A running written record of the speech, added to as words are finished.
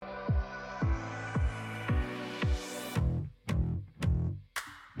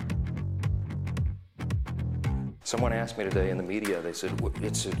Someone asked me today in the media, they said,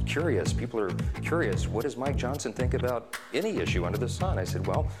 it's curious, people are curious, what does Mike Johnson think about any issue under the sun? I said,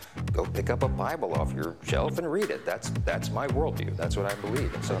 well, go pick up a Bible off your shelf and read it. That's my worldview. That's what I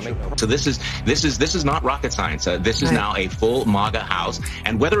believe. And so this is not rocket science. This is now a full MAGA house.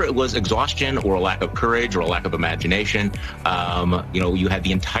 And whether it was exhaustion or a lack of courage or a lack of imagination, you had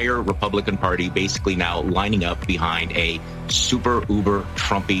the entire Republican Party basically now lining up behind a super uber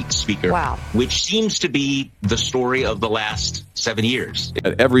Trumpy speaker, which seems to be the story of the last 7 years.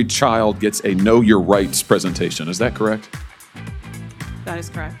 Every child gets a Know Your Rights presentation. Is that correct? That is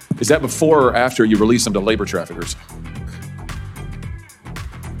correct. Is that before or after you release them to labor traffickers?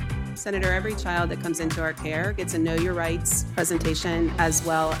 Senator, every child that comes into our care gets a Know Your Rights presentation as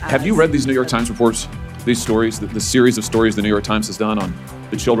well as... Have you read these New York Times reports, these stories, the series of stories the New York Times has done on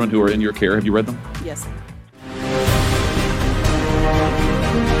the children who are in your care? Have you read them? Yes, sir.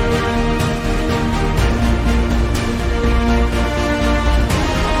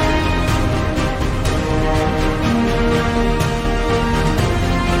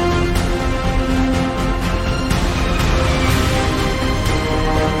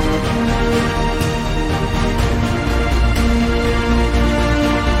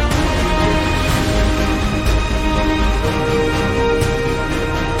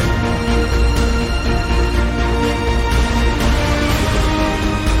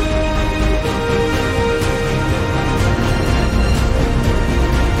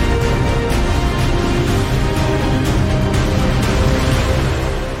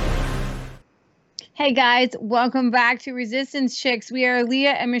 Hey guys, welcome back to Resistance Chicks. We are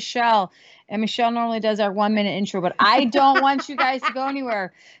Leah and Michelle. And Michelle normally does our 1-minute intro, but I don't want you guys to go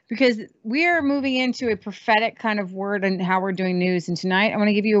anywhere because we are moving into a prophetic kind of word and how we're doing news. And tonight I want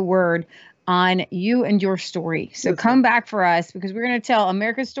to give you a word on you and your story. So come back for us because we're going to tell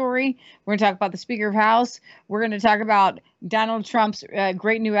America's story. We're going to talk about the Speaker of House. We're going to talk about Donald Trump's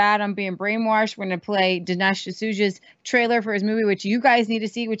great new ad on being brainwashed. We're going to play Dinesh D'Souza's trailer for his movie, which you guys need to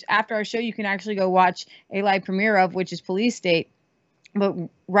see, which after our show you can actually go watch a live premiere of, which is Police State. But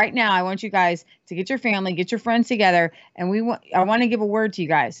right now, I want you guys to get your family, get your friends together, and I want to give a word to you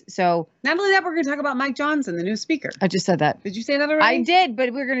guys. So not only that, we're going to talk about Mike Johnson, the new speaker. I just said that. Did you say that already? I did,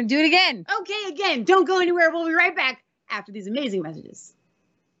 but we're going to do it again. Okay, again. Don't go anywhere. We'll be right back after these amazing messages.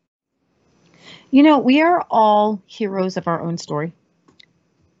 You know, we are all heroes of our own story.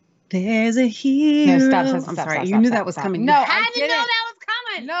 There's a hero. No, stop. I'm sorry. You knew that was coming. No, I didn't know that was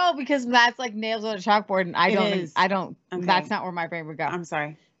coming. No, because that's like nails on a chalkboard, and I don't. Okay. That's not where my brain would go. I'm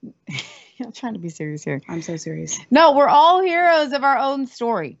sorry. I'm trying to be serious here. I'm so serious. No, we're all heroes of our own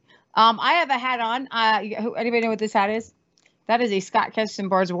story. I have a hat on. Anybody know what this hat is? That is a Scott Ketchum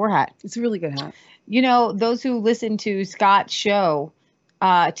Bars of War hat. It's a really good hat. You know, those who listen to Scott's show,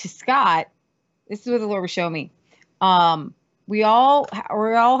 to Scott, this is what the Lord was showing me. We all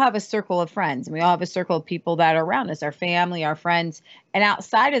have a circle of friends, and we all have a circle of people that are around us, our family, our friends. And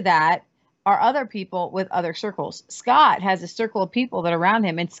outside of that are other people with other circles. Scott has a circle of people that are around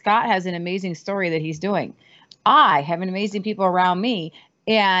him, and Scott has an amazing story that he's doing. I have an amazing people around me,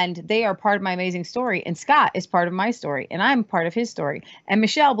 and they are part of my amazing story. And Scott is part of my story, and I'm part of his story. And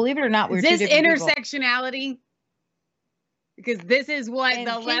Michelle, believe it or not, we're two different people. Is this intersectionality? Because this is what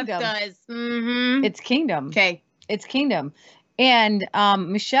the left does. Mm-hmm. It's kingdom. Okay. It's kingdom. And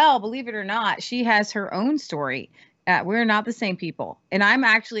Michelle, believe it or not, she has her own story. We're not the same people. And I'm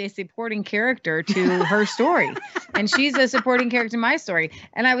actually a supporting character to her story. And she's a supporting character to my story.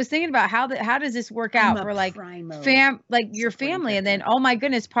 And I was thinking about how does this work out for like your family. And then, oh my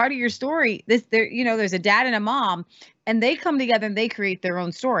goodness, part of your story, there's a dad and a mom, and they come together and they create their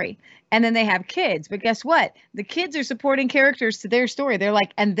own story. And then they have kids. But guess what? The kids are supporting characters to their story. They're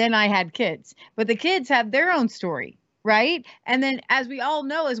like, and then I had kids. But the kids have their own story. Right. And then, as we all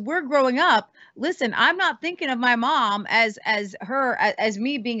know, as we're growing up, listen, I'm not thinking of my mom as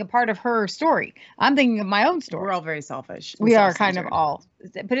me being a part of her story. I'm thinking of my own story. We're all very selfish. We are kind of all,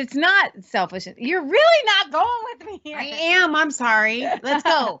 but it's not selfish. You're really not going with me here. I am. I'm sorry. Let's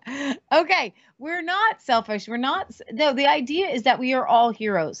go. Okay. We're not selfish. No, the idea is that we are all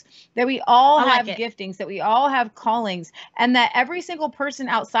heroes, that we all have giftings, that we all have callings, and that every single person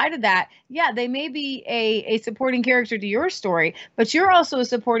outside of that, yeah, they may be a supporting character to your story, but you're also a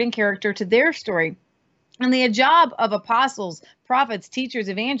supporting character to their story. And the job of apostles, prophets, teachers,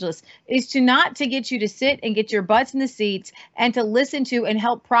 evangelists is to get you to sit and get your butts in the seats and to listen to and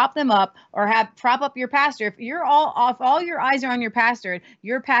help prop them up or prop up your pastor. If you're all your eyes are on your pastor's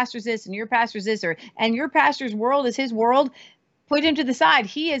this and your pastor's this, and your pastor's world is his world, put him to the side.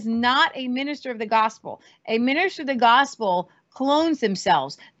 He is not a minister of the gospel. A minister of the gospel clones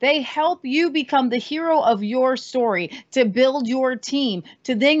themselves. They help you become the hero of your story, to build your team,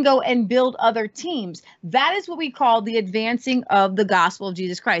 to then go and build other teams. That is what we call the advancing of the gospel of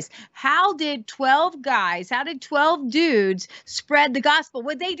Jesus Christ. How did 12 guys, how did 12 dudes spread the gospel?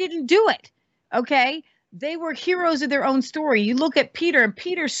 Well, they didn't do it. Okay. They were heroes of their own story. You look at Peter and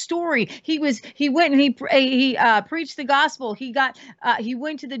Peter's story. He went and he preached the gospel. He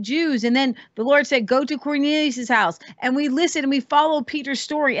went to the Jews, and then the Lord said, go to Cornelius's house. And we listened and we followed Peter's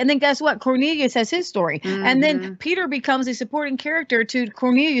story. And then guess what? Cornelius has his story. Mm-hmm. And then Peter becomes a supporting character to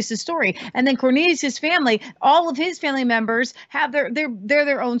Cornelius's story. And then Cornelius's family, all of his family members have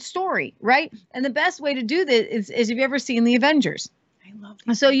their own story, right? And the best way to do this is if you've ever seen the Avengers. I love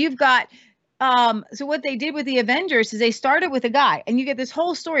that. So you've got so what they did with the Avengers is they started with a guy, and you get this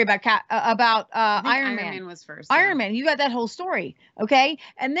whole story about Iron Man. Iron Man was first. Iron Man, you got that whole story, okay?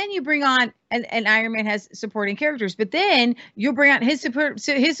 And then you bring on, and Iron Man has supporting characters, but then you'll bring on his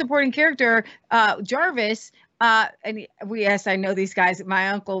supporting character, Jarvis. Yes, I know these guys. My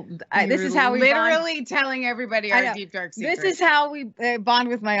uncle. This is how we literally telling everybody our deep dark secrets. This is how we bond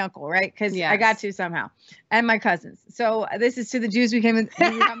with my uncle, right? Because I got to somehow, and my cousins. So this is to the Jews we become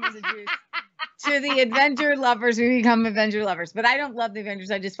as the Jews. To the Avenger lovers, we become Avenger lovers. But I don't love the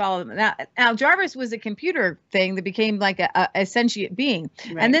Avengers. I just follow them. Now Jarvis was a computer thing that became like a sentient being.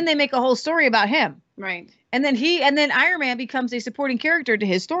 Right. And then they make a whole story about him. Right. And then Iron Man becomes a supporting character to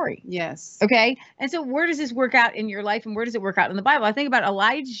his story. Yes. Okay. And so where does this work out in your life, and where does it work out in the Bible? I think about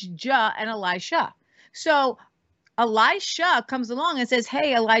Elijah and Elisha. So Elisha comes along and says,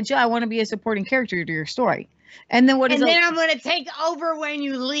 hey, Elijah, I want to be a supporting character to your story. And then I'm going to take over when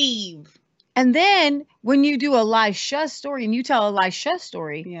you leave. And then when you do Elisha's story and you tell Elisha's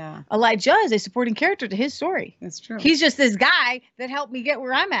story, Elijah is a supporting character to his story. That's true. He's just this guy that helped me get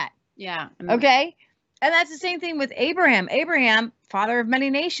where I'm at. Yeah. Okay. And that's the same thing with Abraham. Abraham, father of many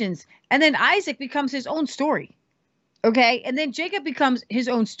nations. And then Isaac becomes his own story. Okay. And then Jacob becomes his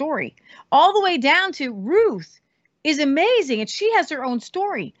own story. All the way down to Ruth is amazing. And she has her own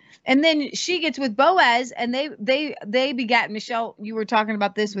story. And then she gets with Boaz, and they begat, Michelle, you were talking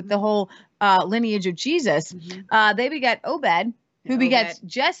about this with the whole lineage of Jesus. Mm-hmm. They begat Obed, who begets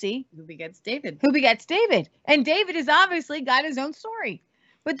Jesse. Who begets David. And David has obviously got his own story.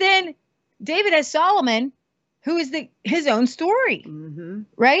 But then David has Solomon, who is his own story. Mm-hmm.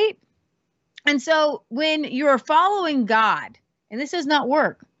 Right? And so when you're following God, and this does not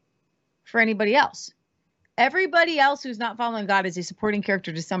work for anybody else. Everybody else who's not following God is a supporting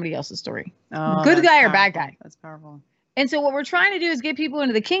character to somebody else's story. Oh, good guy or powerful. bad guy. That's powerful. And so what we're trying to do is get people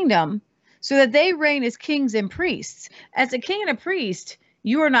into the kingdom so that they reign as kings and priests. As a king and a priest,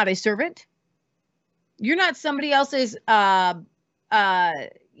 you are not a servant. You're not somebody else's, cattle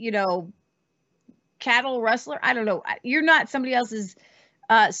rustler. I don't know. You're not somebody else's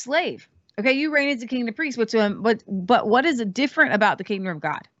slave. Okay, you reign as a king and a priest. But what is different about the kingdom of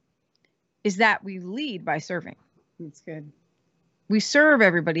God? Is that we lead by serving. That's good. We serve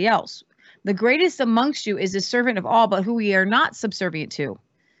everybody else. The greatest amongst you is a servant of all, but who we are not subservient to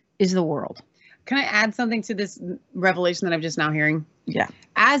is the world. Can I add something to this revelation that I'm just now hearing? Yeah.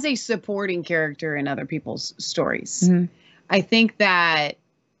 As a supporting character in other people's stories, I think that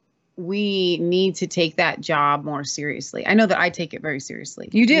we need to take that job more seriously. I know that I take it very seriously.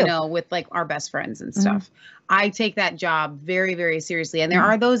 You do. With like our best friends and stuff. I take that job very, very seriously. And there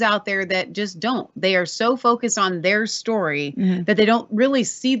are those out there that just don't. They are so focused on their story that they don't really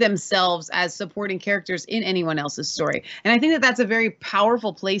see themselves as supporting characters in anyone else's story. And I think that that's a very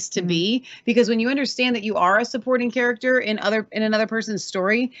powerful place to be, because when you understand that you are a supporting character in another person's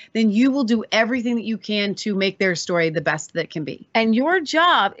story, then you will do everything that you can to make their story the best that it can be. And your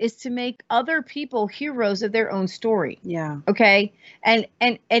job is to make other people heroes of their own story. Yeah. Okay. And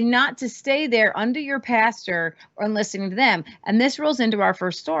not to stay there under your pastor or listening to them. And this rolls into our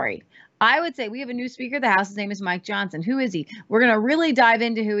first story. I would say we have a new speaker of the house. His name is Mike Johnson. Who is he? We're going to really dive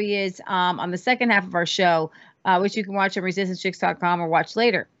into who he is on the second half of our show, which you can watch on resistancechicks.com or watch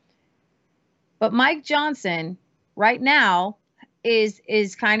later. But Mike Johnson right now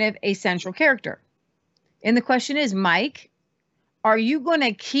is kind of a central character. And the question is, Mike, are you going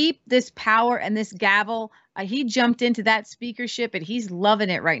to keep this power and this gavel? He jumped into that speakership and he's loving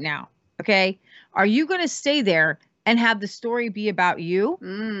it right now. Okay. Are you going to stay there and have the story be about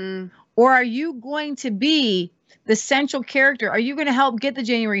you? Or are you going to be the central character? Are you going to help get the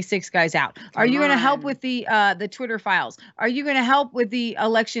January 6th guys out? Are you going to help with the Twitter files? Are you going to help with the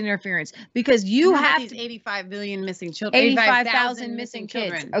election interference? Because you have these 85 million missing children, 85,000 missing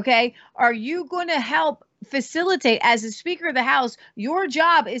kids. Okay. Are you going to help facilitate, as the Speaker of the House, your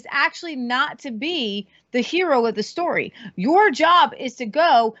job is actually not to be the hero of the story. Your job is to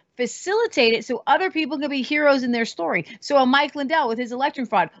go facilitate it so other people can be heroes in their story. So a Mike Lindell with his election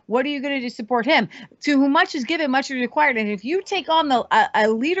fraud, what are you going to do to support him? To whom much is given, much is required. And if you take on a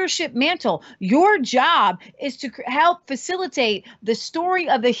leadership mantle, your job is to help facilitate the story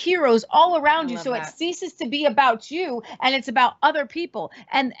of the heroes all around you, so it ceases to be about you and it's about other people.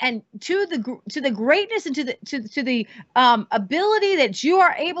 And to the greatness and to the ability that you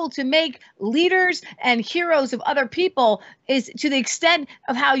are able to make leaders and heroes of other people is to the extent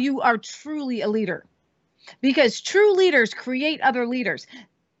of how you are truly a leader, because true leaders create other leaders.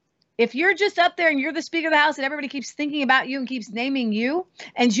 If you're just up there and you're the Speaker of the House and everybody keeps thinking about you and keeps naming you,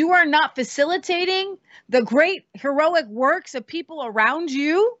 and you are not facilitating the great heroic works of people around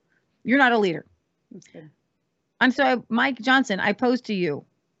you, you're not a leader. That's good. And so, Mike Johnson, I pose to you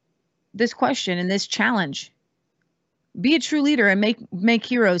this question and this challenge. Be a true leader and make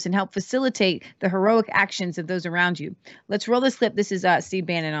heroes and help facilitate the heroic actions of those around you. Let's roll this clip. This is Steve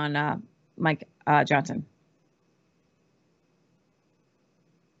Bannon on Mike Johnson.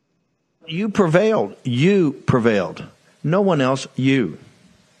 You prevailed. You prevailed. No one else, you.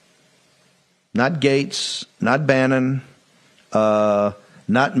 Not Gates, not Bannon, not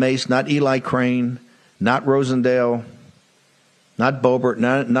Mace, not Eli Crane, not Rosendale, not Boebert,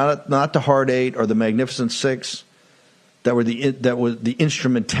 not the Hard Eight or the Magnificent Six. That was the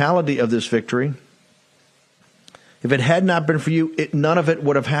instrumentality of this victory. If it had not been for you, none of it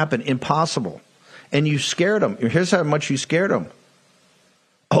would have happened. Impossible. And you scared them. Here's how much you scared them.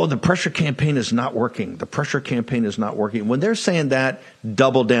 Oh, the pressure campaign is not working. The pressure campaign is not working. When they're saying that,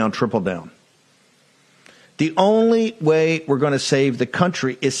 double down, triple down. The only way we're going to save the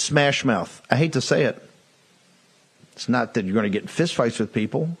country is smash mouth. I hate to say it. It's not that you're going to get in fistfights with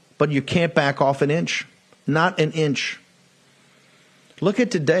people, but you can't back off an inch. Not an inch. Look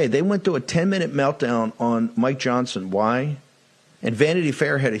at today. They went through a 10-minute meltdown on Mike Johnson. Why? And Vanity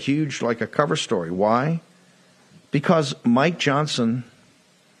Fair had a huge, like a cover story. Why? Because Mike Johnson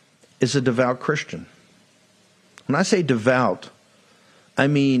is a devout Christian. When I say devout, I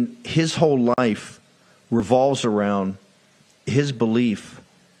mean his whole life revolves around his belief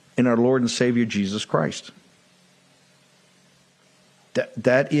in our Lord and Savior Jesus Christ.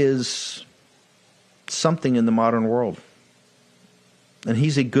 That is something in the modern world. And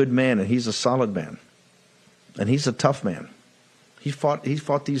he's a good man, and he's a solid man, and he's a tough man. He fought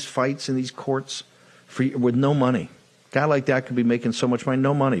these fights in these courts with no money. A guy like that could be making so much money,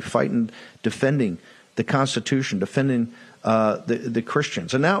 no money, fighting, defending the Constitution, defending the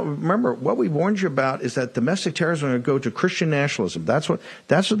Christians. And now, remember, what we warned you about is that domestic terrorism is going to go to Christian nationalism. That's what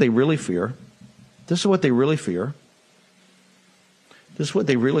they really fear. This is what they really fear. This is what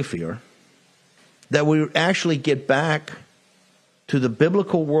they really fear. That we would actually get back to the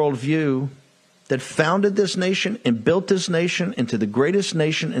biblical worldview that founded this nation and built this nation into the greatest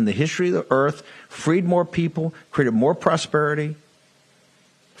nation in the history of the earth, freed more people, created more prosperity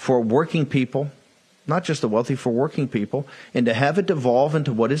for working people, not just the wealthy, for working people, and to have it devolve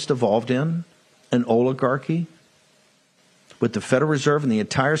into what it's devolved in, an oligarchy, with the Federal Reserve and the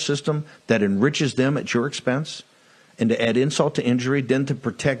entire system that enriches them at your expense, and to add insult to injury, then to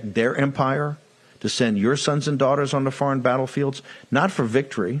protect their empire, to send your sons and daughters on the foreign battlefields, not for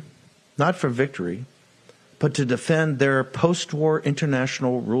victory, but to defend their post-war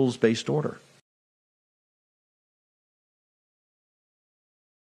international rules-based order.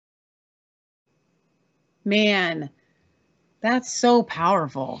 Man, that's so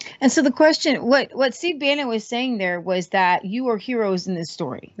powerful. And so the question, what Steve Bannon was saying there was that you are heroes in this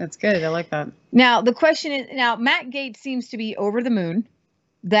story. That's good. I like that. Now, the question is, Matt Gaetz seems to be over the moon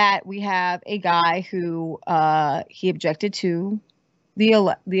that we have a guy who he objected to the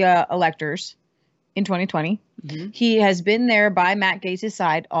electors in 2020. Mm-hmm. He has been there by Matt Gaetz'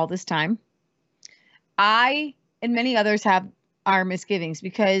 side all this time. I and many others have our misgivings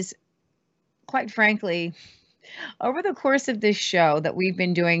because, quite frankly, over the course of this show that we've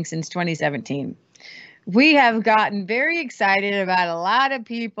been doing since 2017, we have gotten very excited about a lot of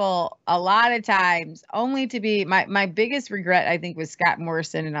people a lot of times, only to be my biggest regret, I think, was Scott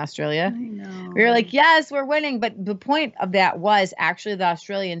Morrison in Australia. I know. We were like, yes, we're winning. But the point of that was actually the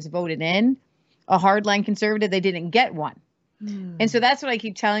Australians voted in a hardline conservative. They didn't get one. And so that's what I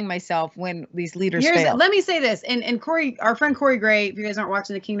keep telling myself when these leaders fail. Let me say this. And Corey, our friend Corey Gray, if you guys aren't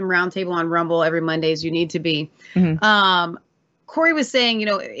watching the Kingdom Roundtable on Rumble every Monday, as you need to be, Corey was saying,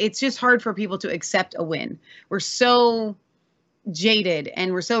 it's just hard for people to accept a win. We're so jaded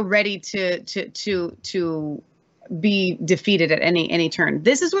and we're so ready to be defeated at any turn.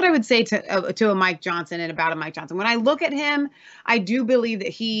 This is what I would say to a Mike Johnson and about a Mike Johnson. When I look at him, I do believe that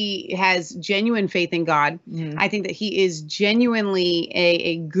he has genuine faith in God. I think that he is genuinely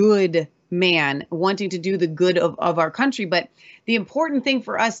a good man wanting to do the good of our country. But the important thing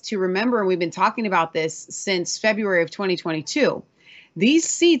for us to remember, and we've been talking about this since February of 2022, these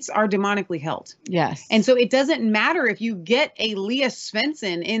seats are demonically held. Yes. And so it doesn't matter if you get a Leah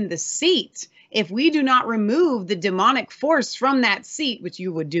Svensson in the seat. If we do not remove the demonic force from that seat, which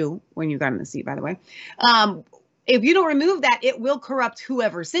you would do when you got in the seat, by the way, if you don't remove that, it will corrupt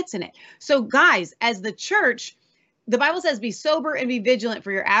whoever sits in it. So guys, as the church, the Bible says, be sober and be vigilant,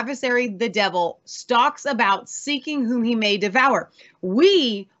 for your adversary, the devil, stalks about seeking whom he may devour.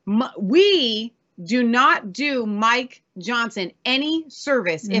 We do not do Mike Johnson any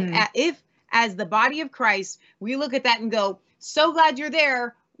service if as the body of Christ, we look at that and go, so glad you're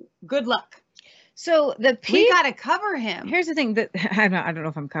there. Good luck. So we got to cover him. Here's the thing that I don't know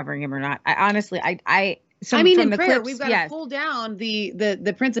if I'm covering him or not. I honestly, in prayer, we've got to pull down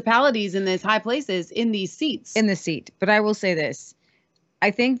the principalities in these high places in these seats. In the seat. But I will say this. I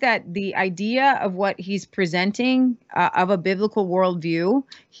think that the idea of what he's presenting of a biblical worldview,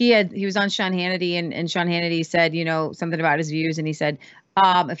 he was on Sean Hannity and Sean Hannity said, something about his views. And he said,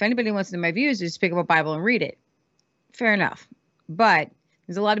 if anybody wants to know my views, just pick up a Bible and read it. Fair enough. But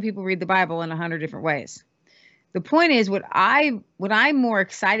there's a lot of people read the Bible in 100 different ways. The point is, what I'm more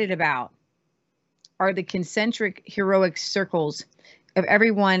excited about are the concentric heroic circles of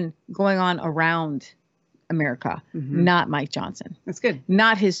everyone going on around America, not Mike Johnson. That's good.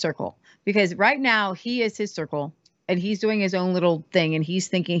 Not his circle. Because right now he is his circle and he's doing his own little thing and he's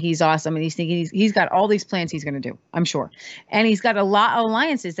thinking he's awesome and he's thinking he's got all these plans he's going to do, I'm sure. And he's got a lot of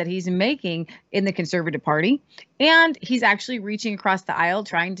alliances that he's making in the Conservative Party. And he's actually reaching across the aisle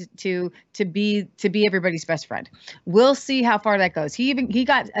trying to be everybody's best friend. We'll see how far that goes. He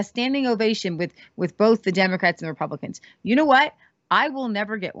got a standing ovation with both the Democrats and the Republicans. You know what? I will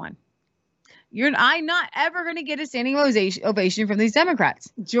never get one. I'm not ever going to get a standing ovation from these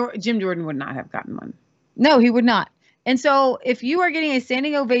Democrats. Jim Jordan would not have gotten one. No, he would not. And so if you are getting a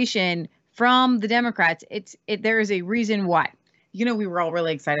standing ovation from the Democrats, there is a reason why. We were all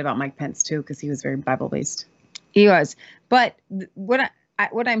really excited about Mike Pence too, because he was very Bible-based. He was. But what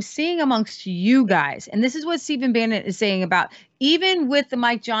I'm seeing amongst you guys, and this is what Stephen Bannon is saying about, even with the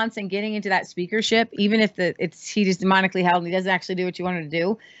Mike Johnson getting into that speakership, even if he is demonically held and he doesn't actually do what you want him to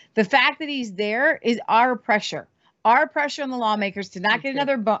do, the fact that he's there is our pressure. Our pressure on the lawmakers to not get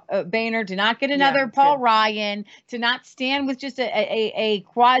another Boehner, to not get another Paul Ryan, to not stand with just a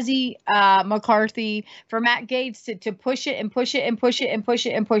quasi McCarthy, for Matt Gaetz to push it and push it and push it and push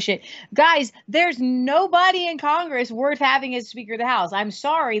it and push it. Guys, there's nobody in Congress worth having as Speaker of the House. I'm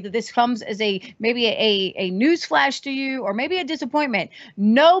sorry that this comes as maybe a news flash to you or maybe a disappointment.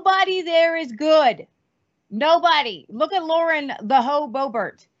 Nobody there is good. Nobody. Look at Lauren the Ho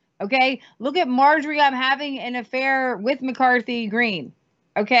Boebert. Okay, look at Marjorie. I'm having an affair with McCarthy Green.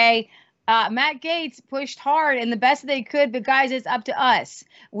 Okay, Matt Gaetz pushed hard and the best they could, but guys, it's up to us.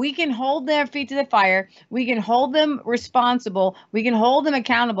 We can hold their feet to the fire. We can hold them responsible. We can hold them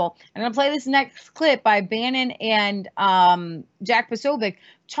accountable. And I'll play this next clip by Bannon and Jack Posobiec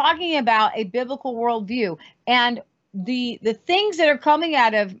talking about a biblical worldview. And the things that are coming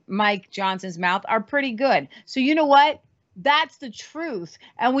out of Mike Johnson's mouth are pretty good. So you know what? That's the truth.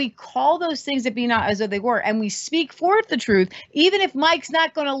 And we call those things that be not as though they were. And we speak forth the truth, even if Mike's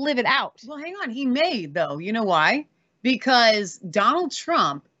not going to live it out. Well, hang on. He may, though. You know why? Because Donald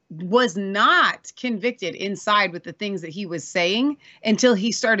Trump was not convicted inside with the things that he was saying until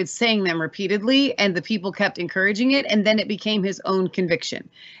he started saying them repeatedly and the people kept encouraging it. And then it became his own conviction.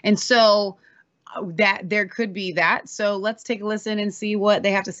 And so that there could be that. So let's take a listen and see what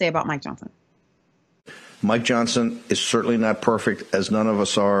they have to say about Mike Johnson. Mike Johnson is certainly not perfect, as none of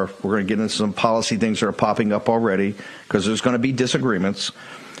us are. We're going to get into some policy things that are popping up already because there's going to be disagreements.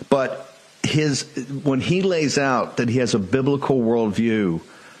 But when he lays out that he has a biblical worldview,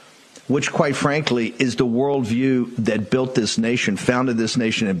 which quite frankly is the worldview that built this nation, founded this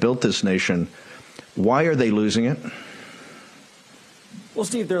nation and built this nation, why are they losing it? Well,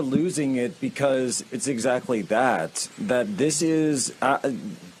 Steve, they're losing it because it's exactly that this is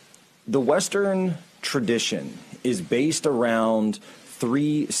the Western tradition is based around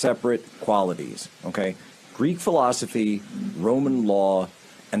three separate qualities, okay? Greek philosophy, Roman law,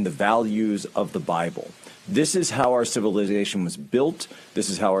 and the values of the Bible. This is how our civilization was built.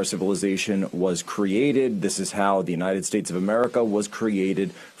 This is how our civilization was created. This is how the United States of America was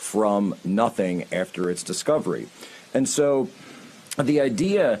created from nothing after its discovery. And so The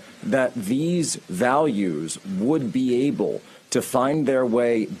idea that these values would be able to find their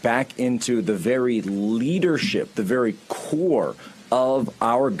way back into the very leadership, the very core of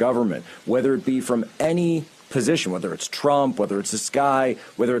our government, whether it be from any position, whether it's Trump, whether it's this guy,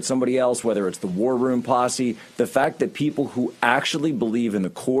 whether it's somebody else, whether it's the war room posse, the fact that people who actually believe in the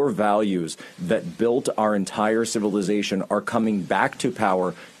core values that built our entire civilization are coming back to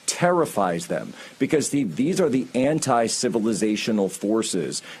power terrifies them, because these are the anti-civilizational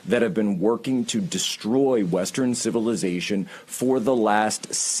forces that have been working to destroy Western civilization for the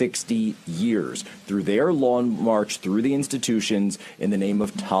last 60 years through their long march through the institutions in the name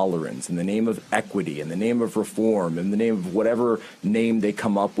of tolerance, in the name of equity, in the name of reform, in the name of whatever name they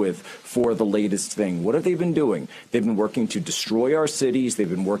come up with for the latest thing. What have they been doing? They've been working to destroy our cities. They've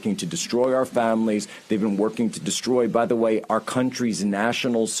been working to destroy our families. They've been working to destroy, by the way, our country's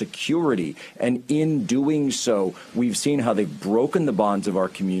national security. And in doing so, we've seen how they've broken the bonds of our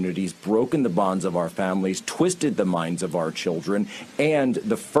communities, broken the bonds of our families, twisted the minds of our children. And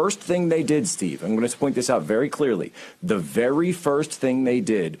the first thing they did, Steve, I'm going to point this out very clearly, the very first thing they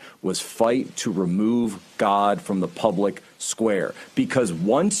did was fight to remove God from the public square. Because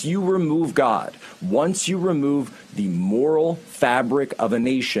once you remove God, once you remove the moral fabric of a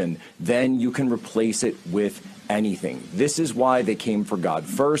nation, then you can replace it with anything. This is why they came for God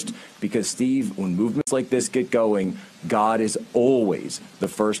first, because, Steve, when movements like this get going, God is always the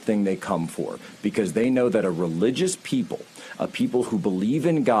first thing they come for, because they know that a religious people, a people who believe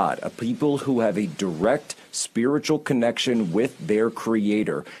in God, a people who have a direct spiritual connection with their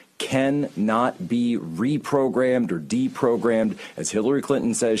Creator, cannot be reprogrammed or deprogrammed, as Hillary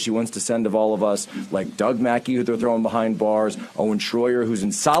Clinton says she wants to send of all of us, like Doug Mackey, who they're throwing behind bars, Owen Schroyer, who's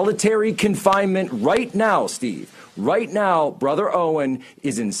in solitary confinement right now, Steve. Right now, Brother Owen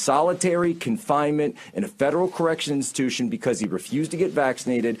is in solitary confinement in a federal correction institution because he refused to get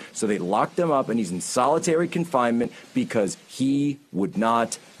vaccinated, so they locked him up, and he's in solitary confinement because he would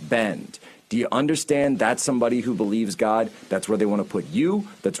not bend. Do you understand that's somebody who believes God? That's where they want to put you.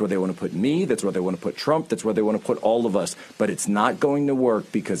 That's where they want to put me. That's where they want to put Trump. That's where they want to put all of us. But it's not going to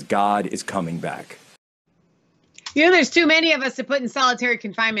work because God is coming back. You know, there's too many of us to put in solitary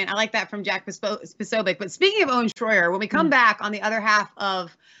confinement. I like that from Jack Posobiec. But speaking of Owen Schroyer, when we come back on the other half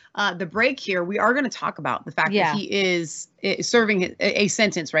of the break here, we are going to talk about the fact that he is serving a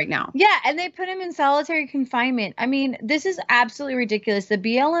sentence right now. Yeah, and they put him in solitary confinement. I mean, this is absolutely ridiculous. The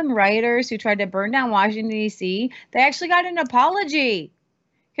BLM rioters who tried to burn down Washington, D.C., they actually got an apology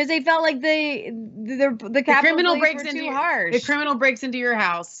because they felt like the criminal breaks into too harsh. The criminal breaks into your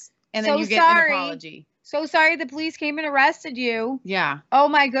house, and then you get an apology. So sorry the police came and arrested you. Yeah. Oh,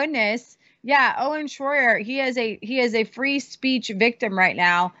 my goodness. Yeah, Owen Schroyer, he is a free speech victim right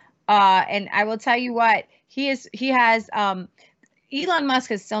now. And I will tell you what, Elon Musk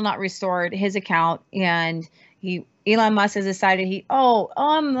has still not restored his account, and Elon Musk has decided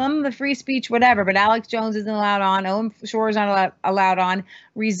I'm the free speech, whatever, but Alex Jones isn't allowed on. Owen Schroyer is not allowed on.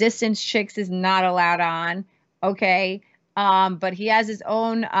 Resistance Chicks is not allowed on. Okay. But he has his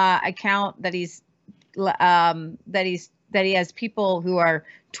own account that he has people who are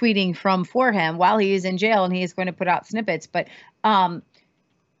tweeting for him while he is in jail, and he is going to put out snippets. But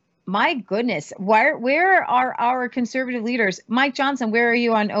my goodness, where are our conservative leaders? Mike Johnson, where are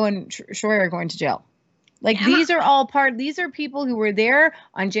you on Owen Schroyer going to jail? Like, these are people who were there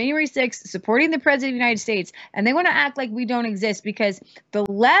on January 6th supporting the president of the United States, and they want to act like we don't exist because the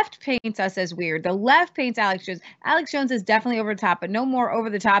left paints us as weird. The left paints Alex Jones. Alex Jones is definitely over the top, but no more over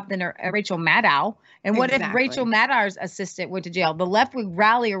the top than Rachel Maddow. And what if Rachel Maddow's assistant went to jail? The left would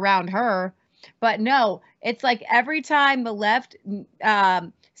rally around her. But no, it's like every time the left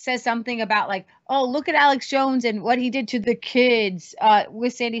says something about like, oh, look at Alex Jones and what he did to the kids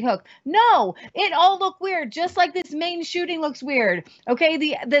with Sandy Hook. No, it all looked weird, just like this Maine shooting looks weird. Okay,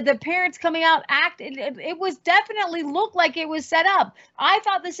 the parents coming out it was definitely looked like it was set up. I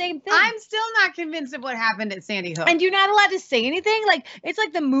thought the same thing. I'm still not convinced of what happened at Sandy Hook. And you're not allowed to say anything? Like, it's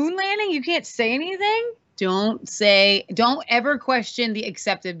like the moon landing. You can't say anything? Don't ever question the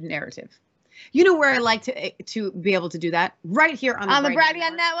accepted narrative. You know where I like to be able to do that? Right here on the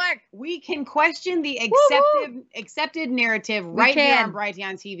Brighteon Network. We can question the accepted narrative right here on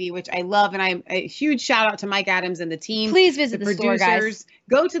Brighteon TV, which I love. And I'm a huge shout out to Mike Adams and the team. Please visit the store, guys.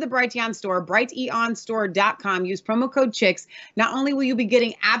 Go to the Brighteon store, brighteonstore.com. Use promo code CHICKS. Not only will you be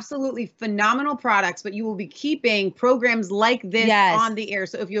getting absolutely phenomenal products, but you will be keeping programs like this on the air.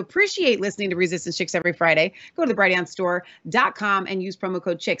 So if you appreciate listening to Resistance Chicks every Friday, go to the brighteonstore.com and use promo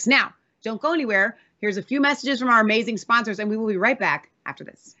code CHICKS. Now, don't go anywhere. Here's a few messages from our amazing sponsors, and we will be right back after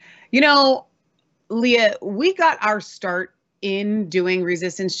this. You know, Leah, we got our start in doing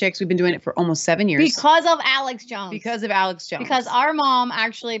Resistance Chicks. We've been doing it for almost 7 years. Because of Alex Jones. Because of Alex Jones. Because our mom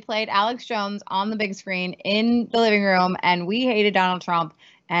actually played Alex Jones on the big screen in the living room, and we hated Donald Trump.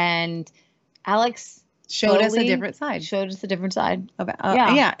 And Alex showed us a different side. Showed us a different side.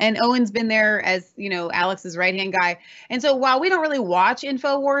 Yeah. And Owen's been there as, Alex's right-hand guy. And so while we don't really watch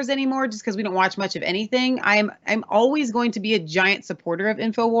InfoWars anymore, just because we don't watch much of anything, I'm always going to be a giant supporter of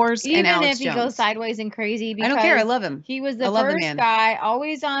InfoWars and Alex Jones. Even if he goes sideways and crazy. I don't care. I love him. He was the first guy,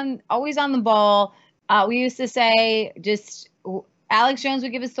 always on the ball. We used to say just Alex Jones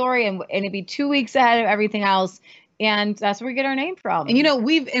would give a story and it'd be 2 weeks ahead of everything else. And that's where we get our name from. And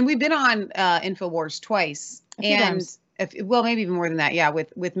we've been on InfoWars twice, maybe even more than that. Yeah,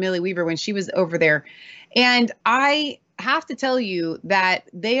 with Millie Weaver when she was over there, and I have to tell you that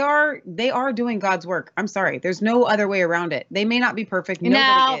they are doing God's work. I'm sorry, there's no other way around it. They may not be perfect.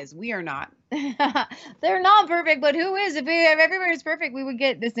 Nobody is. We are not. They're not perfect, but who is? If everybody was perfect, we would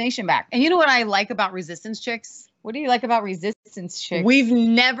get this nation back. And you know what I like about Resistance Chicks? What do you like about Resistance Chicks? We've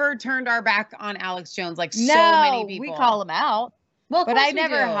never turned our back on Alex Jones like so many people. We call him out. Well, but I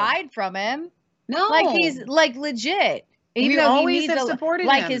never hide from him. No. Like he's like legit. Even though always have supported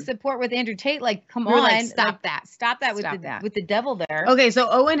like him. His support with Andrew Tate. Like, come We're on. Like, stop that with the devil there. Okay, so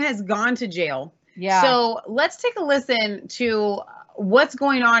Owen has gone to jail. Yeah. So let's take a listen to what's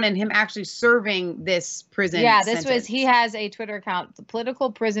going on and him actually serving this prison sentence. He has a Twitter account, the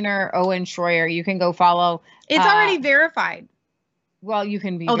political prisoner Owen Schroyer. You can go follow. It's already verified. Well, you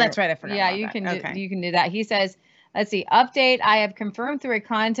can be. Oh, that's right. I forgot. Yeah, you can do that. He says, let's see, update. I have confirmed through a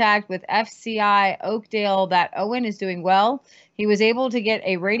contact with FCI Oakdale that Owen is doing well. He was able to get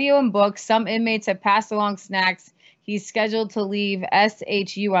a radio and book. Some inmates have passed along snacks. He's scheduled to leave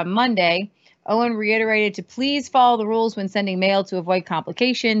SHU on Monday. Owen reiterated to please follow the rules when sending mail to avoid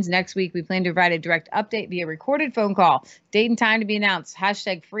complications. Next week, we plan to provide a direct update via recorded phone call. Date and time to be announced.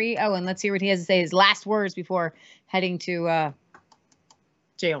 # free Owen. Let's hear what he has to say. His last words before heading to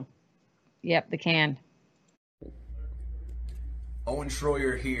jail. Yep, the can. Owen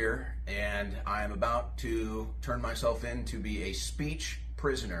Schroyer here, and I am about to turn myself in to be a speech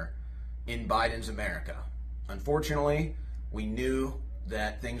prisoner in Biden's America. Unfortunately, we knew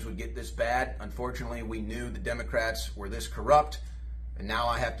that things would get this bad. Unfortunately, we knew the Democrats were this corrupt, and now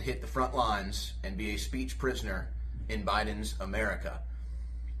I have to hit the front lines and be a speech prisoner in Biden's America.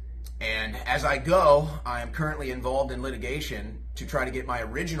 And as I go, I am currently involved in litigation to try to get my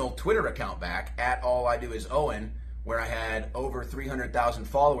original Twitter account back at All I Do Is Owen, where I had over 300,000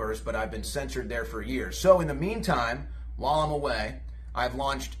 followers, but I've been censored there for years. So in the meantime, while I'm away, I've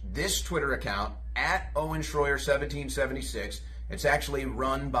launched this Twitter account at Owen Schroyer 1776. It's actually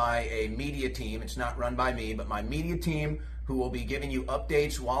run by a media team. It's not run by me, but my media team who will be giving you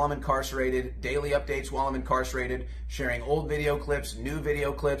updates while I'm incarcerated, daily updates while I'm incarcerated, sharing old video clips, new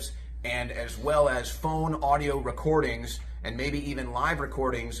video clips, and as well as phone audio recordings and maybe even live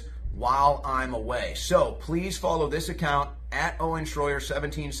recordings while I'm away. So please follow this account at Owen Schroyer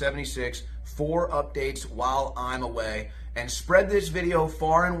 1776 for updates while I'm away, and spread this video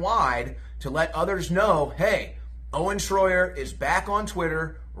far and wide to let others know, hey, Owen Schroyer is back on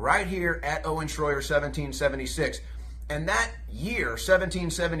Twitter right here at Owen Schroyer 1776. And that year,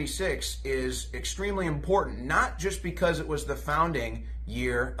 1776, is extremely important, not just because it was the founding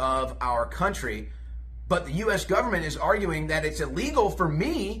year of our country, but the U.S. government is arguing that it's illegal for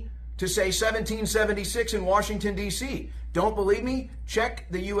me to say 1776 in Washington, D.C. Don't believe me? Check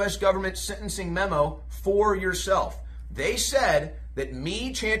the U.S. government sentencing memo for yourself. They said that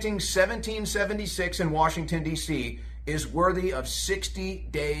me chanting 1776 in Washington, D.C. is worthy of 60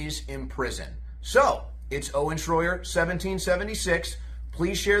 days in prison. So, it's Owen Schroyer, 1776.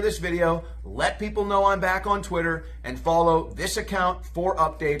 Please share this video, let people know I'm back on Twitter, and follow this account for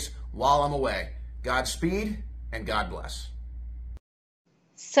updates while I'm away. Godspeed, and God bless.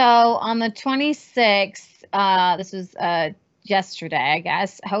 So, on the 26th, this was yesterday, I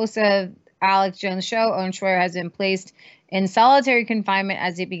guess, host of Alex Jones' show, Owen Schroyer, has been placed in solitary confinement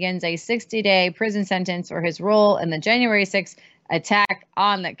as he begins a 60-day prison sentence for his role in the January 6th attack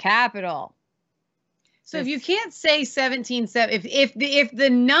on the Capitol. So if you can't say 1776, if the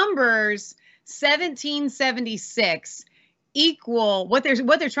numbers 1776 equal what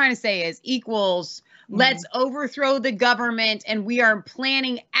they're trying to say is equals let's overthrow the government and we are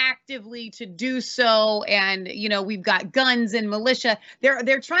planning actively to do so, and we've got guns and militia.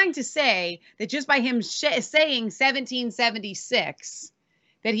 They're trying to say that just by him saying 1776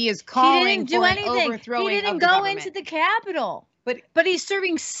 that he is calling for an overthrowing. He didn't go into the Capitol. But he's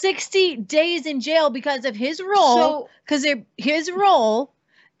serving 60 days in jail because of his role, his role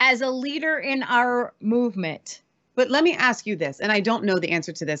as a leader in our movement. But let me ask you this, and I don't know the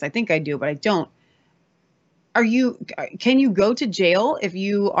answer to this. I think I do, but I don't. Can you go to jail if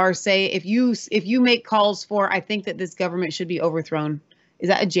you are, say, if you make calls for, I think that this government should be overthrown? Is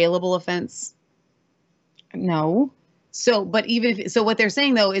that a jailable offense? No. So, but even if, so what they're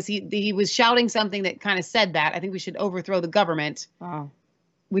saying though is he was shouting something that kind of said that I think we should overthrow the government,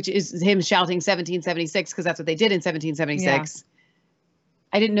 which is him shouting 1776 because that's what they did in 1776. Yeah.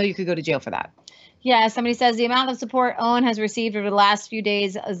 I didn't know you could go to jail for that. Yeah, somebody says the amount of support Owen has received over the last few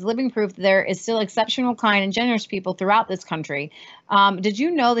days is living proof that there is still exceptional, kind, and generous people throughout this country. Did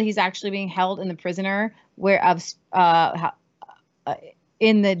you know that he's actually being held in the prisoner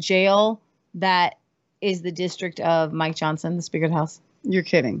in the jail that is the district of Mike Johnson, the Speaker of the House? You're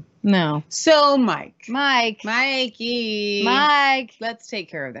kidding. No. So Mikey, let's take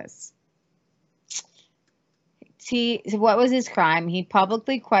care of this. What was his crime? He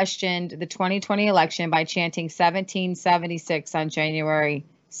publicly questioned the 2020 election by chanting 1776 on January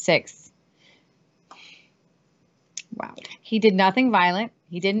 6th. Wow. He did nothing violent.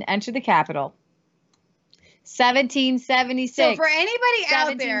 He didn't enter the Capitol. 1776. So for anybody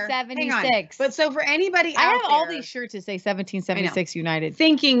out there, hang on. But so for anybody out there, I have all these shirts that say 1776 United,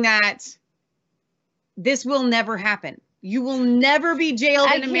 thinking that this will never happen. You will never be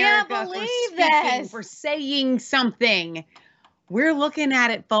jailed in America for saying something. We're looking at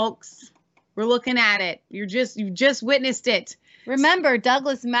it, folks. We're looking at it. You just witnessed it. Remember,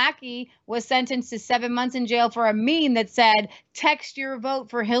 Douglas Mackey was sentenced to 7 months in jail for a meme that said, "Text your vote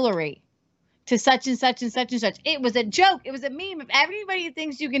for Hillary to such and such and such and such." It was a joke. It was a meme. If everybody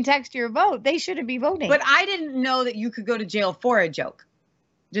thinks you can text your vote, they shouldn't be voting. But I didn't know that you could go to jail for a joke.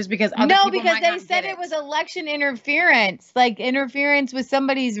 Just because other people because might they not said get it was election interference, like interference with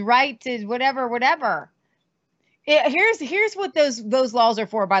somebody's right to whatever. Here's what those laws are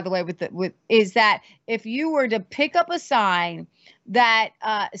for, by the way. Is that if you were to pick up a sign that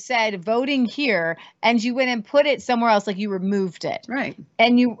said voting here and you went and put it somewhere else, like you removed it, right?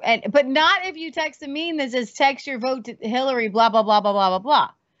 But not if you text a meme that says text your vote to Hillary, blah blah blah blah blah blah blah.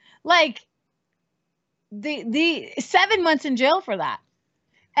 Like the 7 months in jail for that.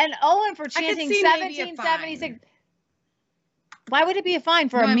 And Owen for chanting 1776. Why would it be a fine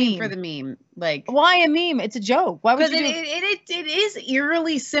for a meme? I mean for the meme. Like, why a meme? It's a joke. Why would you it is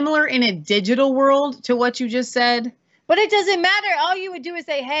eerily similar in a digital world to what you just said. But it doesn't matter. All you would do is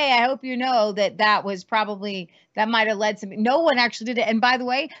say, "Hey, I hope you know that was probably that might have led to." No one actually did it. And by the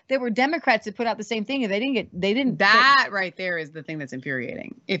way, there were Democrats that put out the same thing, and they didn't. That right there is the thing that's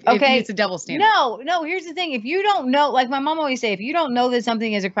infuriating. If it's a double standard. No. Here's the thing: if you don't know, like my mom always say, if you don't know that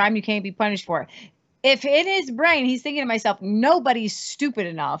something is a crime, you can't be punished for it. If in his brain he's thinking to myself, nobody's stupid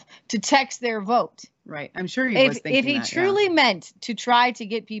enough to text their vote. Right. I'm sure he was thinking if he truly meant to try to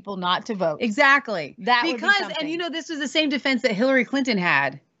get people not to vote. Exactly. That would be something. And this was the same defense that Hillary Clinton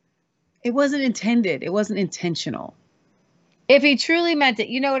had. It wasn't intended. It wasn't intentional. If he truly meant it,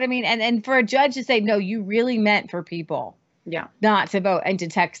 you know what I mean? And for a judge to say, no, you really meant for people not to vote and to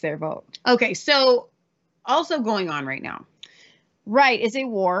text their vote. Okay. So also going on right now. Right. Is a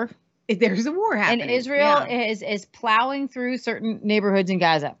war. There's a war happening. And Israel is plowing through certain neighborhoods in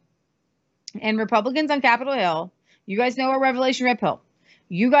Gaza. And Republicans on Capitol Hill, you guys know our Revelation Red Pill.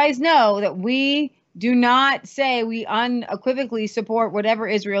 You guys know that we do not say we unequivocally support whatever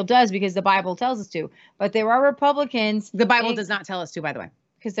Israel does because the Bible tells us to. But there are Republicans. The Bible does not tell us to, by the way.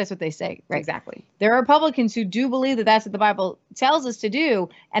 Because that's what they say, right? Exactly. There are Republicans who do believe that that's what the Bible tells us to do,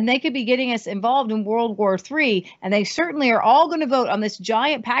 and they could be getting us involved in World War III, and they certainly are all going to vote on this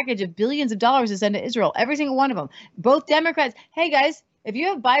giant package of billions of dollars to send to Israel, every single one of them. Both Democrats. Hey, guys, if you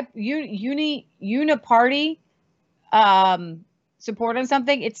have uniparty support on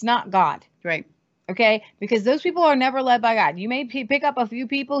something, it's not God. Right. Okay, because those people are never led by God. You may pick up a few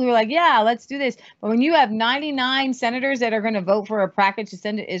people who are like, yeah, let's do this. But when you have 99 senators that are going to vote for a package to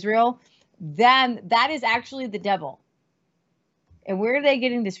send to Israel, then that is actually the devil. And where are they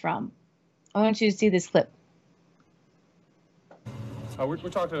getting this from? I want you to see this clip. We're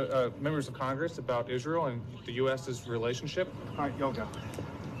talking to members of Congress about Israel and the U.S.'s relationship. All right, y'all go.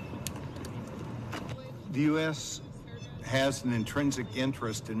 The U.S. has an intrinsic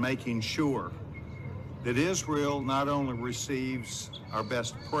interest in making sure that Israel not only receives our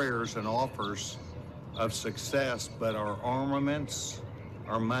best prayers and offers of success, but our armaments,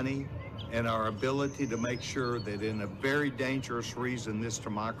 our money, and our ability to make sure that in a very dangerous reason this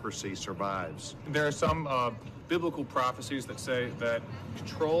democracy survives. There are some biblical prophecies that say that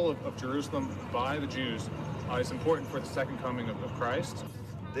control of Jerusalem by the Jews is important for the second coming of Christ.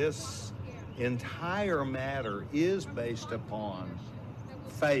 This entire matter is based upon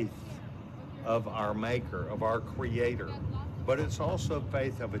faith of our Maker, of our Creator, but it's also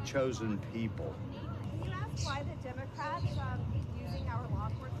faith of a chosen people. Can you ask why the Democrats keep using our law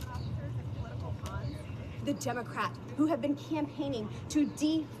enforcement officers as political pawns? The Democrats who have been campaigning to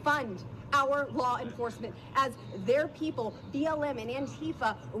defund our law enforcement as their people, BLM and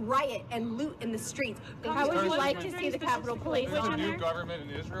Antifa, riot and loot in the streets. How would you like to see the Capitol Police There's on a new there? government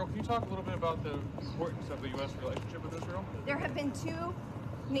in Israel. Can you talk a little bit about the importance of the U.S. relationship with Israel? There have been two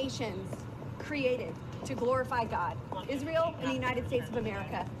nations created to glorify God, Israel and the United States of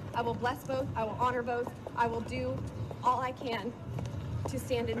America. I will bless both. I will honor both. I will do all I can to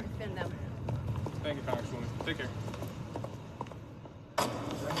stand and defend them. Thank you, Congresswoman. Take care.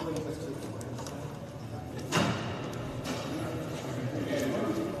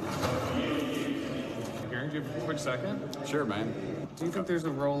 Karen, do you have a quick second? Sure, man. Do you think there's a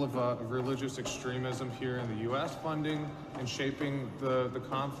role of religious extremism here in the U.S. funding and shaping the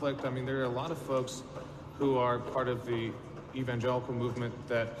conflict? I mean, there are a lot of folks who are part of the evangelical movement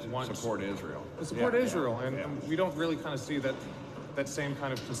that want Support Israel. Support Israel, and we don't really kind of see that same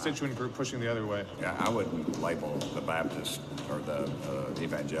kind of constituent group pushing the other way. Yeah, I wouldn't label the Baptist or the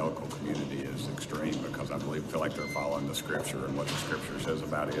evangelical community as extreme because I feel like they're following the Scripture and what the Scripture says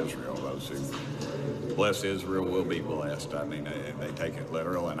about Israel. Those who bless Israel will be blessed. I mean, they take it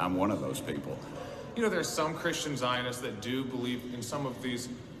literal, and I'm one of those people. You know, there's some Christian Zionists that do believe in some of these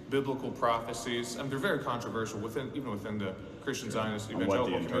biblical prophecies, and they're very controversial even within the Christian Zionist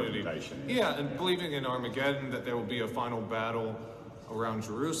evangelical community. Yeah, and believing in Armageddon, that there will be a final battle around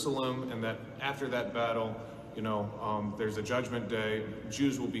Jerusalem, and that after that battle, you know, there's a judgment day.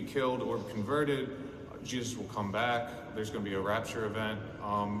 Jews will be killed or converted. Jesus will come back. There's going to be a rapture event.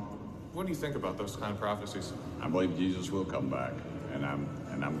 What do you think about those kind of prophecies? I believe Jesus will come back, and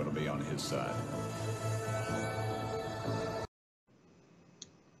I'm going to be on his side.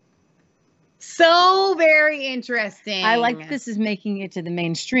 So very interesting. I like this is making it to the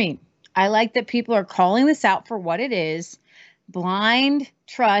mainstream. I like that people are calling this out for what it is. Blind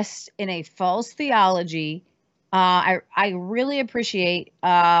trust in a false theology. I really appreciate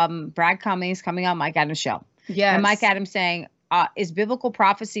Brad Cummings coming on Mike Adams' show. Yes. And Mike Adams saying, is biblical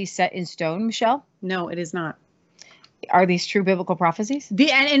prophecy set in stone, Michelle? No, it is not. Are these true biblical prophecies?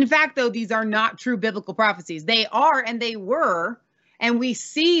 And in fact, though, these are not true biblical prophecies. They are, and they were, and we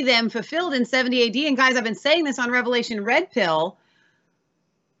see them fulfilled in 70 AD. And guys, I've been saying this on Revelation Red Pill.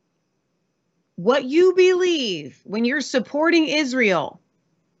 What you believe when you're supporting Israel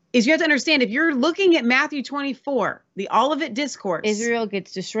is you have to understand, if you're looking at Matthew 24, the Olivet Discourse, Israel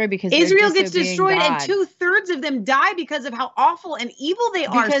gets destroyed because Israel gets destroyed, God. and 2/3 of them die because of how awful and evil they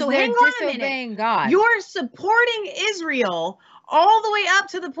are. Because so they're hang on a disobeying minute. God. You're supporting Israel all the way up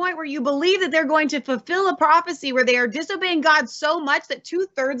to the point where you believe that they're going to fulfill a prophecy where they are disobeying God so much that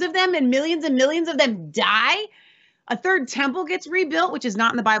 2/3 of them and millions of them die. A third temple gets rebuilt, which is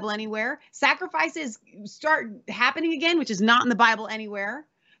not in the Bible anywhere. Sacrifices start happening again, which is not in the Bible anywhere.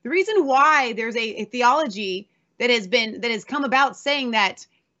 The reason why there's a theology that has come about saying that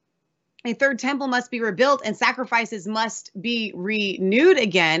a third temple must be rebuilt and sacrifices must be renewed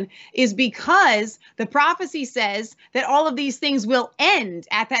again is because the prophecy says that all of these things will end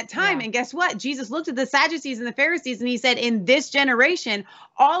at that time. Yeah. And guess what? Jesus looked at the Sadducees and the Pharisees and he said, in this generation,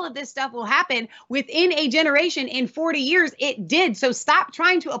 all of this stuff will happen within a generation. In 40 years, it did. So stop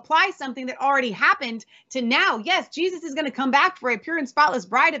trying to apply something that already happened to now. Yes, Jesus is going to come back for a pure and spotless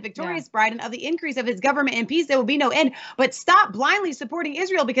bride, a victorious bride, and of the increase of his government and peace, there will be no end. But stop blindly supporting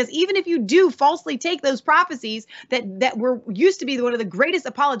Israel, because even if you do falsely take those prophecies that were used to be one of the greatest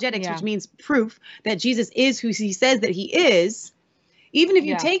apologetics, which means proof that Jesus is who he says that he is, even if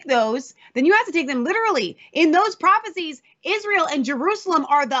you take those, then you have to take them literally. In those prophecies, Israel and Jerusalem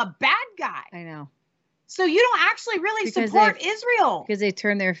are the bad guy. I know. So you don't actually really support Israel. Because they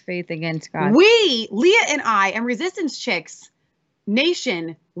turn their faith against God. We, Leah and I, and Resistance Chicks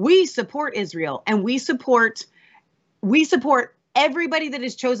Nation, we support Israel, and we support everybody that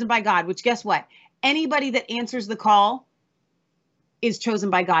is chosen by God, which guess what? Anybody that answers the call is chosen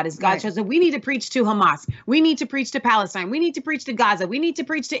by God, is God chosen. We need to preach to Hamas. We need to preach to Palestine. We need to preach to Gaza. We need to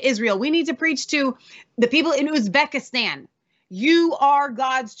preach to Israel. We need to preach to the people in Uzbekistan. You are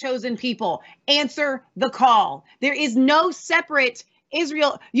God's chosen people. Answer the call. There is no separate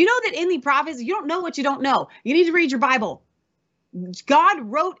Israel. You know that in the prophets, you don't know what you don't know. You need to read your Bible. God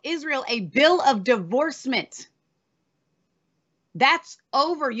wrote Israel a bill of divorcement. That's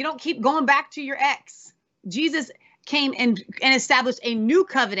over. You don't keep going back to your ex. Jesus came and established a new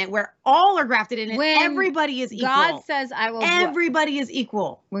covenant where all are grafted in, and everybody is equal. God says, I will. Everybody is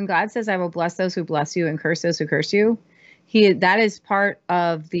equal. When God says, I will bless those who bless you and curse those who curse you, that is part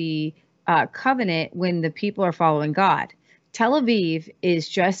of the covenant when the people are following God. Tel Aviv is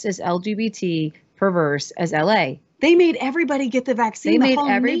just as LGBT perverse as LA. They made everybody get the vaccine. They the made whole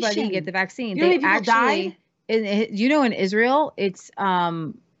everybody nation. get the vaccine. You know They how many people actually, in Israel, it's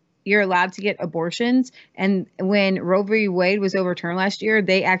you're allowed to get abortions. And when Roe v. Wade was overturned last year,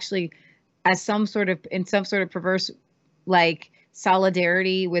 they actually, in some sort of perverse, like,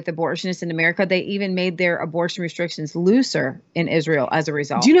 solidarity with abortionists in America, they even made their abortion restrictions looser in Israel as a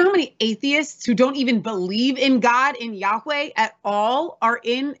result. Do you know how many atheists who don't even believe in God, in Yahweh at all, are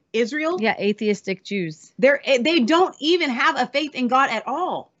in Israel? Yeah, atheistic Jews. They don't even have a faith in God at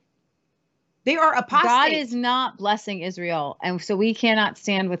all. They are apostate. God is not blessing Israel, and so we cannot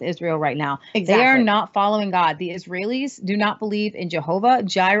stand with Israel right now. Exactly. They are not following God. The Israelis do not believe in Jehovah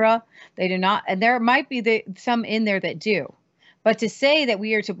Jireh. They do not, and there might be some in there that do. But to say that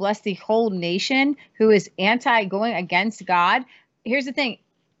we are to bless the whole nation who is going against God, here's the thing.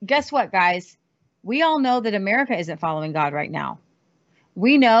 Guess what, guys? We all know that America isn't following God right now.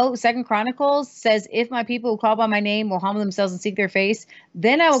 We know 2 Chronicles says, if my people who call by my name will humble themselves and seek their face,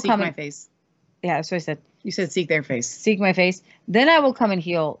 then I will come. Seek my face. Yeah, that's what I said. You said seek their face. Seek my face. Then I will come and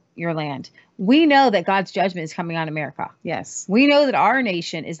heal your land. We know that God's judgment is coming on America. Yes. We know that our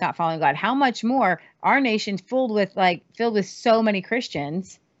nation is not following God. How much more our nation filled with so many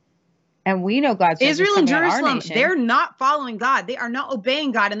Christians, and we know God's judgment Israel and coming on our Jerusalem, nation. they're not following God. They are not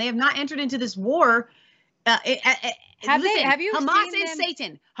obeying God, and they have not entered into this war. Have you Hamas seen is them?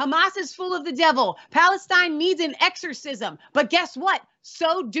 Satan. Hamas is full of the devil. Palestine needs an exorcism. But guess what?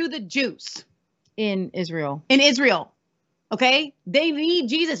 So do the Jews. In Israel. Okay? They need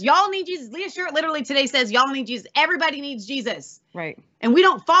Jesus. Y'all need Jesus. Leah Stewart literally today says y'all need Jesus. Everybody needs Jesus. Right. And we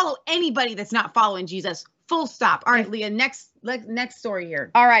don't follow anybody that's not following Jesus. Full stop. All right, Leah, next story here.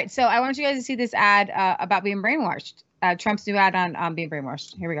 All right. So I want you guys to see this ad about being brainwashed. Trump's new ad on being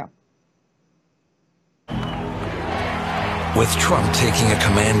brainwashed. Here we go. With Trump taking a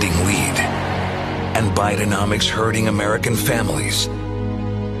commanding lead and Bidenomics hurting American families,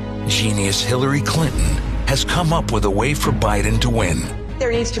 genius Hillary Clinton has come up with a way for Biden to win.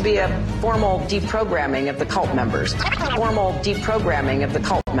 There needs to be a formal deprogramming of the cult members. Formal deprogramming of the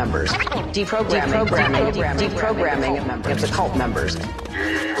cult members. Deprogramming of the cult members.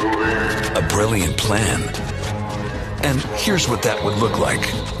 A brilliant plan. And here's what that would look like.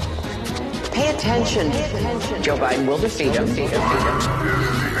 Pay attention. Joe Biden will defeat him.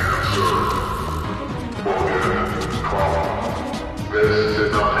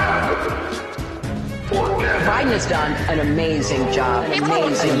 Biden has done an amazing job.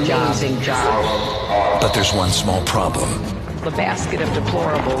 But there's one small problem. The basket of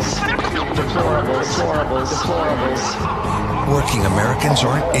deplorables. Working Americans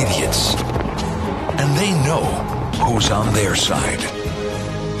aren't idiots. And they know who's on their side.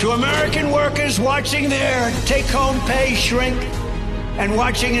 To American workers watching their take-home pay shrink and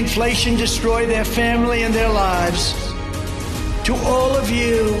watching inflation destroy their family and their lives, to all of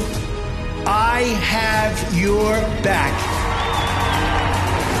you, I have your back.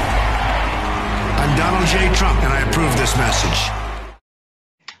 I'm Donald J. Trump, and I approve this message.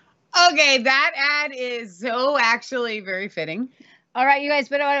 Okay, that ad is so actually very fitting. All right, you guys,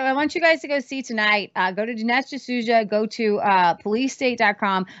 but I want you guys to go see tonight. Go to Dinesh D'Souza, go to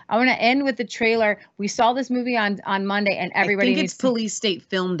policestate.com. I want to end with the trailer. We saw this movie on Monday, and everybody I think it's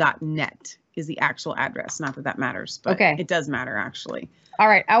policestatefilm.net is the actual address. Not that matters, but okay. It does matter, actually. All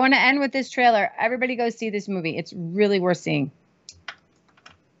right, I want to end with this trailer. Everybody go see this movie. It's really worth seeing.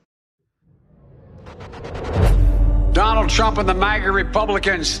 Donald Trump and the MAGA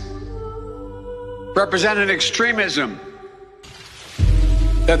Republicans represent an extremism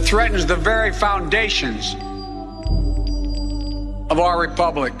that threatens the very foundations of our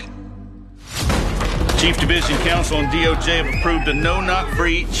republic. Chief Division Counsel and DOJ have approved a no-knock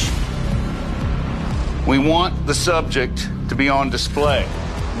breach. We want the subject to be on display,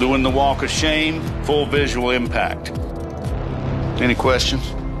 doing the walk of shame, full visual impact. Any questions?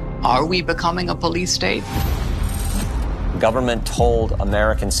 Are we becoming a police state? Government told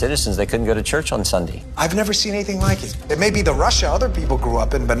American citizens they couldn't go to church on Sunday. I've never seen anything like it. It may be the Russia other people grew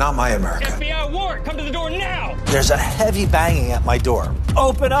up in, but not my America. FBI warrant, come to the door now! There's a heavy banging at my door.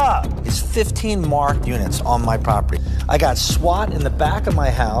 Open up! It's 15 marked units on my property. I got SWAT in the back of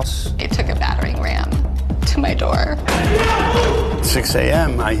my house. They took a battering ram to my door. 6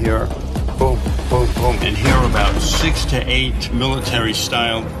 a.m. I hear boom, boom, boom, and hear about 6 to 8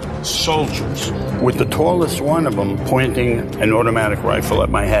 military-style soldiers, with the tallest one of them pointing an automatic rifle at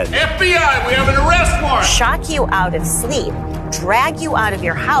my head. FBI, we have an arrest warrant! Shock you out of sleep, drag you out of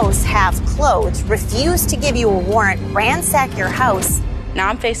your house half clothed, refuse to give you a warrant, ransack your house, Now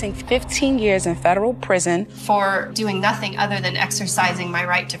I'm facing 15 years in federal prison for doing nothing other than exercising my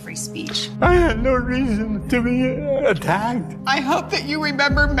right to free speech. I had no reason to be attacked. I hope that you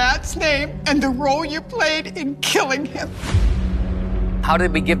remember Matt's name and the role you played in killing him. How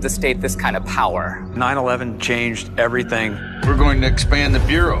did we give the state this kind of power? 9/11 changed everything. We're going to expand the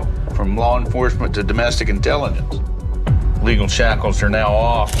Bureau from law enforcement to domestic intelligence. Legal shackles are now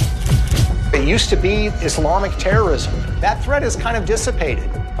off. It used to be Islamic terrorism. That threat has kind of dissipated.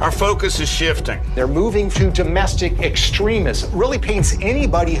 Our focus is shifting. They're moving to domestic extremism. It really paints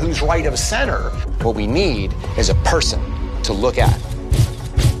anybody who's right of center. What we need is a person to look at.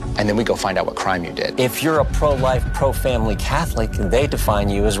 And then we go find out what crime you did. If you're a pro-life, pro-family Catholic, they define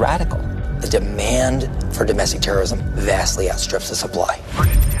you as radical. The demand for domestic terrorism vastly outstrips the supply.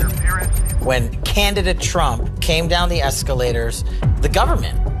 When candidate Trump came down the escalators, the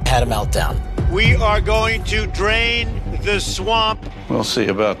government had a meltdown. We are going to drain the swamp. We'll see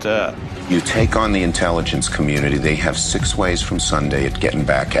about that. You take on the intelligence community, they have 6 ways from Sunday at getting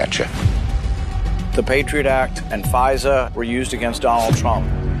back at you. The Patriot Act and FISA were used against Donald Trump.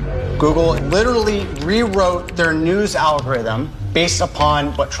 Google literally rewrote their news algorithm based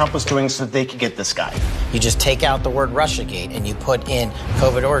upon what Trump was doing so that they could get this guy. You just take out the word Russiagate and you put in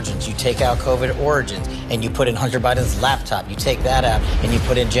COVID origins. You take out COVID origins and you put in Hunter Biden's laptop. You take that out and you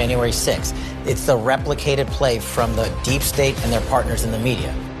put in January 6th. It's the replicated play from the deep state and their partners in the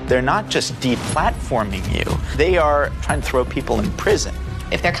media. They're not just deplatforming you. They are trying to throw people in prison.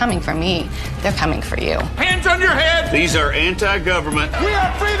 If they're coming for me, they're coming for you. Hands on your head! These are anti-government, We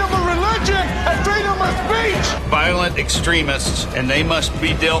have freedom of religion and freedom of speech! violent extremists, and they must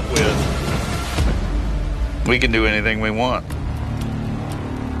be dealt with. We can do anything we want.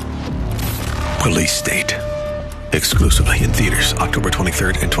 Police State. Exclusively in theaters October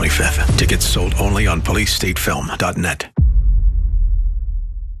 23rd and 25th. Tickets sold only on policestatefilm.net.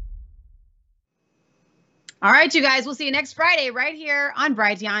 All right, you guys, we'll see you next Friday right here on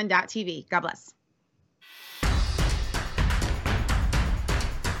Brighteon.tv. God bless.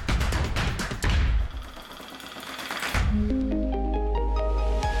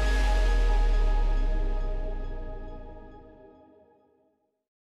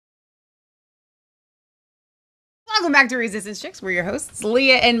 Welcome back to Resistance Chicks. We're your hosts,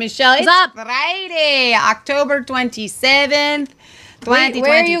 Leah and Michelle. What's up? Friday, October 27th, 2023.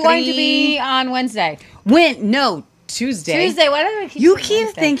 Where are you going to be on Wednesday? Tuesday. Tuesday. Why do I keep You saying keep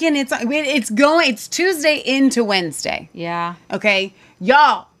Wednesday? thinking it's Tuesday into Wednesday. Yeah. Okay.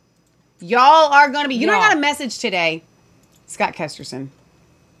 Y'all are going to be, I got a message today. Scott Kesterson.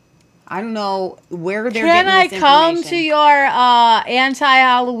 I don't know where they're Can I getting this come information. to your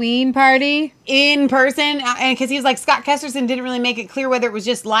anti-Halloween party? In person? And because he was like, Scott Kesterson didn't really make it clear whether it was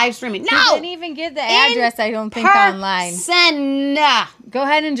just live streaming. No! He didn't even give the address, I don't think, online. Go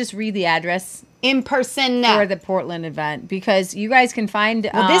ahead and just read the address. In person. For the Portland event. Because you guys can find...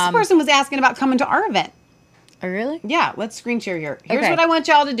 Well, this person was asking about coming to our event. Oh, really? Yeah, let's screen share here. Here's Okay. what I want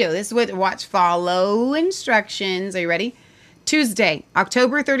y'all to do. This is what follow instructions. Are you ready? Tuesday,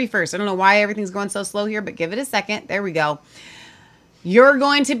 October 31st. I don't know why everything's going so slow here, but give it a second. There we go. You're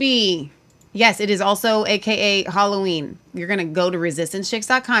going to be, yes, it is also AKA Halloween. You're going to go to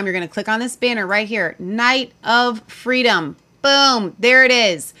resistancechicks.com. You're going to click on this banner right here. Night of Freedom. Boom. There it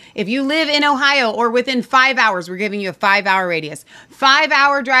is. If you live in Ohio or within 5 hours, we're giving you a 5-hour radius.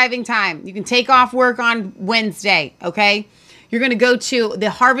 5-hour driving time. You can take off work on Wednesday, okay? You're going to go to the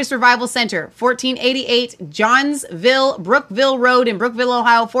Harvest Revival Center, 1488 Johnsville, Brookville Road in Brookville,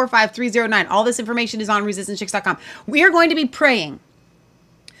 Ohio, 45309. All this information is on resistancechicks.com. We are going to be praying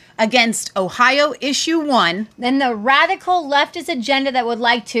against Ohio Issue 1. Then the radical leftist agenda that would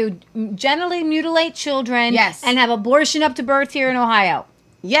like to genitally mutilate children and have abortion up to birth here in Ohio.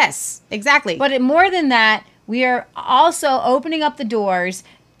 Yes, exactly. But more than that, we are also opening up the doors.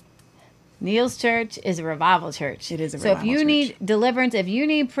 Neil's church is a revival church. It is a So revival if you church. need deliverance, if you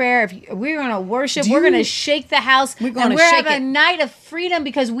need prayer, we're going to worship, we're going to shake the house. We're gonna and we're shake having a it. night of freedom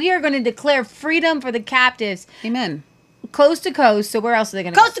because we are going to declare freedom for the captives. Amen. Coast to coast. So where else are they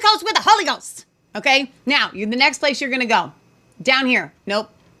going to Coast to coast with the Holy Ghost. Okay? Now, the next place you're going to go. Down here. Nope.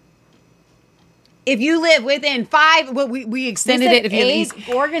 If you live within 5, well, we extended it. If you live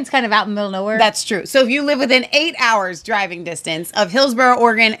Oregon's kind of out in the middle of nowhere. That's true. So if you live within 8 hours driving distance of Hillsboro,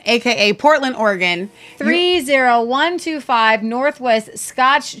 Oregon, aka Portland, Oregon, 30125 Northwest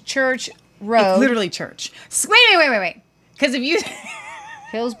Scotch Church Road. It's literally church. Wait. Because if you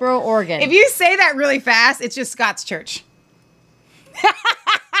Hillsboro, Oregon. If you say that really fast, it's just Scott's church.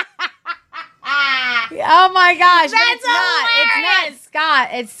 Oh my gosh. That's but it's not. It's not Scott.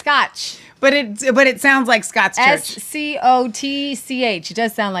 It's Scotch. But it sounds like Scott's church. Scotch. It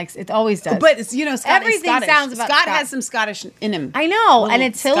does sound like it always does. But you know, Scott everything is Scottish. sounds about Scott has some Scottish in him. I know, and Little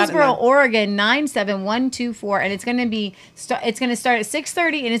it's Scott in Hillsboro, there. Oregon 97124, and it's going to be it's going to start at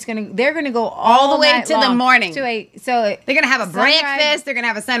 6:30, and they're going to go all the way night to the long. morning. So they're going to have a breakfast. They're going to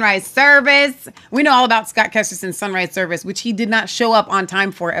have a sunrise service. We know all about Scott Kestersen's sunrise service, which he did not show up on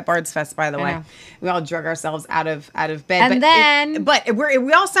time for at Bard's Fest. By the way, we all drug ourselves out of bed. And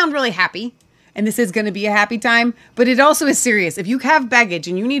we all sound really happy. And this is going to be a happy time, but it also is serious. If you have baggage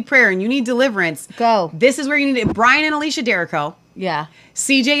and you need prayer and you need deliverance, go. This is where you need it. Brian and Alicia Derrico. Yeah.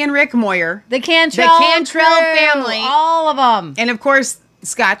 CJ and Rick Moyer. The Cantrell family. All of them. And of course,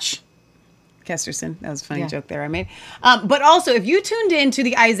 Scotch Kesterson. That was a funny joke there I made. But also, if you tuned in to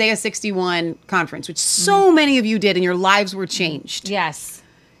the Isaiah 61 conference, which so many of you did and your lives were changed. Yes.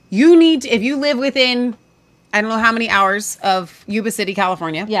 You need to, if you live within, I don't know how many hours of Yuba City,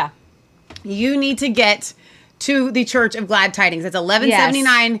 California. Yeah. You need to get to the Church of Glad Tidings. That's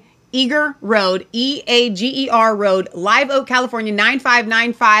 1179 Eager Road, EAGER Road, Live Oak, California,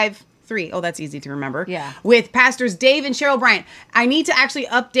 95953. Oh, that's easy to remember. Yeah. With Pastors Dave and Cheryl Bryant. I need to actually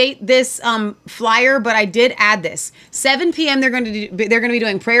update this flyer, but I did add this. 7 p.m. they're going to be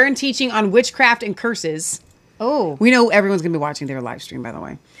doing prayer and teaching on witchcraft and curses. Oh. We know everyone's going to be watching their live stream, by the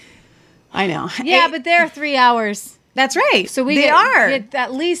way. I know. Yeah, but they're 3 hours. That's right. So we get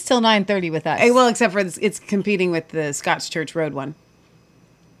at least till 9:30 with us. Well, except for it's competing with the Scott's Church Road one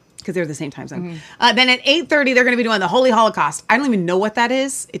because they're the same time zone. Then at 8:30 they're going to be doing the Holy Holocaust. I don't even know what that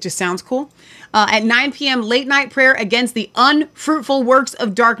is. It just sounds cool. At 9 p.m. late night prayer against the unfruitful works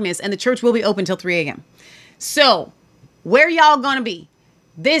of darkness, and the church will be open till 3 a.m. So where y'all gonna be?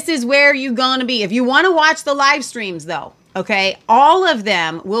 This is where you gonna be. If you want to watch the live streams, though. Okay, all of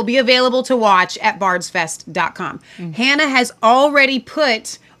them will be available to watch at bardsfest.com. Hannah has already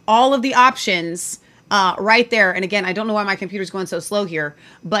put all of the options right there. And again, I don't know why my computer's going so slow here,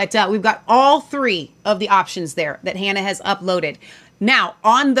 but we've got all 3 of the options there that Hannah has uploaded. Now,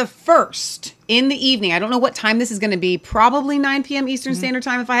 on the 1st in the evening, I don't know what time this is going to be, probably 9 p.m. Eastern Standard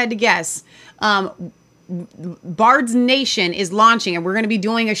Time if I had to guess. Bards Nation is launching and we're going to be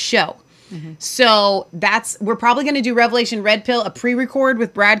doing a show. So we're probably going to do Revelation Red Pill, a pre-record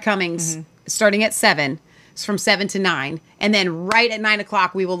with Brad Cummings starting at 7. It's from 7 to 9. And then right at 9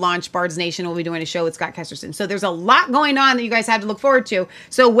 o'clock, we will launch Bards Nation. We'll be doing a show with Scott Kesterson. So there's a lot going on that you guys have to look forward to.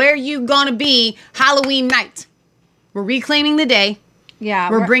 So where you going to be Halloween night? We're reclaiming the day. Yeah.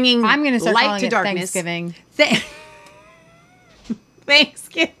 We're bringing I'm going to start light to it darkness. Thanksgiving.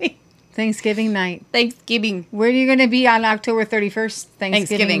 Thanksgiving. Thanksgiving night. Thanksgiving. Where are you going to be on October 31st?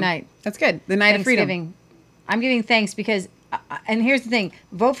 Thanksgiving night. That's good. The night of freedom. I'm giving thanks because, and here's the thing,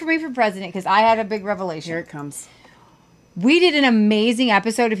 vote for me for president because I had a big revelation. Here it comes. We did an amazing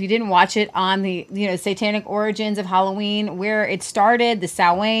episode, if you didn't watch it, on the satanic origins of Halloween, where it started, the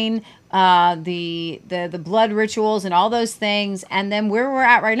Samhain, the blood rituals and all those things, and then where we're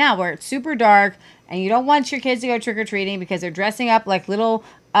at right now, where it's super dark and you don't want your kids to go trick-or-treating because they're dressing up like little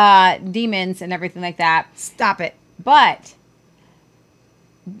demons and everything like that. Stop it. But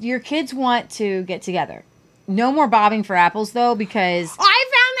your kids want to get together. No more bobbing for apples, though, because... I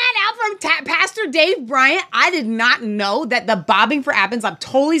found that out from Pastor Dave Bryant. I did not know that the bobbing for apples... I'm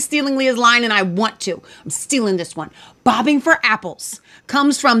totally stealing Leah's line, and I want to. I'm stealing this one. Bobbing for apples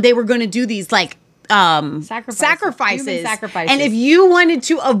comes from they were going to do these, like... sacrifices. Human sacrifices. And if you wanted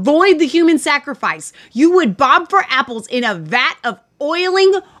to avoid the human sacrifice, you would bob for apples in a vat of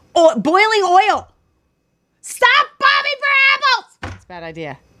boiling oil. Stop bobbing for apples! That's a bad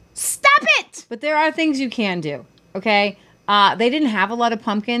idea. Stop it! But there are things you can do, okay? They didn't have a lot of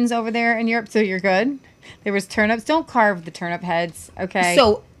pumpkins over there in Europe, so you're good. There was turnips. Don't carve the turnip heads, okay?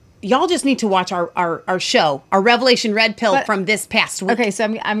 So y'all just need to watch our show, our Revelation Red Pill from this past week. Okay, so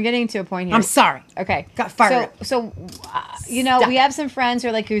I'm getting to a point here. I'm sorry. Okay. Got fired up. So we have some friends who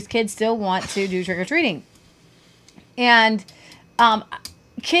are like, whose kids still want to do trick-or-treating. And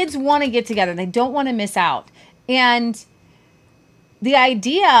kids want to get together. They don't want to miss out. And the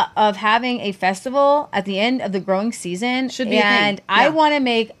idea of having a festival at the end of the growing season should be a thing. And I want to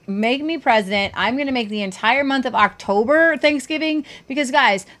make me president. I'm going to make the entire month of October Thanksgiving because,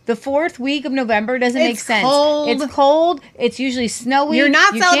 guys, the 4th week of November doesn't make sense. It's cold. It's usually snowy. You're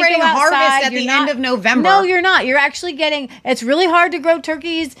not celebrating harvest at the end of November. No, you're not. You're actually getting. It's really hard to grow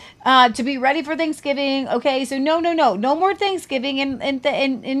turkeys to be ready for Thanksgiving. Okay, so no more Thanksgiving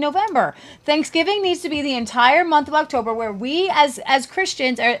in November. Thanksgiving needs to be the entire month of October, where we as as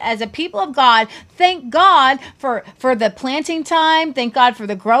Christians or as a people of God, thank God for the planting time, thank God for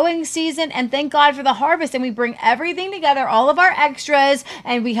the growing season, and thank God for the harvest. And we bring everything together, all of our extras,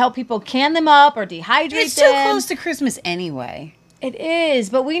 and we help people can them up or dehydrate them. It's so close to Christmas anyway. It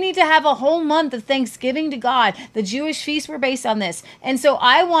is, but we need to have a whole month of Thanksgiving to God. The Jewish feasts were based on this. And so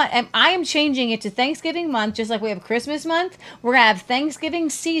I am changing it to Thanksgiving month, just like we have Christmas month. We're going to have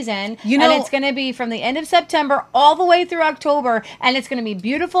Thanksgiving season, and it's going to be from the end of September all the way through October, and it's going to be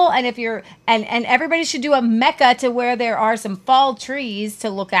beautiful. And if you're, and everybody should do a Mecca to where there are some fall trees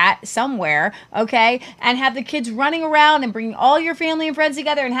to look at somewhere, okay? And have the kids running around and bringing all your family and friends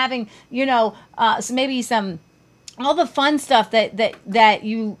together and having, so maybe some all the fun stuff that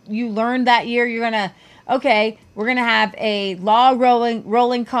you learned that year. You're gonna we're gonna have a log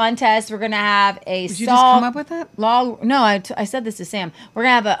rolling contest. We're gonna have a Did you just come up with that? I said this to Sam. We're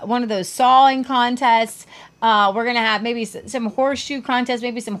gonna have one of those sawing contests. We're gonna have maybe some horseshoe contests,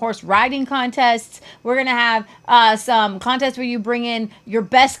 maybe some horse riding contests. We're gonna have some contests where you bring in your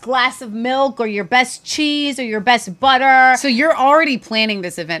best glass of milk or your best cheese or your best butter. So you're already planning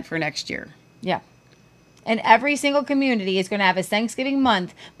this event for next year. Yeah. And every single community is going to have a Thanksgiving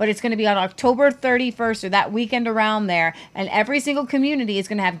month, but it's going to be on October 31st or that weekend around there. And every single community is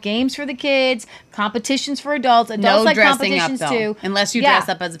going to have games for the kids, competitions for adults. Adults like competitions too. Unless you dress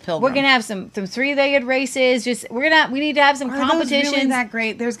up as a pilgrim. We're going to have some three-legged races. We need to have some competitions. Those really that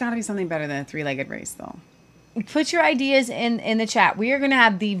great? There's got to be something better than a three-legged race, though. Put your ideas in the chat. We are going to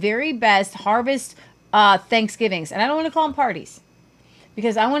have the very best harvest Thanksgivings, and I don't want to call them parties.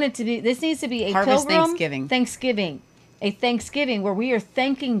 Because I want it to be, this needs to be a harvest pilgrim Thanksgiving. A Thanksgiving where we are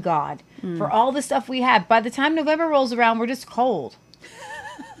thanking God for all the stuff we have. By the time November rolls around, we're just cold.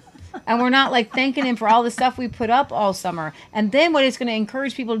 And we're not like thanking him for all the stuff we put up all summer. And then what it's going to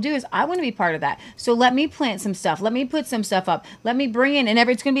encourage people to do is, I want to be part of that. So let me plant some stuff. Let me put some stuff up. Let me bring in, and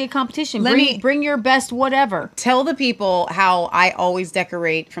it's going to be a competition. Bring your best whatever. Tell the people how I always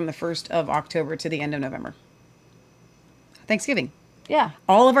decorate from the 1st of October to the end of November. Thanksgiving. Yeah.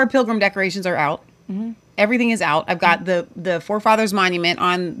 All of our pilgrim decorations are out. Mm-hmm. Everything is out. I've got the Forefathers Monument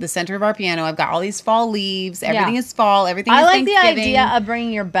on the center of our piano. I've got all these fall leaves. Everything is fall. Everything is Thanksgiving. I like the idea of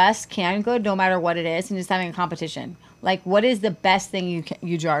bringing your best canned good, no matter what it is, and just having a competition. Like, what is the best thing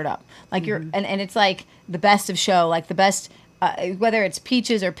you jarred up? Like and it's like the best of show, like the best. Whether it's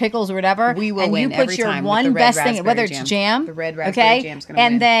peaches or pickles or whatever, we will win every time. And you put your one best thing, whether it's jam, the red raspberry jam's gonna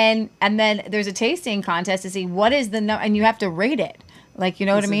win. And then there's a tasting contest to see what is and you have to rate it. Like, you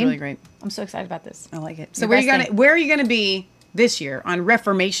know what I mean? Really great. I'm so excited about this. I like it. So where are you gonna be this year on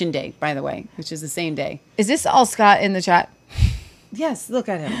Reformation Day, by the way, which is the same day? Is this all Scott in the chat? Yes, look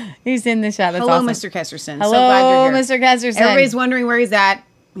at him. He's in the chat. That's Hello, awesome. Mr. Kesterson. Hello, so glad you're here. Mr. Kesterson. Everybody's wondering where he's at.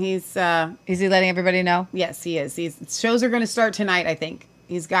 He's is he letting everybody know? Yes, he is. Shows are going to start tonight, I think.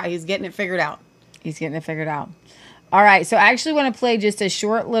 He's getting it figured out. He's getting it figured out. All right, so I actually want to play just a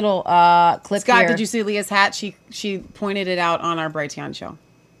short little clip Scott, here. did you see Leah's hat? She pointed it out on our Brighteon show.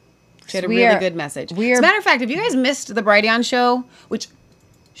 She had a really good message. As a matter of fact, if you guys missed the Brighteon show, which,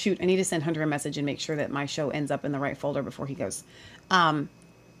 shoot, I need to send Hunter a message and make sure that my show ends up in the right folder before he goes.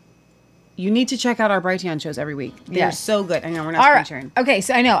 You need to check out our Brighteon shows every week. They're so good. I know we're not screen sharing. Okay,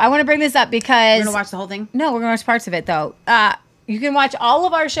 so I know. I want to bring this up because... You're going to watch the whole thing? No, we're going to watch parts of it, though. You can watch all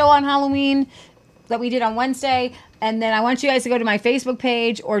of our show on Halloween that we did on Wednesday. And then I want you guys to go to my Facebook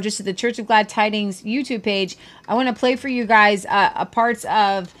page or just to the Church of Glad Tidings YouTube page. I want to play for you guys parts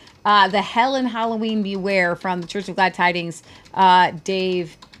of the Hell and Halloween Beware from the Church of Glad Tidings.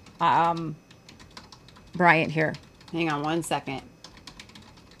 Dave Bryant here. Hang on one second.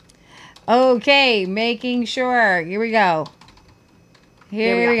 Okay, making sure. Here we go.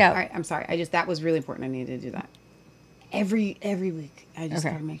 Here we go. All right, I'm sorry. That was really important. I needed to do that. Every week. I just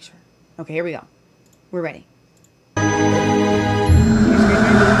gotta make sure. Okay, here we go. We're ready. I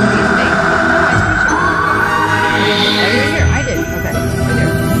did. Okay.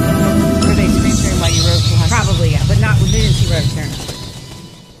 Were they screen sharing while you wrote? Probably, yeah, but not. We didn't see what I was sharing.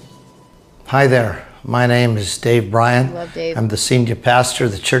 Hi there. My name is Dave Bryant. Love Dave. I'm the senior pastor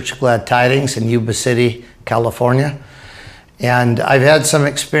of the Church of Glad Tidings in Yuba City, California. And I've had some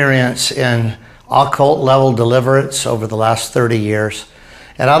experience in occult level deliverance over the last 30 years.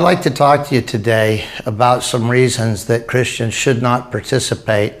 And I'd like to talk to you today about some reasons that Christians should not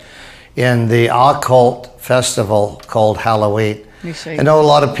participate in the occult festival called Halloween. I know a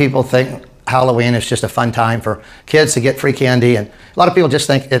lot of people think Halloween is just a fun time for kids to get free candy, and a lot of people just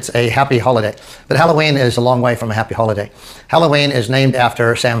think it's a happy holiday. But Halloween is a long way from a happy holiday. Halloween is named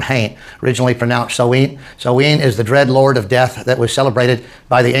after Samhain, originally pronounced Samhain. Samhain is the dread lord of death that was celebrated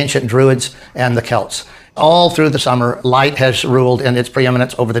by the ancient Druids and the Celts. All through the summer, light has ruled in its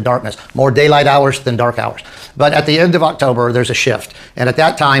preeminence over the darkness. More daylight hours than dark hours. But at the end of October, there's a shift. And at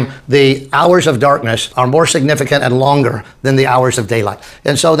that time, the hours of darkness are more significant and longer than the hours of daylight.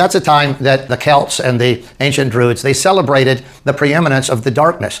 And so that's a time that the Celts and the ancient Druids, they celebrated the preeminence of the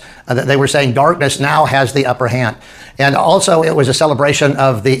darkness. They were saying darkness now has the upper hand. And also it was a celebration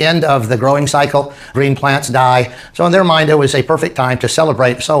of the end of the growing cycle. Green plants die. So in their mind, it was a perfect time to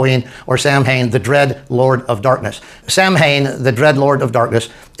celebrate Samhain, or Samhain, the dread Lord of darkness. Samhain, the dread Lord of darkness,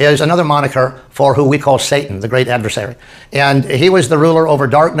 is another moniker for who we call Satan, the great adversary. And he was the ruler over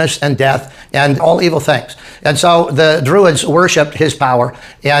darkness and death and all evil things. And so the Druids worshipped his power,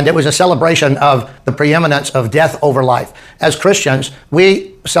 and it was a celebration of the preeminence of death over life. As Christians,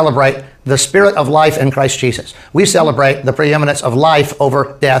 we celebrate the spirit of life in Christ Jesus. We celebrate the preeminence of life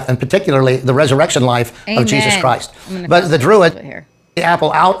over death, and particularly the resurrection life of Jesus Christ. But the Druids, the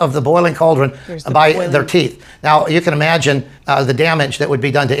apple out of the boiling cauldron by their teeth. Now, you can imagine the damage that would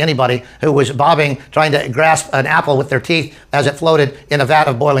be done to anybody who was bobbing, trying to grasp an apple with their teeth as it floated in a vat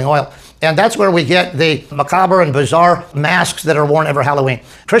of boiling oil. And that's where we get the macabre and bizarre masks that are worn every Halloween.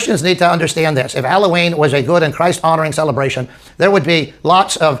 Christians need to understand this. If Halloween was a good and Christ-honoring celebration, there would be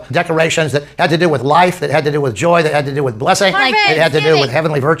lots of decorations that had to do with life, that had to do with joy, that had to do with blessing, that had to do with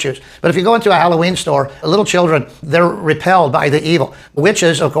heavenly virtues. But if you go into a Halloween store, little children, they're repelled by the evil.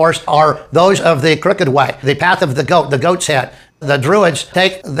 Witches, of course, are those of the crooked way, the path of the goat's head. The Druids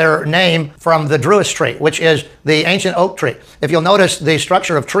take their name from the Druis tree, which is the ancient oak tree. If you'll notice the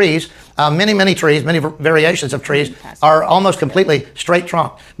structure of trees, many trees, many variations of trees are almost completely straight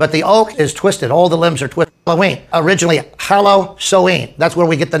trunk. But the oak is twisted. All the limbs are twisted. Halloween, originally Hallow-Soin. That's where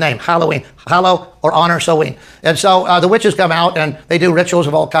we get the name, Halloween. Hallow or honor Soin. And so the witches come out and they do rituals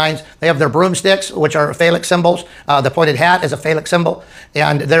of all kinds. They have their broomsticks, which are phallic symbols. The pointed hat is a phallic symbol.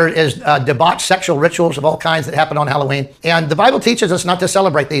 And there is debauched sexual rituals of all kinds that happen on Halloween. And the Bible teaches us not to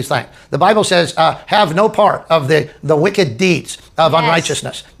celebrate these things. The Bible says, have no part of the wicked deeds of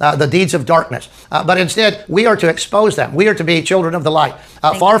unrighteousness, the deeds of darkness. But instead, we are to expose them. We are to be children of the light,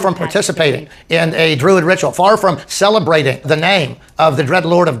 far from participating in a Druid ritual, far from celebrating the name of the dread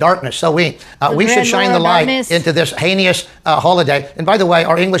Lord of darkness. So we should shine the light into this heinous holiday. And by the way,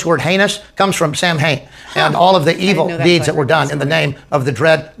 our English word heinous comes from Samhain and all of the evil deeds that were done in the name of the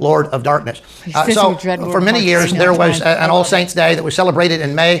dread Lord of darkness. So for many years, there was an All Saints Day that was celebrated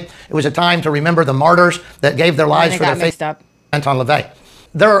in May. It was a time to remember the martyrs that gave their lives for their faith. Anton LaVey.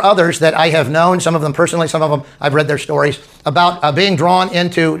 There are others that I have known, some of them personally, some of them I've read their stories, about being drawn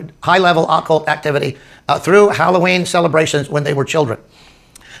into high-level occult activity through Halloween celebrations when they were children.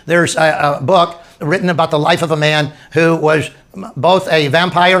 There's a book written about the life of a man who was both a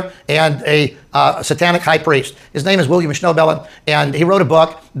vampire and a satanic high priest. His name is William Schnoebelen, and he wrote a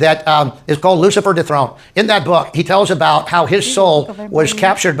book that is called Lucifer Dethroned. In that book, he tells about how his soul was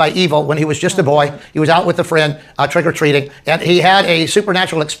captured by evil when he was just a boy. He was out with a friend trick-or-treating, and he had a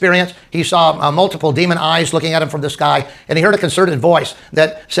supernatural experience. He saw multiple demon eyes looking at him from the sky, and he heard a concerted voice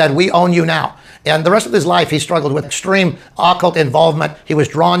that said, "We own you now." And the rest of his life, he struggled with extreme occult involvement. He was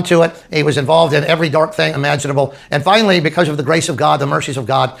drawn to it. He was involved in every dark thing imaginable. And finally, because of the grace of God, the mercies of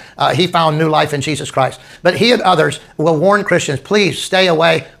God, he found new life in Jesus Christ. But he and others will warn Christians, please stay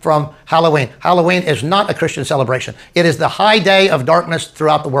away from Halloween. Halloween is not a Christian celebration. It is the high day of darkness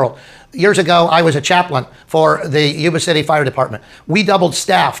throughout the world. Years ago, I was a chaplain for the Yuba City Fire Department. We doubled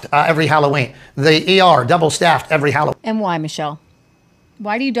staffed every Halloween. The ER double staffed every Halloween. And why, Michelle?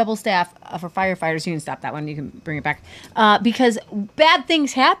 Why do you double staff for firefighters? You can stop that one. You can bring it back. Because bad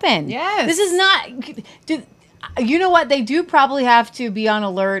things happen. Yes. This is not... You know what? They do probably have to be on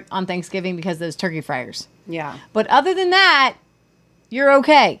alert on Thanksgiving because of those turkey fryers. Yeah. But other than that, you're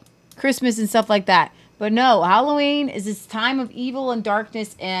okay. Christmas and stuff like that. But no, Halloween is this time of evil and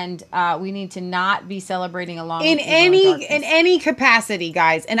darkness, and we need to not be celebrating along in with evil and in any capacity,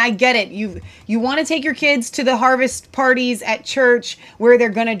 guys. And I get it. You want to take your kids to the harvest parties at church where they're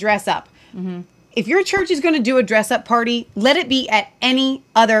going to dress up. Mm-hmm. If your church is going to do a dress up party, let it be at any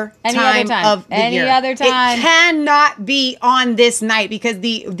other time of the year. Any other time. It cannot be on this night because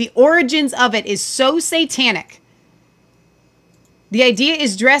the origins of it is so satanic. The idea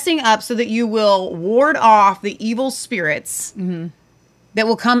is dressing up so that you will ward off the evil spirits that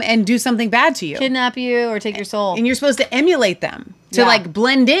will come and do something bad to you. Kidnap you or take your soul. And you're supposed to emulate them to like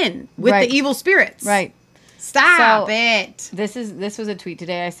blend in with the evil spirits. Right. Stop it. This was a tweet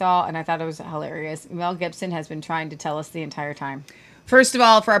today I saw and I thought it was hilarious. Mel Gibson has been trying to tell us the entire time. first of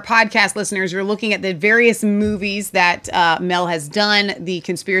all, for our podcast listeners, you're looking at the various movies that Mel has done. The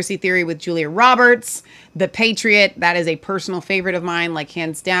Conspiracy Theory with Julia Roberts, The Patriot, that is a personal favorite of mine, like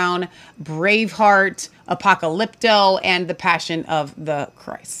hands down, Braveheart, Apocalypto, and The Passion of the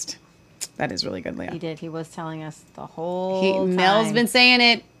Christ. That is really good, Leah. He did. He was telling us the whole time. Mel's been saying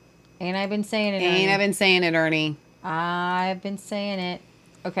it. Ain't I been saying it, Ernie? Ain't I been saying it, Ernie? I've been saying it.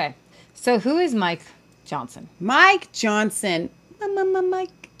 Okay. So who is Mike Johnson? Mike Johnson.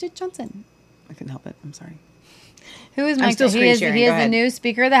 Mike Johnson. I couldn't help it. I'm sorry. Who is Mike Johnson? He is the new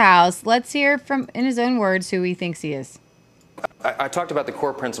Speaker of the House. Let's hear from, in his own words, who he thinks he is. I talked about the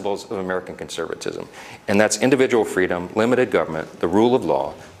core principles of American conservatism, and that's individual freedom, limited government, the rule of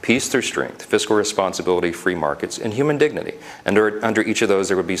law, peace through strength, fiscal responsibility, free markets, and human dignity. And under each of those,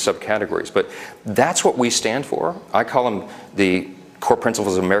 there would be subcategories. But that's what we stand for. I call them the core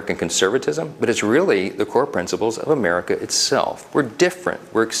principles of American conservatism, but it's really the core principles of America itself. We're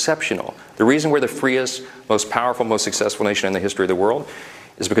different. We're exceptional. The reason we're the freest, most powerful, most successful nation in the history of the world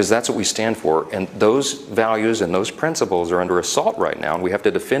is because that's what we stand for. And those values and those principles are under assault right now, and we have to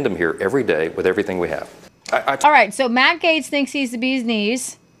defend them here every day with everything we have. All right, so Matt Gaetz thinks he's the bee's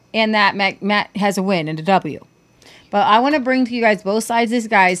knees, and that Matt has a win and a W. But I want to bring to you guys both sides of this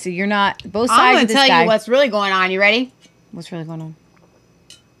guy, so you're not both sides of this guy. I'm going to tell you what's really going on. You ready? What's really going on?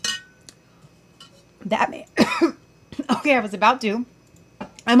 That man. Okay, I was about to.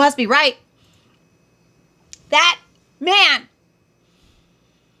 I must be right. That man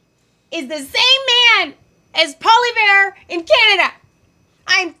is the same man as Poilievre in Canada.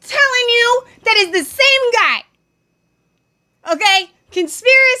 I'm telling you, that is the same guy. Okay?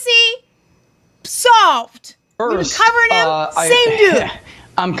 Conspiracy solved. First, covering him, same dude.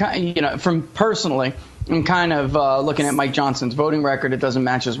 I'm kind, personally, I'm kind of looking at Mike Johnson's voting record. It doesn't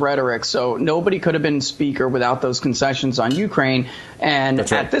match his rhetoric. So nobody could have been speaker without those concessions on Ukraine. And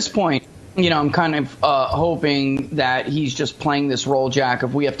at this point, I'm kind of hoping that he's just playing this role, Jack,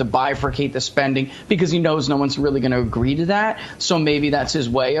 of we have to bifurcate the spending because he knows no one's really going to agree to that. So maybe that's his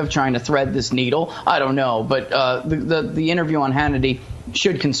way of trying to thread this needle. I don't know. But the interview on Hannity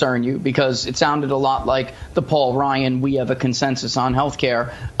should concern you because it sounded a lot like the Paul Ryan "we have a consensus on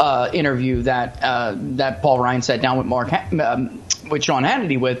healthcare" interview that Paul Ryan sat down with Sean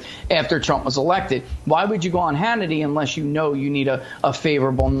Hannity with after Trump was elected. Why would you go on Hannity unless you know you need a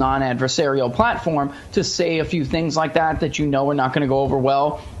favorable, non-adversarial platform to say a few things like that are not going to go over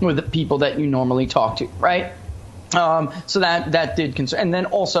well with the people that you normally talk to, right? So that did concern. And then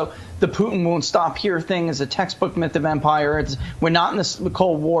also the Putin won't stop here thing is a textbook myth of empire. We're not in the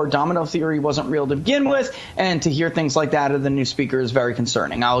Cold War. Domino theory wasn't real to begin with. And to hear things like that of the new speaker is very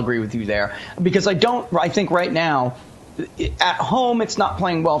concerning. I'll agree with you there because I think right now at home it's not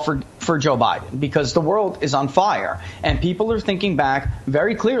playing well for Joe Biden because the world is on fire and people are thinking back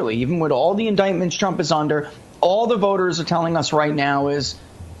very clearly, even with all the indictments Trump is under, all the voters are telling us right now is,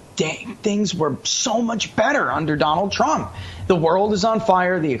 dang, things were so much better under Donald Trump. The world is on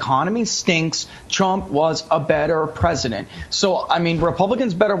fire. The economy stinks. Trump was a better president. So,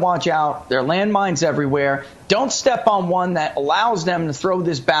 Republicans better watch out. There are landmines everywhere. Don't step on one that allows them to throw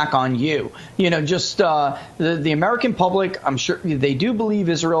this back on you. The American public, I'm sure they do believe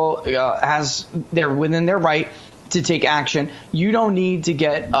Israel they're within their right to take action. You don't need to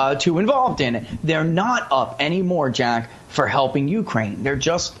get too involved in it. They're not up anymore, Jack, for helping Ukraine. They're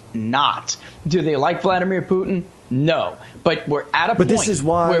just not. Do they like Vladimir Putin? No. But we're at a point. But this is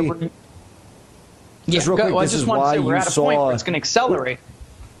why. Just real quick, this is why we're at a point where it's going to accelerate.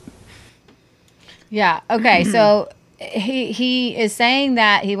 Yeah. Okay. So he is saying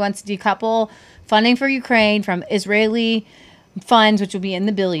that he wants to decouple funding for Ukraine from Israeli funds, which will be in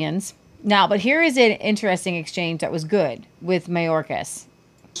the billions. Now, but here is an interesting exchange that was good with Mayorkas.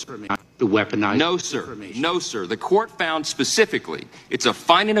 Weaponized. No, sir. The court found specifically it's a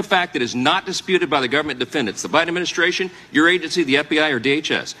finding of fact that is not disputed by the government defendants, the Biden administration, your agency, the FBI, or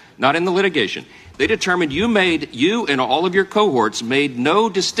DHS, not in the litigation. They determined you and all of your cohorts made no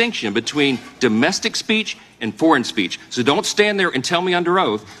distinction between domestic speech and foreign speech. So don't stand there and tell me under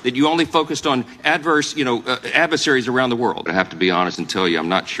oath that you only focused on adversaries around the world. I have to be honest and tell you I'm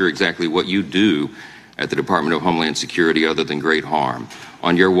not sure exactly what you do at the Department of Homeland Security other than great harm.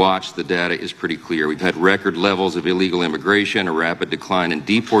 On your watch, the data is pretty clear. We've had record levels of illegal immigration, a rapid decline in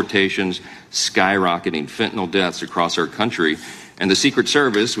deportations, skyrocketing fentanyl deaths across our country, and the Secret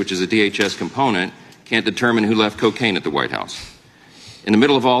Service, which is a DHS component, can't determine who left cocaine at the White House. In the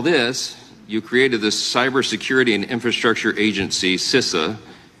middle of all this, you created this Cybersecurity and Infrastructure Agency, CISA,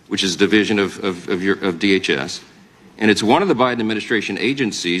 which is a division of DHS, And it's one of the Biden administration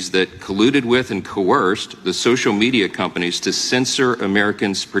agencies that colluded with and coerced the social media companies to censor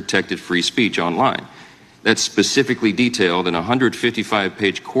Americans' protected free speech online. That's specifically detailed in a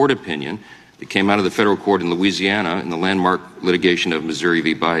 155-page court opinion that came out of the federal court in Louisiana in the landmark litigation of Missouri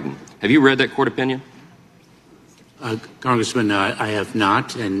v. Biden. Have you read that court opinion? Congressman, I have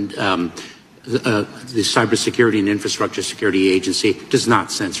not, and the Cybersecurity and Infrastructure Security Agency does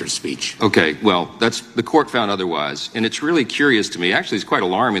not censor speech. Okay, well, the court found otherwise, and it's really curious to me. Actually, it's quite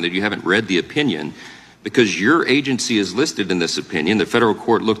alarming that you haven't read the opinion, because your agency is listed in this opinion. The federal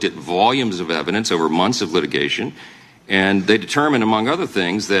court looked at volumes of evidence over months of litigation, and they determined, among other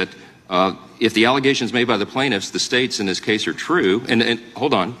things, that if the allegations made by the plaintiffs, the states in this case, are true, and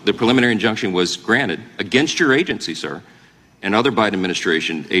hold on, the preliminary injunction was granted against your agency, sir, and other Biden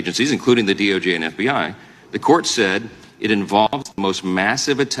administration agencies, including the DOJ and FBI, the court said it involves the most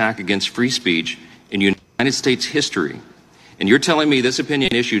massive attack against free speech in United States history. And you're telling me this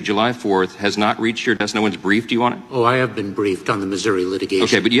opinion issued July 4th has not reached your desk? No one's briefed you on it? Oh, I have been briefed on the Missouri litigation.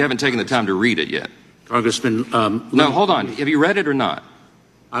 Okay, but you haven't taken the time to read it yet. Congressman, no, hold on. Have you read it or not?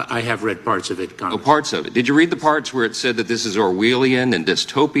 I have read parts of it, Congressman. Oh, parts of it. Did you read the parts where it said that this is Orwellian and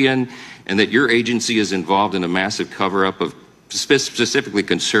dystopian and that your agency is involved in a massive cover-up of specifically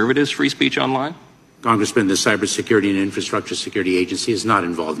conservatives' free speech online? Congressman, the Cybersecurity and Infrastructure Security Agency is not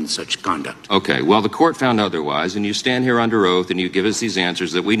involved in such conduct. Okay, well, the court found otherwise, and you stand here under oath and you give us these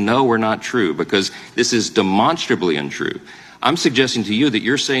answers that we know are not true because this is demonstrably untrue. I'm suggesting to you that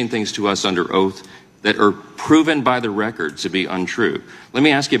you're saying things to us under oath that are proven by the record to be untrue. Let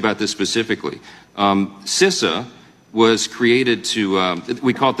me ask you about this specifically. CISA was created to,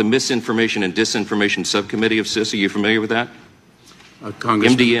 we call it the Misinformation and Disinformation Subcommittee of CISA. Are you familiar with that?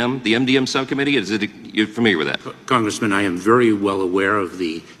 MDM, the MDM subcommittee, you're familiar with that? Congressman, I am very well aware of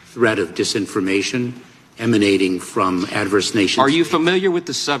the threat of disinformation emanating from adverse nations. Are you familiar with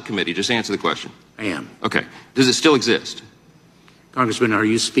the subcommittee? Just answer the question. I am. Okay. Does it still exist? Congressman, are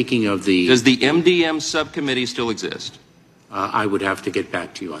you speaking of the... Does the MDM subcommittee still exist? I would have to get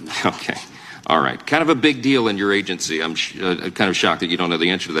back to you on that. Okay. All right. Kind of a big deal in your agency. I'm kind of shocked that you don't know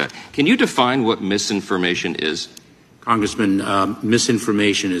the answer to that. Can you define what misinformation is? Congressman,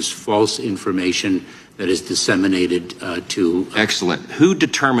 misinformation is false information that is disseminated to... Excellent. Who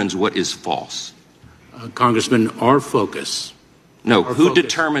determines what is false? Congressman, our focus... No, who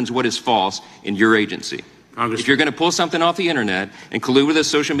determines what is false in your agency? If you're going to pull something off the internet and collude with a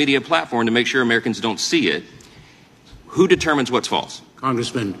social media platform to make sure Americans don't see it, who determines what's false?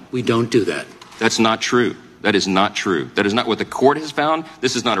 Congressman, we don't do that. That's not true. That is not true. That is not what the court has found.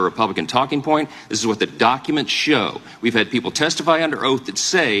 This is not a Republican talking point. This is what the documents show. We've had people testify under oath that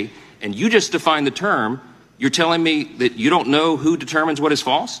say, and you just defined the term, you're telling me that you don't know who determines what is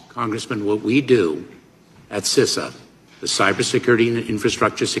false? Congressman, what we do at CISA, the Cybersecurity and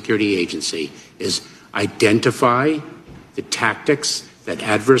Infrastructure Security Agency, is identify the tactics that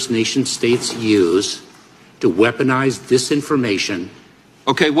adverse nation states use to weaponize disinformation.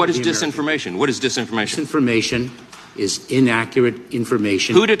 Okay, what is disinformation? What is disinformation? Disinformation is inaccurate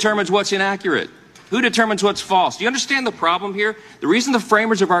information. Who determines what's inaccurate? Who determines what's false? Do you understand the problem here? The reason the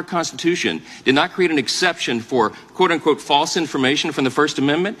framers of our Constitution did not create an exception for quote-unquote false information from the First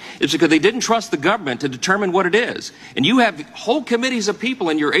Amendment is because they didn't trust the government to determine what it is. And you have whole committees of people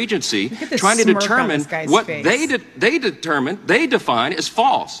in your agency trying to determine what they define as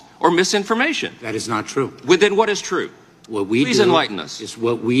false or misinformation. That is not true. Well, then what is true? What we Please do enlighten us. Is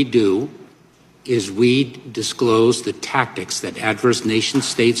what we do is we disclose the tactics that adverse nation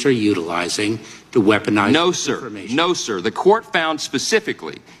states are utilizing to weaponize information. No, sir. The court found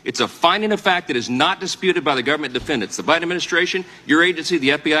specifically it's a finding of fact that is not disputed by the government defendants, the Biden administration, your agency, the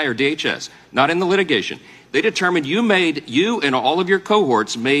FBI, or DHS, not in the litigation. They determined you and all of your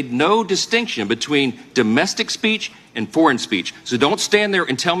cohorts made no distinction between domestic speech and foreign speech. So don't stand there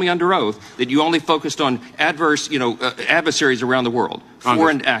and tell me under oath that you only focused on adversaries around the world,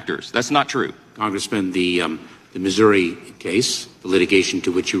 foreign actors. That's not true. Congressman, the Missouri case, the litigation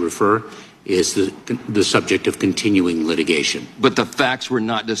to which you refer, is the subject of continuing litigation. But the facts were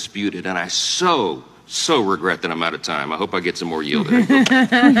not disputed, and I so regret that I'm out of time. I hope I get some more yield there.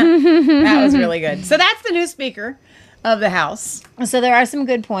 That was really good. So that's the new Speaker of the House. So there are some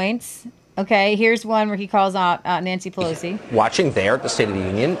good points. Okay, here's one where he calls out Nancy Pelosi. Watching there at the State of the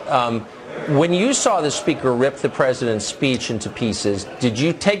Union, when you saw the Speaker rip the President's speech into pieces, did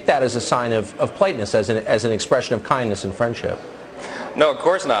you take that as a sign of politeness, as an expression of kindness and friendship? No, of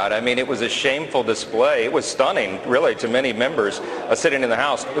course not. I mean, it was a shameful display. It was stunning, really, to many members sitting in the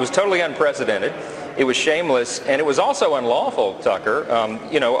House. It was totally unprecedented. It was shameless, and it was also unlawful, Tucker.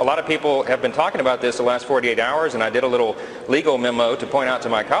 You know, a lot of people have been talking about this the last 48 hours, and I did a little legal memo to point out to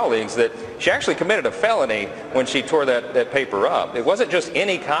my colleagues that she actually committed a felony when she tore that paper up. It wasn't just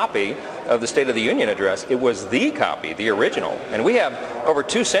any copy of the State of the Union address. It was the copy, the original. And we have over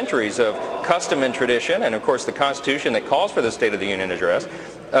 2 centuries of custom and tradition, and of course the Constitution that calls for the State of the Union address,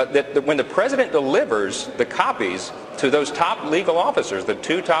 that when the president delivers the copies to those top legal officers, the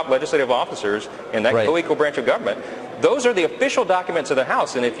 2 top legislative officers in that co-equal branch of government, those are the official documents of the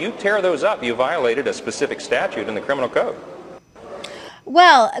House. And if you tear those up, you violated a specific statute in the criminal code.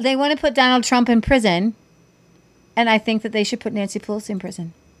 Well, they want to put Donald Trump in prison, and I think that they should put Nancy Pelosi in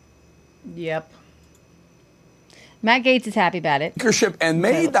prison. Yep. Matt Gaetz is happy about it. Speakership and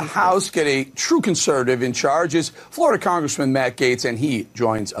made the House get a true conservative in charge is Florida Congressman Matt Gaetz, and he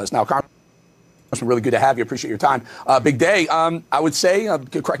joins us now. Congressman, really good to have you. Appreciate your time. Big day. I would say,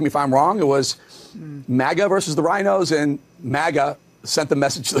 correct me if I'm wrong, it was MAGA versus the Rhinos, and MAGA sent the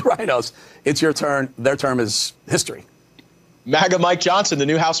message to the Rhinos. It's your turn. Their term is history. MAGA Mike Johnson, the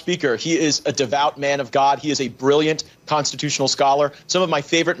new House Speaker. He is a devout man of God. He is a brilliant constitutional scholar. Some of my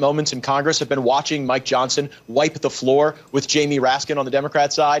favorite moments in Congress have been watching Mike Johnson wipe the floor with Jamie Raskin on the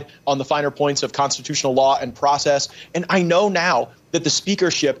Democrat side on the finer points of constitutional law and process. And I know now that the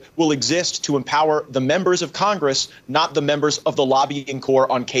speakership will exist to empower the members of Congress, not the members of the lobbying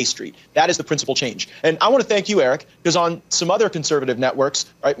corps on K Street. That is the principal change. And I want to thank you, Eric, because on some other conservative networks,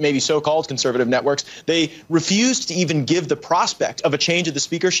 right, maybe so-called conservative networks, they refused to even give the prospect of a change of the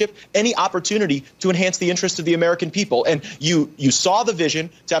speakership any opportunity to enhance the interests of the American people. And you saw the vision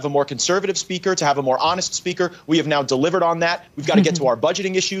to have a more conservative speaker, to have a more honest speaker. We have now delivered on that. We've got to get to our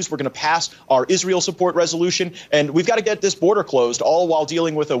budgeting issues. We're going to pass our Israel support resolution, and we've got to get this border closed, all while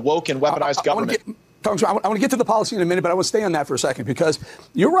dealing with a woke and weaponized government. Congressman, I want to get to the policy in a minute, but I want to stay on that for a second, because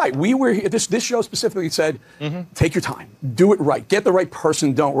you're right. We were here, this show specifically said, take your time, do it right, get the right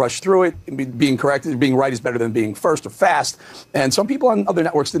person, don't rush through it. Being correct, being right is better than being first or fast. And some people on other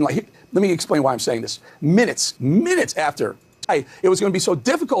networks didn't like it. Let me explain why I'm saying this. Minutes after it was going to be so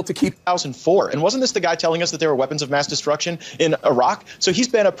difficult to keep. 2004. And wasn't this the guy telling us that there were weapons of mass destruction in Iraq? So he's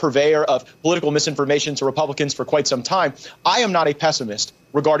been a purveyor of political misinformation to Republicans for quite some time. I am not a pessimist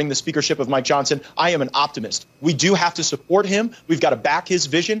regarding the speakership of Mike Johnson. I am an optimist. We do have to support him. We've got to back his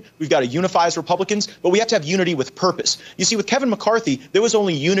vision. We've got to unify as Republicans, but we have to have unity with purpose. You see, with Kevin McCarthy, there was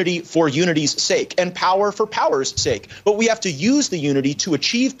only unity for unity's sake and power for power's sake. But we have to use the unity to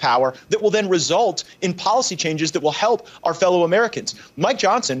achieve power that will then result in policy changes that will help our fellow Americans. Mike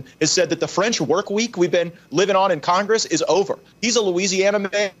Johnson has said that the French work week we've been living on in Congress is over. He's a Louisiana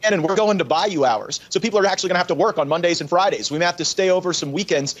man, and we're going to bayou hours. So people are actually going to have to work on Mondays and Fridays. We may have to stay over some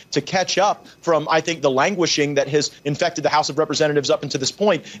weekends to catch up from, I think, the languishing that has infected the House of Representatives up until this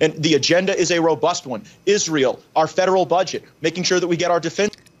point. And the agenda is a robust one. Israel, our federal budget, making sure that we get our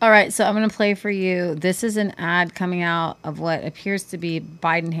defense. All right, so I'm going to play for you. This is an ad coming out of what appears to be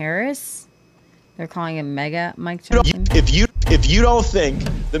Biden-Harris. They're calling him Mega Mike Johnson. If you don't think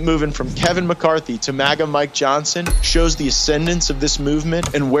that moving from Kevin McCarthy to MAGA Mike Johnson shows the ascendance of this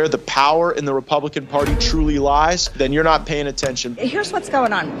movement and where the power in the Republican Party truly lies, then you're not paying attention. Here's what's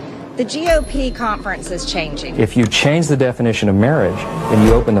going on. The GOP conference is changing. If you change the definition of marriage, then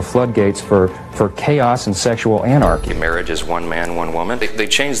you open the floodgates for chaos and sexual anarchy. Marriage is one man, one woman. They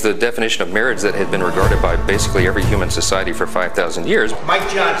changed the definition of marriage that had been regarded by basically every human society for 5,000 years. Mike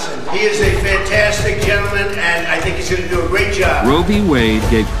Johnson, he is a fantastic gentleman, and I think he's going to do a great job. Roe v. Wade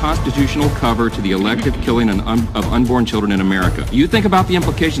gave constitutional cover to the elective killing of unborn children in America. You think about the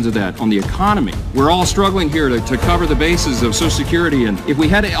implications of that on the economy. We're all struggling here to cover the bases of Social Security, and if we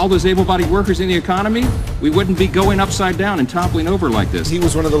had all those able-bodied workers in the economy, we wouldn't be going upside down and toppling over like this. He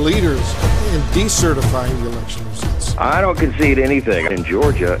was one of the leaders in decertifying the election results. I don't concede anything. In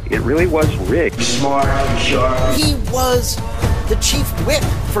Georgia, it really was rigged. Smart, sharp. He was the chief whip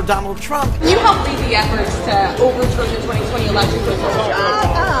for Donald Trump. You helped lead the efforts to overturn the 2020 election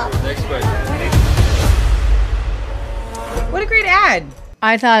results. Next question. What a great ad.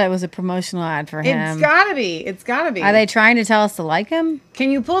 I thought it was a promotional ad for him. It's gotta be. It's gotta be. Are they trying to tell us to like him?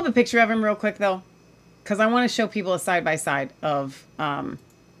 Can you pull up a picture of him real quick, though? Because I want to show people a side-by-side of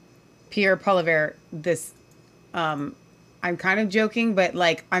Pierre Poilievre. This, I'm kind of joking, but,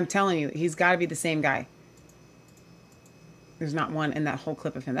 like, I'm telling you, he's got to be the same guy. There's not one in that whole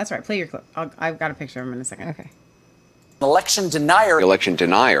clip of him. That's right. Play your clip. I've got a picture of him in a second. Okay. Election denier. Election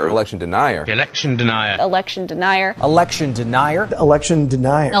denier. Election denier. Election denier. Election denier. Election denier. Election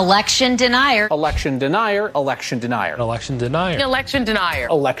denier. Election denier. Election denier. Election denier. Election denier. Election denier.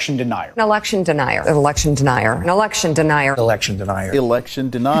 Election denier. Election denier. Election denier. Election denier. Election denier. Election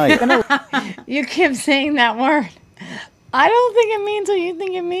denier. You keep saying that word. I don't think it means what you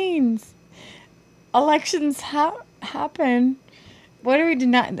think it means. Elections happen. What are we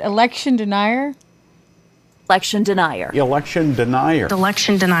denying? Election denier? Election denier. Election denier.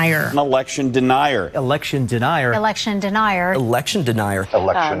 Election denier. An election denier. Election denier. Election denier. Election denier.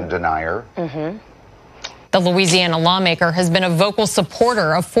 Election denier. The Louisiana lawmaker has been a vocal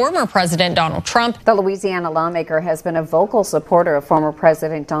supporter of former President Donald Trump. The Louisiana lawmaker has been a vocal supporter of former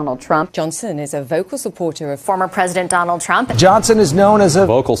President Donald Trump. Johnson is a vocal supporter of Former President Donald Trump. Johnson is known as a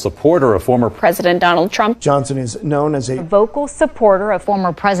vocal supporter of former President Donald Trump. Johnson is known as a Vocal supporter of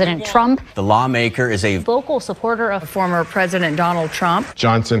former President Trump. The lawmaker is a Vocal supporter of former President Donald Trump.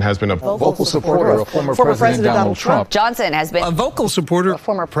 Johnson has been a vocal supporter of former President Donald Trump. Johnson has been A vocal supporter of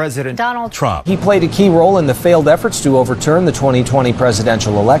former President Donald Trump. He played a key role in the failed efforts to overturn the 2020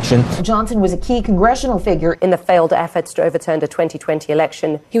 presidential election. Johnson was a key congressional figure in the failed efforts to overturn the 2020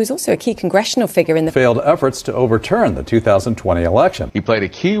 election. He was also a key congressional figure in the Failed efforts to overturn the 2020 election. He played a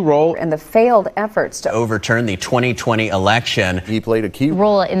key role In the failed efforts to overturn the 2020 election. He played a key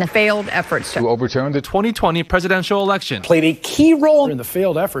role in the failed efforts to overturn the 2020 presidential election. Played a key role In the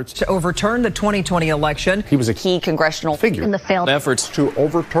failed efforts to overturn the 2020 election. He was a key congressional figure in the failed efforts to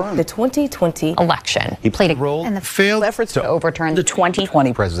overturn the 2020 election. He played a role in the failed efforts to overturn the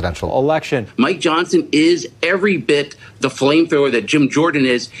 2020 presidential election. Mike Johnson is every bit the flamethrower that Jim Jordan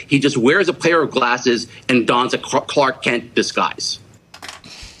is. He just wears a pair of glasses and dons a Clark Kent disguise.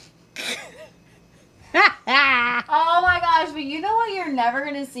 Oh my gosh, but you know what you're never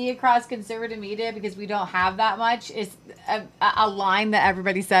going to see across conservative media because we don't have that much is a line that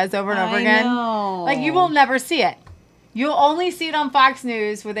everybody says over and over again. Know. Like you will never see it. You'll only see it on Fox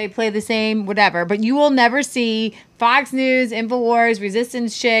News where they play the same whatever, but you will never see Fox News, InfoWars,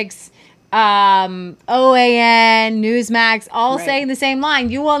 Resistance Chicks, OAN, Newsmax, all saying the same line.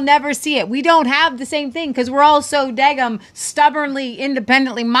 You will never see it. We don't have the same thing because we're all so daggum stubbornly,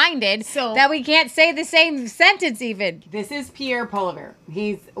 independently minded that we can't say the same sentence even. This is Pierre Poilievre.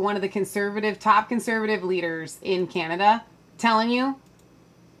 He's one of the top conservative leaders in Canada, telling you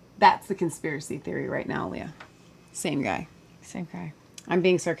that's the conspiracy theory right now, Leah. Same guy. Same guy. I'm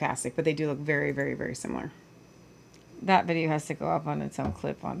being sarcastic, but they do look very, very, very similar. That video has to go up on its own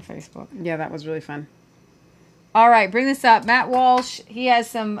clip on Facebook. Yeah, that was really fun. All right, bring this up. Matt Walsh, he has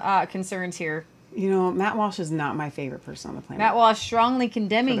some concerns here. You know, Matt Walsh is not my favorite person on the planet. Matt Walsh strongly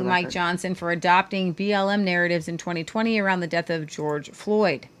condemning Mike Johnson for adopting BLM narratives in 2020 around the death of George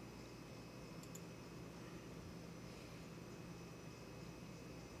Floyd.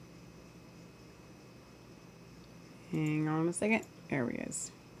 Hang on a second. There he is.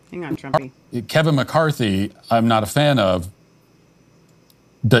 Hang on, Trumpy. Kevin McCarthy, I'm not a fan of.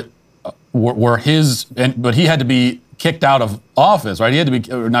 That were his, but he had to be kicked out of office, right? He had to be,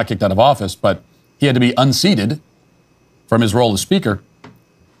 or not kicked out of office, but he had to be unseated from his role as speaker.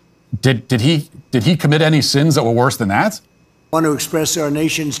 Did he commit any sins that were worse than that? I want to express our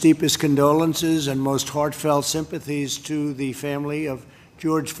nation's deepest condolences and most heartfelt sympathies to the family of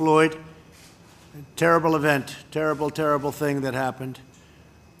George Floyd. Terrible event, terrible, terrible thing that happened.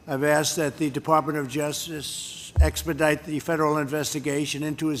 I've asked that the Department of Justice expedite the federal investigation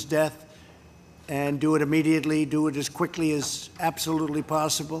into his death and do it immediately, do it as quickly as absolutely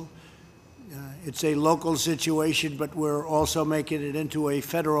possible. It's a local situation, but we're also making it into a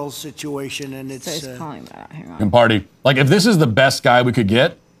federal situation, and it's... So he's calling that out. Hang on. And party. Like, if this is the best guy we could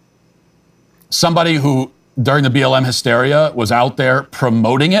get, somebody who, during the BLM hysteria, was out there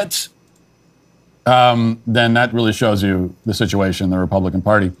promoting it, then that really shows you the situation in the Republican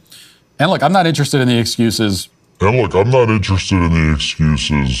Party. And look, I'm not interested in the excuses. And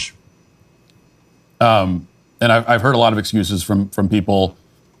I've heard a lot of excuses from people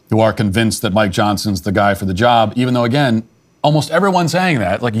who are convinced that Mike Johnson's the guy for the job, even though, again, almost everyone's saying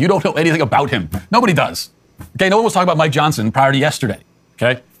that. Like, you don't know anything about him. Nobody does. Okay, no one was talking about Mike Johnson prior to yesterday.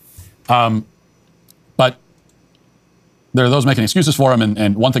 Okay? But there are those making excuses for him,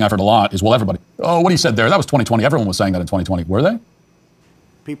 and one thing I've heard a lot is, well, everybody, oh, what he said there, that was 2020. Everyone was saying that in 2020. Were they?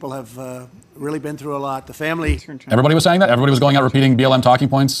 People have really been through a lot. The family... Everybody was saying that? Everybody was going out repeating BLM talking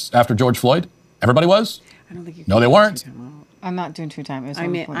points after George Floyd? Everybody was? I don't think you can. No, they weren't. I'm not doing 2 times. I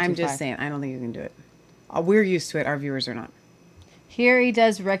mean, I'm just saying, I don't think you can do it. We're used to it. Our viewers are not. Here he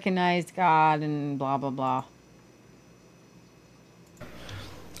does recognize God and blah, blah, blah.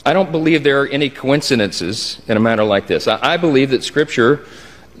 I don't believe there are any coincidences in a matter like this. I believe that Scripture,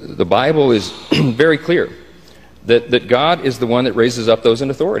 the Bible, is very clear that God is the one that raises up those in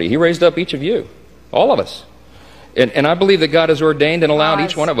authority. He raised up each of you, all of us. And I believe that God has ordained and allowed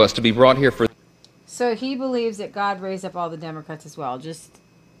each one of us to be brought here for. So he believes that God raised up all the Democrats as well. Just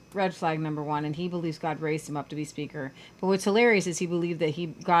red flag number one. And he believes God raised him up to be speaker. But what's hilarious is he believed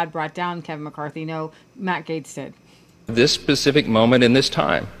that God brought down Kevin McCarthy. No, Matt Gaetz did. This specific moment in this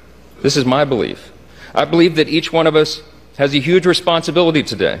time. This is my belief. I believe that each one of us has a huge responsibility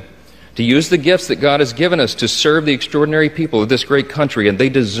today to use the gifts that God has given us to serve the extraordinary people of this great country, and they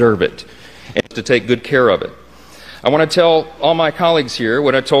deserve it, and to take good care of it. I want to tell all my colleagues here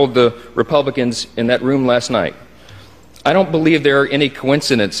what I told the Republicans in that room last night. I don't believe there are any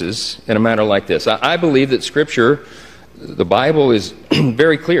coincidences in a matter like this. I believe that Scripture, the Bible, is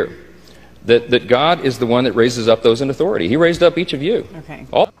very clear that God is the one that raises up those in authority. He raised up each of you. Okay.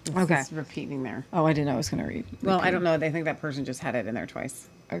 Okay. It's repeating there. Oh, I didn't know I was going to read. Well, I don't know. They think that person just had it in there twice.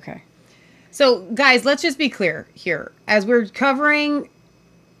 Okay. So, guys, let's just be clear here. As we're covering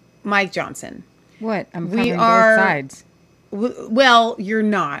Mike Johnson. What? I'm covering both sides. Well, you're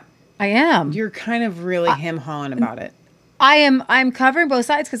not. I am. You're kind of really him-hawing about it. I'm covering both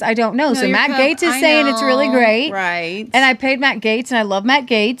sides because I don't know. No, So Matt Gaetz is saying it's really great. Right. And I paid Matt Gaetz, and I love Matt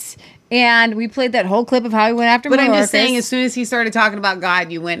Gaetz. And we played that whole clip of how he went after Mayorkas. But I'm just saying, as soon as he started talking about God,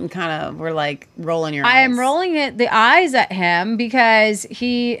 you went and kind of were like rolling your eyes. I am rolling the eyes at him because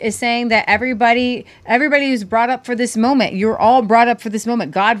he is saying that everybody who's brought up for this moment, you're all brought up for this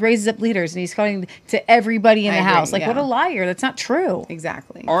moment. God raises up leaders, and he's calling to everybody in the house. Like, what a liar. That's not true.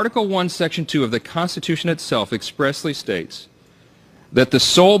 Exactly. Article 1, Section 2 of the Constitution itself expressly states that the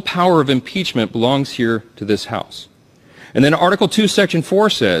sole power of impeachment belongs here to this House. And then Article 2, Section 4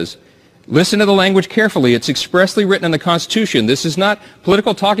 says, listen to the language carefully. It's expressly written in the Constitution. This is not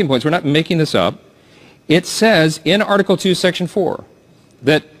political talking points. We're not making this up. It says in Article 2, Section 4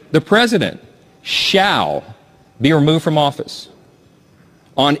 that the president shall be removed from office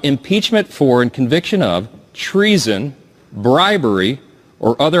on impeachment for and conviction of treason, bribery,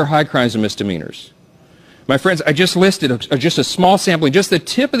 or other high crimes and misdemeanors. My friends, I just listed just a small sampling, just the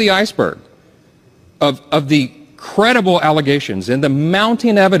tip of the iceberg of the credible allegations and the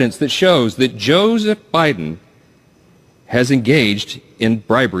mounting evidence that shows that Joseph Biden has engaged in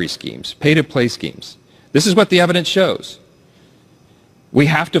bribery schemes, pay-to-play schemes. This is what the evidence shows. We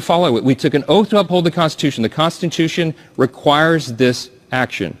have to follow it. We took an oath to uphold the Constitution. The Constitution requires this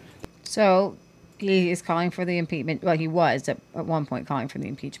action. So he is calling for the impeachment. Well, he was at one point calling for the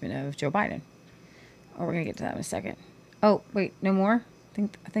impeachment of Joe Biden. Oh, we're going to get to that in a second. Oh, wait, no more? I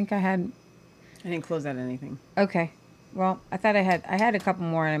think I had... I didn't close out anything. Okay. Well, I thought I had a couple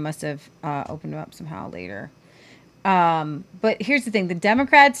more, and I must have opened them up somehow later. But here's the thing: the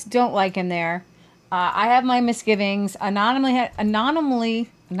Democrats don't like him there. I have my misgivings. Anomaly.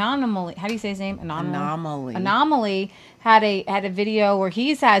 How do you say his name? Anomaly had a video where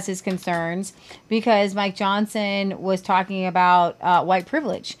he has his concerns because Mike Johnson was talking about white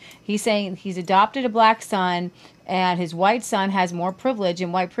privilege. He's saying he's adopted a black son, and his white son has more privilege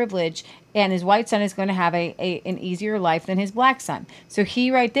and white privilege, and his white son is going to have an easier life than his black son. So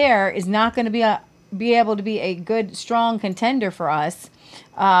he right there is not going to be able to be a good, strong contender for us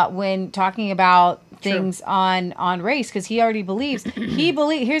when talking about things on race, because he already believes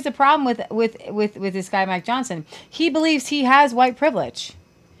here's the problem with this guy Mike Johnson. He believes he has white privilege.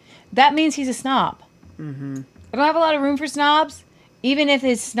 That means he's a snob. Mm-hmm. I don't have a lot of room for snobs, even if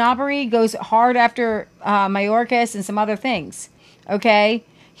his snobbery goes hard after Mayorkas and some other things. Okay,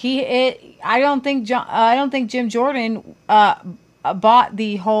 I don't think Jim Jordan bought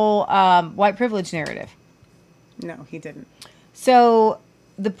the whole white privilege narrative. No, he didn't. So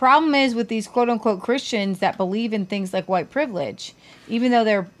the problem is with these quote unquote Christians that believe in things like white privilege, even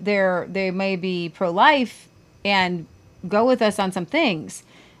though they may be pro-life and go with us on some things,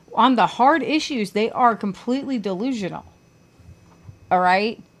 on the hard issues they are completely delusional. All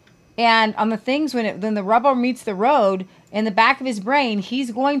right, and on the things when the rubber meets the road, in the back of his brain,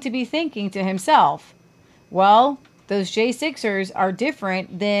 he's going to be thinking to himself, well, those J6ers are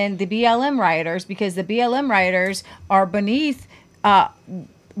different than the BLM rioters because the BLM rioters are beneath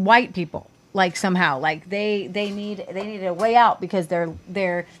white people, like somehow, like they need a way out because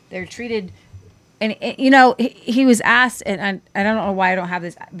they're treated. And you know, he was asked, and I don't know why I don't have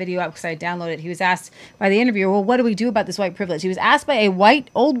this video up because I downloaded it. He was asked by the interviewer, well, what do we do about this white privilege? He was asked by a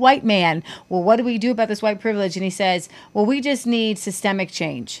old white man, well, what do we do about this white privilege? And he says, well, we just need systemic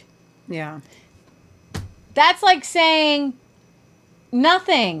change. Yeah. That's like saying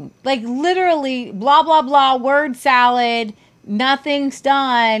nothing. Like literally, blah, blah, blah, word salad. Nothing's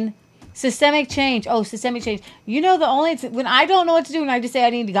done. Systemic change. Oh, systemic change. You know, when I don't know what to do and I just say I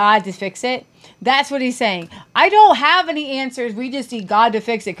need God to fix it, that's what he's saying. I don't have any answers. We just need God to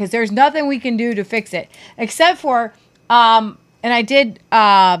fix it because there's nothing we can do to fix it. Except for, and I did,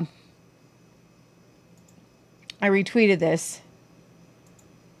 I retweeted this.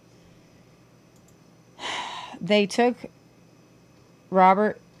 They took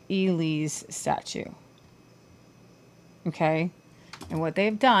Robert E. Lee's statue. Okay? And what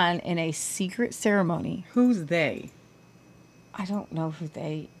they've done in a secret ceremony. Who's they? I don't know who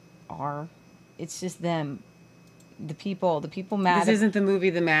they are. It's just them. The people mad. This isn't the movie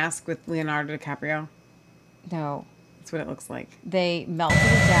The Mask with Leonardo DiCaprio? No. That's what it looks like. They melted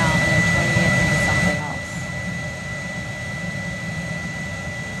it down and they're turning it into something else.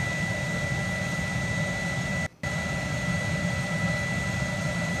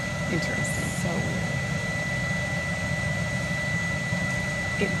 Interesting. So weird.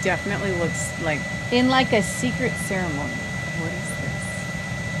 It definitely looks like... In like a secret ceremony. What is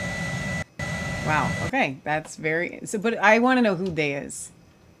this? Wow. Okay. That's very... So, but I want to know who they is.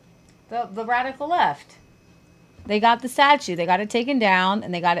 The radical left. They got the statue. They got it taken down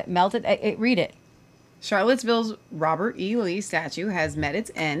and they got it melted. Read it. Charlottesville's Robert E. Lee statue has met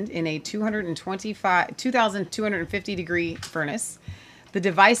its end in a 2,250-degree furnace. The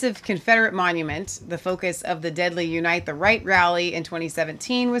divisive Confederate monument, the focus of the deadly Unite the Right rally in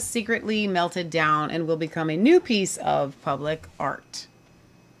 2017, was secretly melted down and will become a new piece of public art.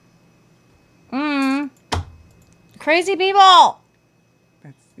 Crazy people.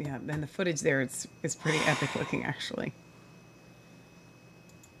 Yeah, and the footage there is pretty epic looking, actually.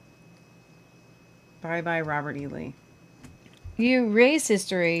 Bye-bye, Robert E. Lee. You raise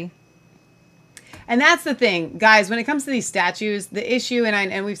history. And that's the thing, guys, when it comes to these statues, the issue,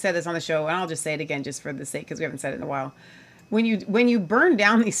 and we've said this on the show, and I'll just say it again just for the sake, because we haven't said it in a while. When you burn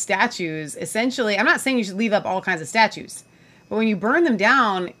down these statues, essentially, I'm not saying you should leave up all kinds of statues, but when you burn them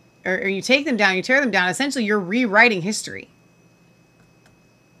down, or you take them down, you tear them down, essentially you're rewriting history.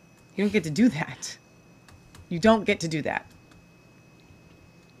 You don't get to do that. You don't get to do that.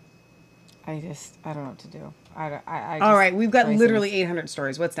 I don't know what to do. I all right, we've got literally 800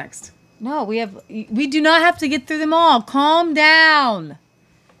 stories. What's next? No, we do not have to get through them all. Calm down.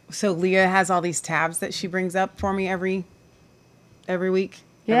 So Leah has all these tabs that she brings up for me every week.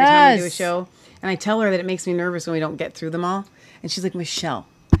 Yes. Every time we do a show. And I tell her that it makes me nervous when we don't get through them all. And she's like, Michelle,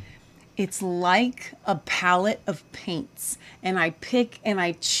 it's like a palette of paints. And I pick and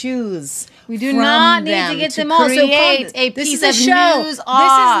I choose. We do not need to get them all. Create so a this piece is a of show. news This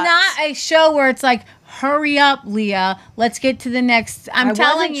art. is not a show where it's like, hurry up, Leah. Let's get to the next. I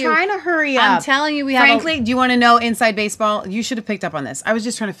wasn't trying to hurry up. I'm telling you, Frankly, do you want to know inside baseball? You should have picked up on this. I was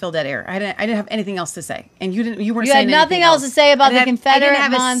just trying to fill dead air. I didn't have anything else to say, and you didn't. You weren't. You saying had nothing anything else to say about the Confederate. I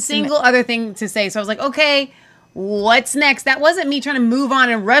didn't have a single other thing to say. So I was like, okay, what's next? That wasn't me trying to move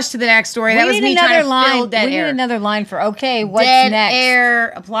on and rush to the next story. That was me trying to fill dead air. We need another line for okay. What's dead next? Air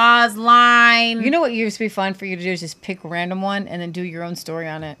applause line. You know what used to be fun for you to do is just pick a random one and then do your own story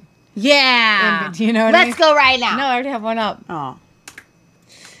on it. Yeah. And, you know what I mean? Let's go right now. No, I already have one up. Oh.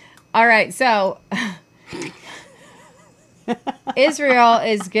 All right. So Israel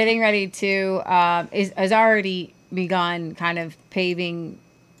is getting ready to, has already begun kind of paving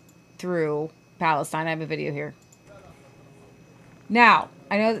through Palestine. I have a video here. Now,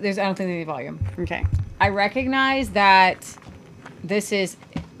 I know that I don't think there's any volume. Okay. I recognize that this is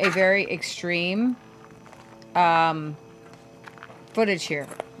a very extreme footage here.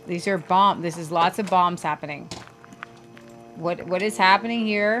 These are this is lots of bombs happening. What is happening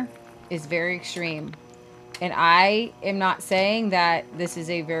here is very extreme. And I am not saying that this is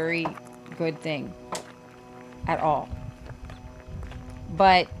a very good thing at all.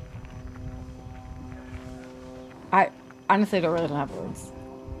 But I honestly don't have words.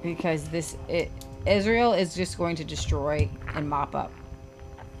 Because Israel is just going to destroy and mop up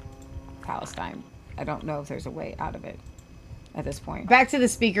Palestine. I don't know if there's a way out of it at this point. Back to the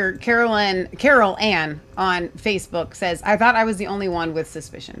speaker, Carol Ann on Facebook says, I thought I was the only one with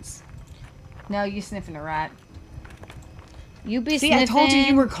suspicions. No, you sniffing a rat. You be See, sniffing. I told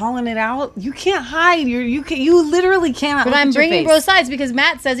you were calling it out. You can't hide. You literally cannot. But I'm bringing both sides because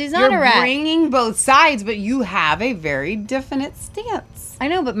Matt says he's not a rat. You're bringing both sides, but you have a very definite stance. I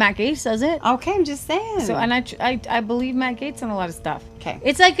know, but Matt Gaetz does it. Okay, I'm just saying. So, and I believe Matt Gaetz on a lot of stuff. Okay.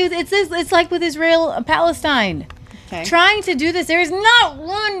 It's like with Israel and Palestine. Okay. Trying to do this. There is not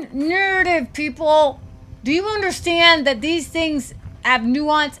one narrative, people. Do you understand that these things have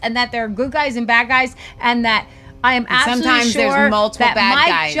nuance and that there are good guys and bad guys and that I am absolutely sometimes sure there's multiple that bad Mike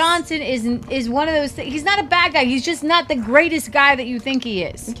guys. Johnson is one of those things. He's not a bad guy. He's just not the greatest guy that you think he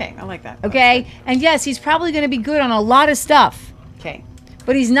is. Okay, I like that. Okay? And yes, he's probably going to be good on a lot of stuff. Okay.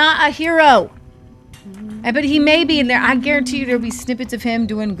 But he's not a hero. But he may be in there. I guarantee you there'll be snippets of him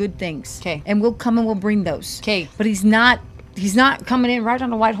doing good things. Okay. And we'll come and we'll bring those. Okay. But he's not coming in right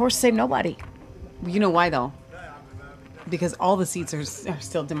on a white horse to save nobody. You know why though? Because all the seats are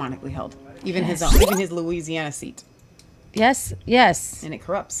still demonically held. Even his Louisiana seat. Yes, yes. And it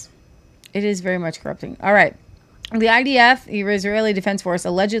corrupts. It is very much corrupting. All right. The IDF, the Israeli Defense Force,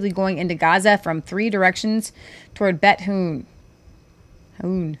 allegedly going into Gaza from 3 directions toward Bet Hoon.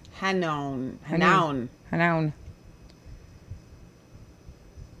 Hanon.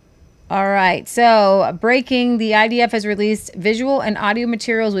 All right. So, breaking, the IDF has released visual and audio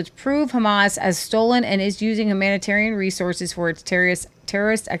materials which prove Hamas has stolen and is using humanitarian resources for its terrorist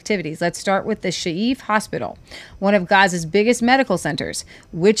activities. Let's start with the Shaif Hospital, one of Gaza's biggest medical centers,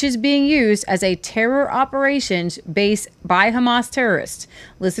 which is being used as a terror operations base by Hamas terrorists.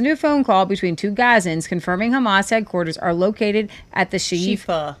 Listen to a phone call between 2 Gazans confirming Hamas headquarters are located at the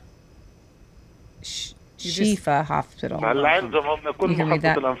Shifa Hospital. You can read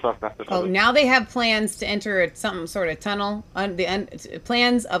that. Oh, now they have plans to enter some sort of tunnel.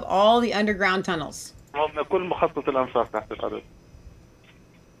 Plans of all the underground tunnels. When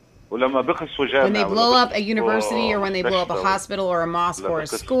they blow up a university or when they blow up a hospital or a mosque or a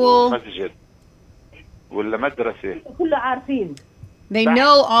school, they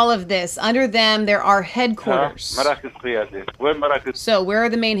know all of this. Under them, there are headquarters. So where are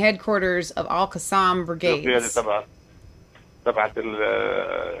the main headquarters of Al-Qassam brigades?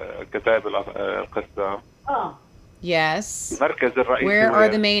 Yes. Where are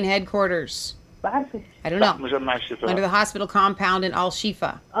the main headquarters? I don't know. Under the hospital compound in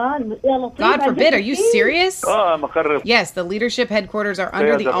Al-Shifa. God forbid, are you serious? Yes, the leadership headquarters are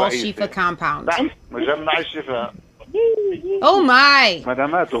under the Al-Shifa compound. Oh my!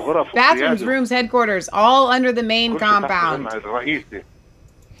 Bathrooms, rooms, headquarters, all under the main compound.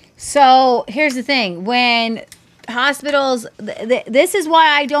 So here's the thing. When hospitals, this is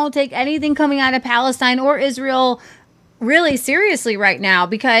why I don't take anything coming out of Palestine or Israel really seriously right now,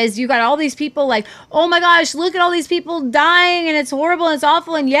 because you got all these people like, oh my gosh, look at all these people dying and it's horrible and it's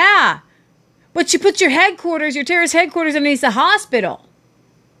awful. And yeah, but you put your headquarters, your terrorist headquarters underneath the hospital.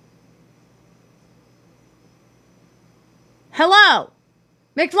 Hello,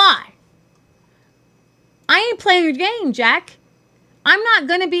 McFly. I ain't playing your game, Jack. I'm not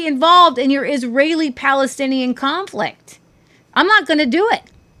going to be involved in your Israeli-Palestinian conflict. I'm not going to do it.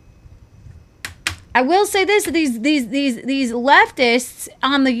 I will say this: these leftists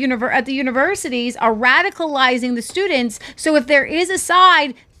on at the universities are radicalizing the students. So if there is a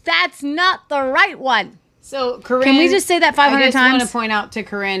side, that's not the right one. So Corinne, can we just say that 500 times? I just want to point out to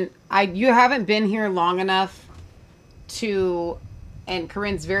Corinne, you haven't been here long enough and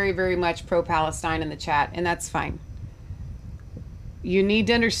Corinne's very, very much pro-Palestine in the chat, and that's fine. You need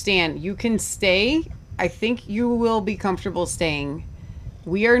to understand, you can stay. I think you will be comfortable staying.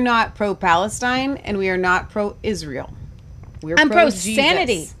 We are not pro-Palestine, and we are not pro-Israel. I'm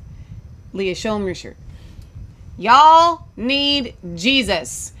pro-sanity. Leah, show them your shirt. Y'all need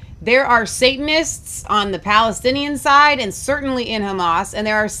Jesus. There are Satanists on the Palestinian side, and certainly in Hamas, and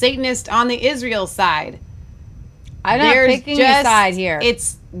there are Satanists on the Israel side. I'm not picking a side here.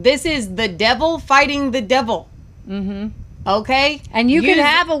 This is the devil fighting the devil. Mm-hmm. Okay? And you can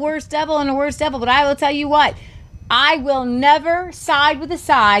have a worse devil and a worse devil, but I will tell you what. I will never side with a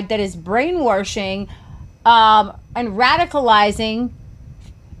side that is brainwashing and radicalizing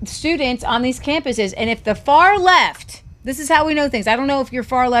students on these campuses. And if the far left, this is how we know things. I don't know if you're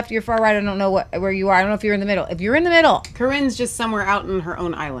far left or you're far right. I don't know where you are. I don't know if you're in the middle. If you're in the middle. Corinne's just somewhere out on her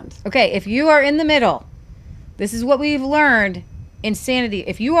own island. Okay, if you are in the middle, this is what we've learned. Insanity.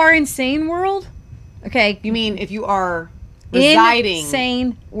 If you are in sane world, okay. You mean if you are residing in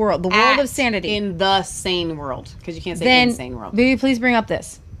sane world, the world of sanity. In the sane world, because you can't say insane world. Will you please bring up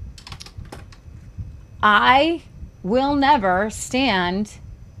this? I will never stand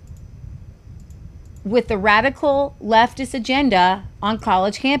with the radical leftist agenda on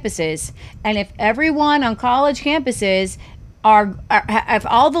college campuses. And if everyone on college campuses if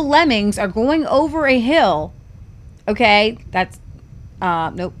all the lemmings are going over a hill, okay, that's,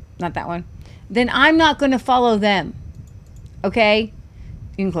 nope, not that one, then I'm not going to follow them. Okay?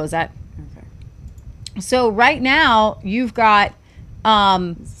 You can close that. Okay. So right now, you've got,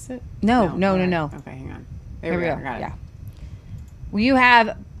 Is this it? No. Okay, hang on. There we go. Got it. Yeah. Well, you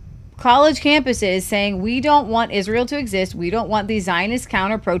have college campuses saying, we don't want Israel to exist. We don't want these Zionist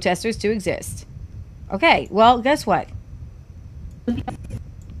counter-protesters to exist. Okay, well, guess what?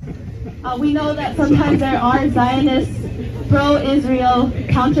 We know that sometimes there are Zionist, pro-Israel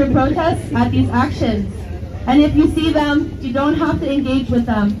counter-protests at these actions. And if you see them, you don't have to engage with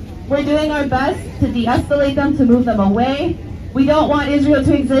them. We're doing our best to de-escalate them, to move them away. We don't want Israel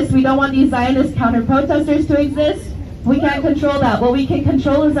to exist. We don't want these Zionist counter-protesters to exist. We can't control that. What we can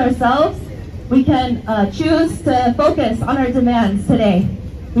control is ourselves. We can choose to focus on our demands today.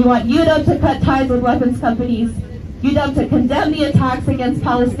 We want UW to cut ties with weapons companies, UW to condemn the attacks against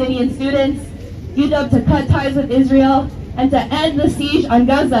Palestinian students, UW to cut ties with Israel, and to end the siege on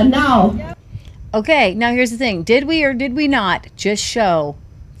Gaza now. Okay, now here's the thing. Did we or did we not just show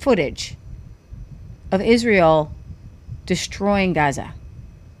footage of Israel destroying Gaza?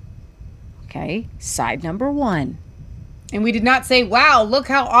 Okay, side number one. And we did not say, wow, look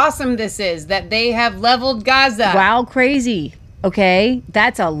how awesome this is, that they have leveled Gaza. Wow, crazy. Okay,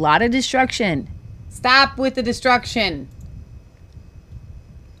 that's a lot of destruction. Stop with the destruction.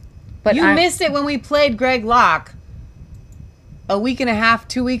 But you missed it when we played Greg Locke a week and a half,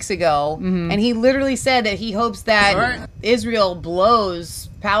 2 weeks ago. And he literally said that he hopes that Israel blows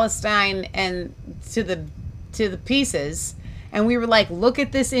Palestine and to the pieces. And we were like, look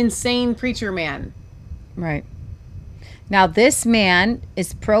at this insane preacher man. Right. Now, this man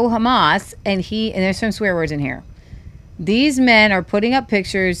is pro-Hamas, and there's some swear words in here. These men are putting up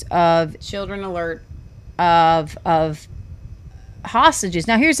pictures of children alert of hostages.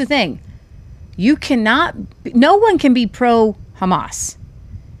 Now, here's the thing. No one can be pro-Hamas.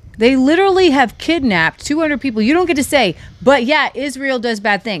 They literally have kidnapped 200 people. You don't get to say, but yeah, Israel does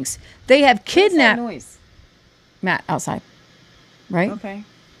bad things. They have kidnapped. What's that noise? Matt, outside. Right? Okay.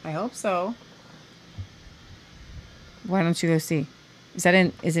 I hope so. Why don't you go see? Is it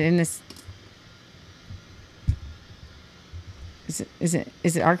in this? Is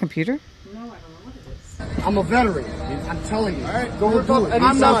it our computer? No, I don't know what it is. I'm a veteran. I'm telling you. Go do it.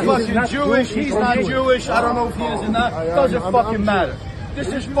 I'm not fucking Jewish. He's not Jewish. I don't know if he is or not. Doesn't fucking matter. This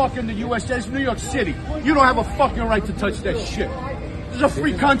is fucking the USA. It's New York City. You don't have a fucking right to touch that shit. This is a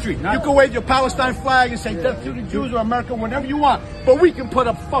free country. You can wave your Palestine flag and say death to the Jews or America, whenever you want. But we can put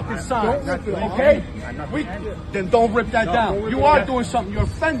up fucking signs. Okay? Then don't rip that down. You are doing something. You're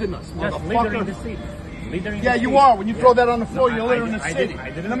offending us, motherfucker. Yeah, you are. When you throw that on the floor, you're littering the city.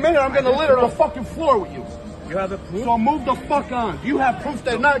 In a minute, I'm going to litter the fucking floor with you. You have the proof? So move the fuck on. Do you have proof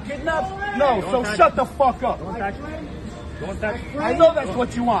they're not kidnapped? No, so shut the fuck up. I know that's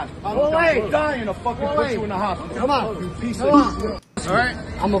what you want. I'm dying to fucking put you in the hospital. Come on, you piece of shit. All right?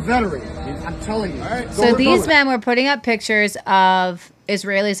 I'm a veteran. I'm telling you. All right? So these men were putting up pictures of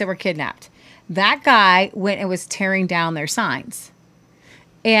Israelis that were kidnapped. That guy went and was tearing down their signs.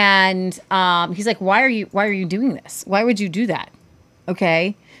 And he's like, why are you doing this? Why would you do that?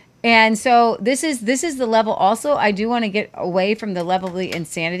 Okay. And so this is the level. Also, I do want to get away from the level of the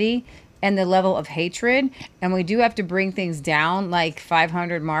insanity and the level of hatred. And we do have to bring things down like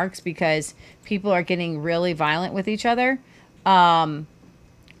 500 marks because people are getting really violent with each other. And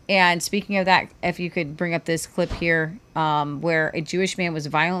speaking of that, if you could bring up this clip here, where a Jewish man was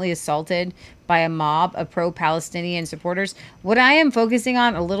violently assaulted by a mob of pro-Palestinian supporters. What I am focusing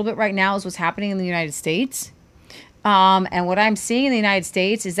on a little bit right now is what's happening in the United States. And what I'm seeing in the United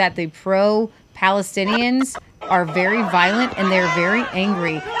States is that the pro-Palestinians are very violent and they're very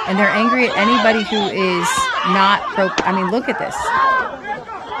angry. And they're angry at anybody who is not pro. I mean, look at this.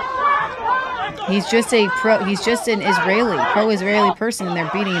 He's just an pro-Israeli person, and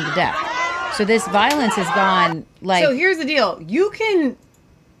they're beating him to death. So this violence has gone like. So here's the deal: you can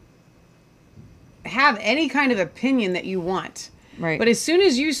have any kind of opinion that you want, right? But as soon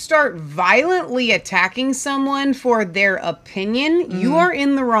as you start violently attacking someone for their opinion, you are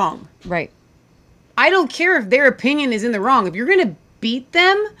in the wrong, right? I don't care if their opinion is in the wrong. If you're going to beat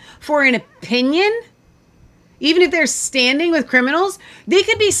them for an opinion. Even if they're standing with criminals, they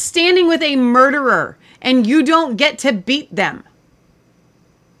could be standing with a murderer and you don't get to beat them.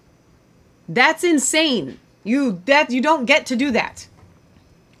 That's insane. You don't get to do that.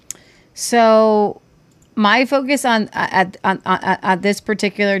 So my focus on this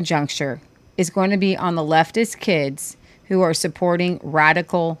particular juncture is going to be on the leftist kids who are supporting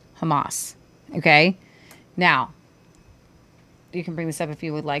radical Hamas. Okay? Now, you can bring this up if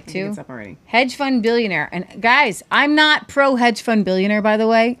you would like to. It's up already. Hedge fund billionaire. And guys, I'm not pro hedge fund billionaire, by the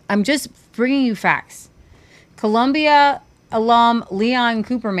way. I'm just bringing you facts. Columbia alum Leon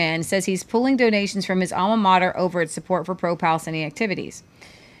Cooperman says he's pulling donations from his alma mater over its support for pro-Palestinian activities.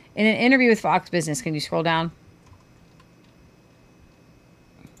 In an interview with Fox Business, can you scroll down?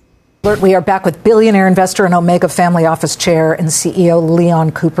 We are back with billionaire investor and Omega Family Office Chair and CEO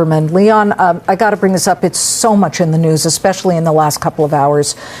Leon Cooperman. Leon, I got to bring this up. It's so much in the news, especially in the last couple of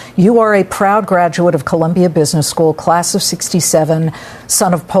hours. You are a proud graduate of Columbia Business School, class of 67,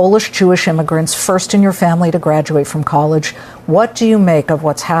 son of Polish Jewish immigrants, first in your family to graduate from college. What do you make of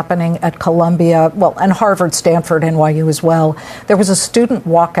what's happening at Columbia, well, and Harvard, Stanford, NYU as well? There was a student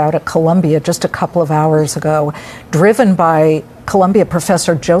walkout at Columbia just a couple of hours ago, driven by Columbia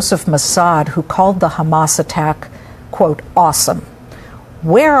professor Joseph Massad, who called the Hamas attack, quote, awesome.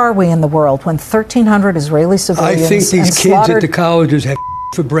 Where are we in the world when 1,300 Israeli civilians I think these kids at the colleges have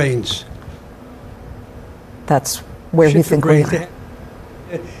for brains. That's where you think we are.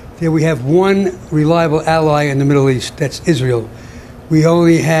 There we have one reliable ally in the Middle East, that's Israel. We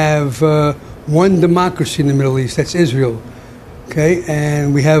only have one democracy in the Middle East, that's Israel. Okay,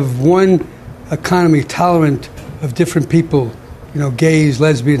 and we have one economy tolerant of different people, you know, gays,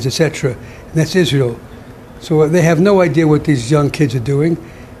 lesbians, etc. And that's Israel. So they have no idea what these young kids are doing,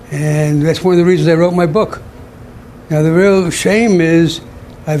 and that's one of the reasons I wrote my book. Now, the real shame is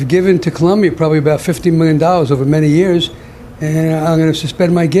I've given to Columbia probably about $50 million over many years, and I'm going to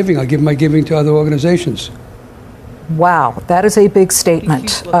suspend my giving. I'll give my giving to other organizations. Wow, that is a big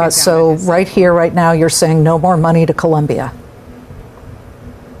statement. So right here, right now, you're saying no more money to Columbia.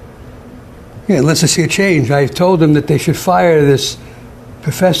 Yeah, unless I see a change. I told them that they should fire this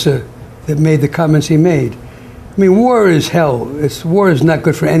professor that made the comments he made. I mean, war is hell. War is not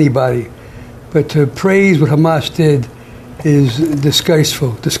good for anybody. But to praise what Hamas did is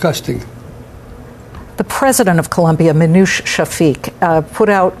disgraceful, disgusting. The president of Columbia, Minouche Shafik, put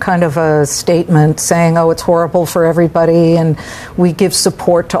out kind of a statement saying, oh, it's horrible for everybody, and we give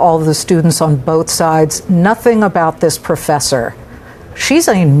support to all of the students on both sides. Nothing about this professor. She's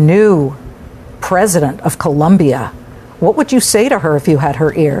a new president of Columbia. What would you say to her if you had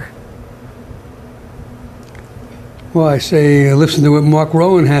her ear? Well, I say listen to what Mark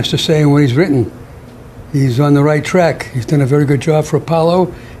Rowan has to say and what he's written. He's on the right track. He's done a very good job for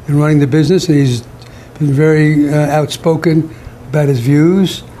Apollo in running the business, and he's been very outspoken about his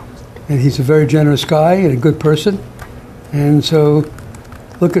views, and he's a very generous guy and a good person. And so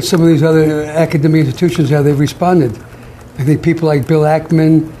look at some of these other academic institutions, how they've responded. I think people like Bill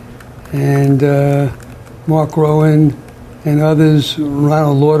Ackman and Mark Rowan and others,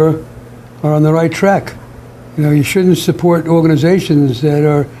 Ronald Lauder, are on the right track. You know, you shouldn't support organizations that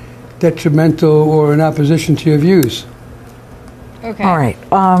are detrimental or in opposition to your views. Okay. All right.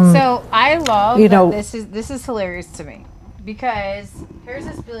 So I love that this is hilarious to me, because here's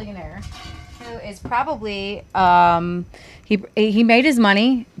this billionaire who is probably he made his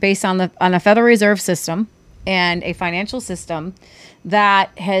money based on a Federal Reserve system and a financial system that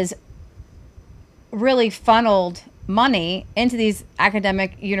has really funneled money into these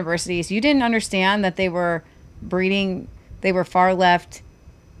academic universities. You didn't understand that they were far left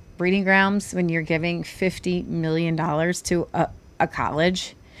breeding grounds when you're giving $50 million to a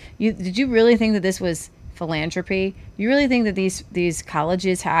college. Did you really think that this was philanthropy? You really think that these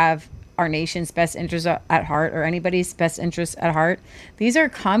colleges have our nation's best interests at heart, or anybody's best interests at heart? These are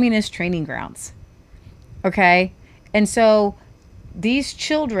communist training grounds. Okay? And so these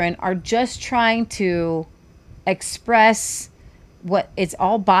children are just trying to express what it's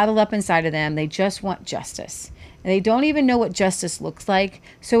all bottled up inside of them. They just want justice. And they don't even know what justice looks like.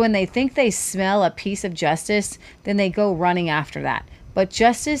 So when they think they smell a piece of justice, then they go running after that. But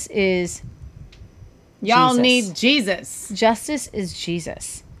justice is Y'all Jesus. need Jesus. Justice is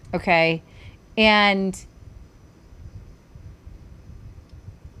Jesus. Okay? And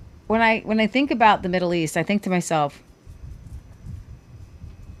when I think about the Middle East, I think to myself,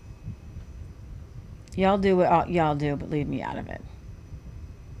 y'all do what y'all do, but leave me out of it.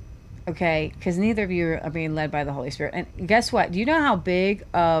 Okay? Because neither of you are being led by the Holy Spirit. And guess what? Do you know how big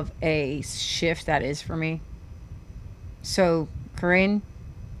of a shift that is for me? So, Corinne,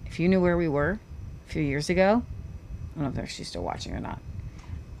 if you knew where we were a few years ago, I don't know if she's still watching or not,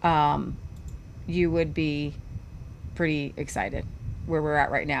 you would be pretty excited where we're at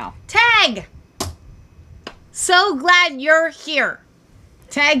right now. Tag! So glad you're here.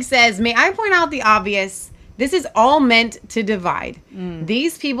 Tag says, may I point out the obvious? This is all meant to divide.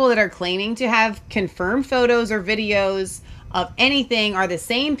 These people that are claiming to have confirmed photos or videos of anything are the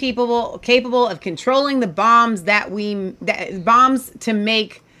same people capable of controlling the bombs bombs to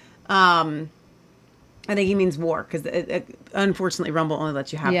make, I think he means war, because unfortunately Rumble only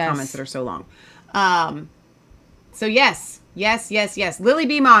lets you have comments that are so long. So yes. Lily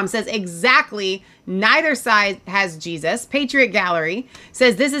B. Mom says exactly. Neither side has Jesus. Patriot Gallery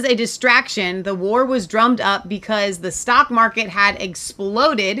says this is a distraction. The war was drummed up because the stock market had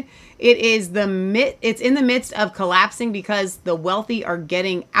exploded it's in the midst of collapsing because the wealthy are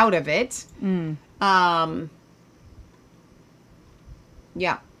getting out of it.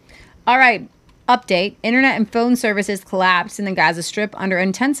 Yeah. All right. Update. Internet and phone services collapsed in the Gaza Strip under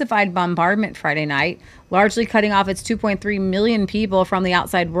intensified bombardment Friday night, largely cutting off its 2.3 million people from the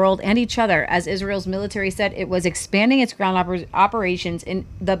outside world and each other, as Israel's military said it was expanding its ground operations in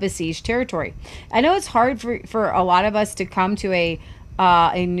the besieged territory. I know it's hard for a lot of us to come to a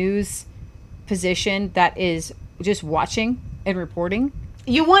news position that is just watching and reporting.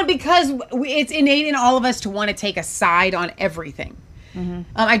 You want, because it's innate in all of us to want to take a side on everything.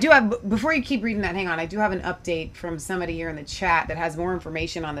 I do have, before you keep reading that, hang on, I do have an update from somebody here in the chat that has more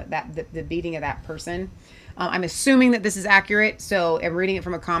information on the beating of that person. I'm assuming that this is accurate, so I'm reading it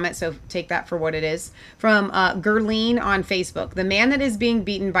from a comment, so take that for what it is. From Gerline on Facebook. The man that is being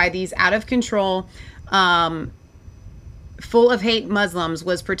beaten by these out of control, full of hate Muslims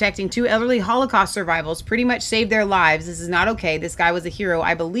was protecting 2 elderly Holocaust survivors, pretty much saved their lives. This is not okay. This guy was a hero.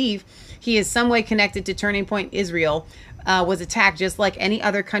 I believe he is some way connected to Turning Point Israel. Was attacked just like any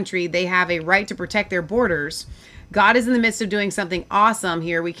other country. They have a right to protect their borders. God is in the midst of doing something awesome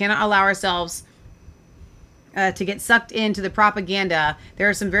here. We cannot allow ourselves to get sucked into the propaganda. There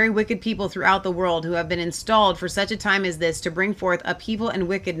are some very wicked people throughout the world who have been installed for such a time as this to bring forth upheaval and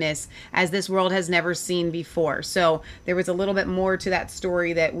wickedness as this world has never seen before. So there was a little bit more to that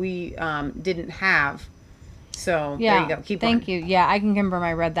story that we didn't have. So Yeah, there you go. Keep thank going. you. Yeah, I can confirm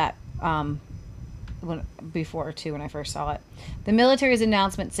I read that before too when I first saw it. The military's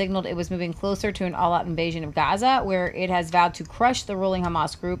announcement signaled it was moving closer to an all-out invasion of Gaza, where it has vowed to crush the ruling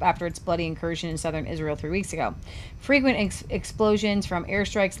Hamas group after its bloody incursion in southern Israel 3 weeks ago. Frequent explosions from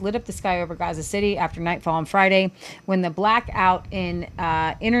airstrikes lit up the sky over Gaza City after nightfall on Friday, when the blackout in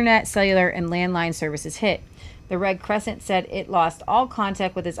internet, cellular, and landline services hit. The Red Crescent said it lost all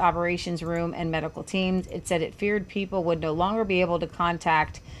contact with its operations room and medical teams. It said it feared people would no longer be able to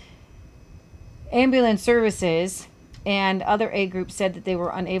contact ambulance services, and other aid groups said that they were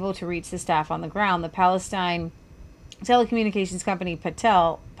unable to reach the staff on the ground. The Palestine telecommunications company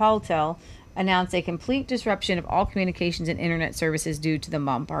Paltel announced a complete disruption of all communications and internet services due to the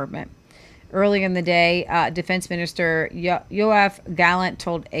bombardment. Earlier in the day, Defense Minister Yoav Gallant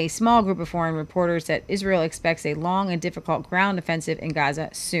told a small group of foreign reporters that Israel expects a long and difficult ground offensive in Gaza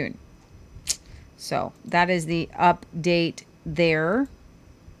soon. So that is the update there.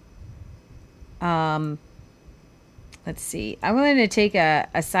 Let's see. I wanted to take a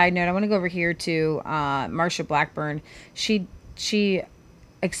side note. I want to go over here to Marsha Blackburn. She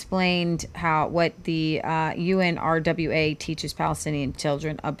explained what the UNRWA teaches Palestinian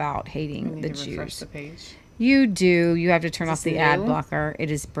children about hating the Jews. Refresh the page. You do. You have to turn Is off the this ad new? blocker. It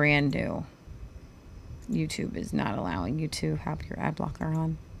is brand new. YouTube is not allowing you to have your ad blocker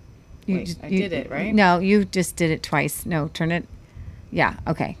on. Wait, I did it, right? No, you just did it twice. No, turn it. Yeah,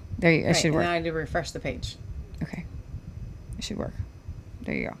 okay. There you go. It should work. And then I had to refresh the page. Okay. It should work.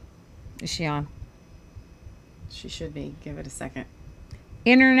 There you go. Is she on? She should be. Give it a second.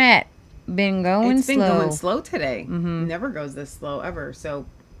 Internet been going It's been slow. going slow today. Never goes this slow ever. So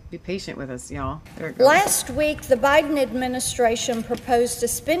be patient with us, y'all. There it goes. Last week, the Biden administration proposed a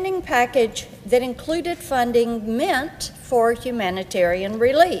spending package that included funding meant for humanitarian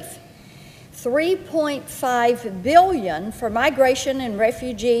relief. $3.5 billion for migration and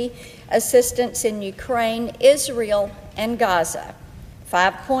refugee assistance in Ukraine, Israel, and Gaza.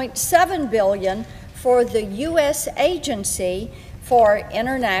 $5.7 billion for the U.S. Agency for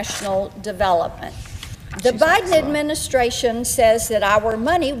International Development. The Biden administration says that our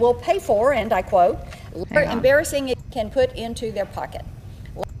money will pay for, and I quote, embarrassing it can put into their pocket.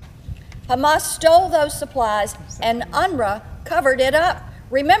 Hamas stole those supplies and UNRWA covered it up.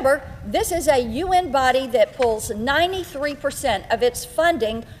 Remember, this is a UN body that pulls 93% of its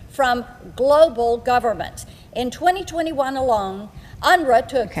funding from global governments. In 2021 alone, UNRWA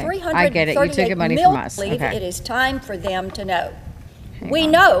took $338 million. Okay. It is time for them to know. Here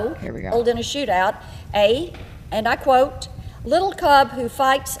we go. In a shootout, and I quote, little cub who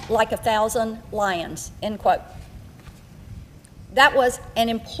fights like 1,000 lions, end quote. That was an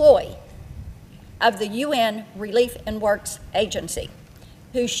employee of the UN Relief and Works Agency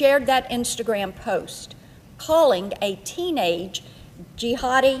who shared that Instagram post calling a teenage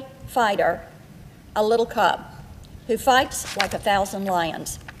jihadi fighter a little cub who fights like 1,000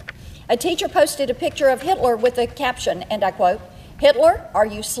 lions. A teacher posted a picture of Hitler with a caption, and I quote, Hitler, are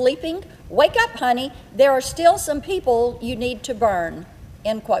you sleeping? Wake up, honey. There are still some people you need to burn,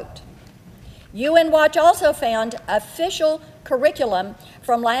 end quote. UN Watch also found official curriculum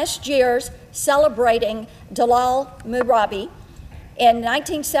from last year's celebrating Dalal Murabi In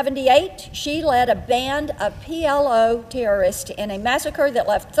 1978, she led a band of PLO terrorists in a massacre that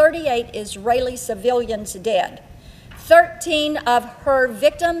left 38 Israeli civilians dead. 13 of her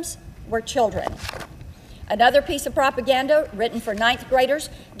victims were children. Another piece of propaganda written for ninth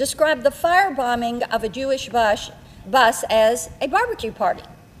graders described the firebombing of a Jewish bus as a barbecue party.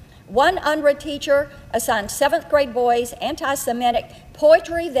 One UNRWA teacher assigned 7th grade boys anti-Semitic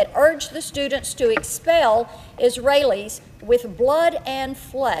poetry that urged the students to expel Israelis with blood and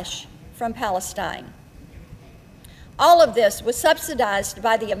flesh from Palestine. All of this was subsidized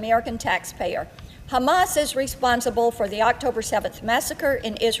by the American taxpayer. Hamas is responsible for the October 7th massacre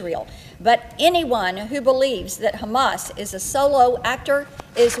in Israel, but anyone who believes that Hamas is a solo actor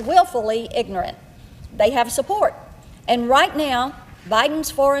is willfully ignorant. They have support, and right now, Biden's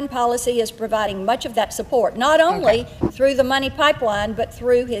foreign policy is providing much of that support, not only through the money pipeline, but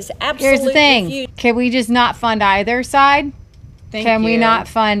through his absolute Here's the thing. refusal. Can we just not fund either side? Can we you. not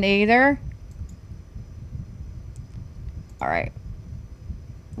fund either? All right.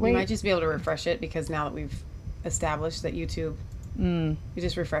 We might just be able to refresh it because now that we've established that YouTube, you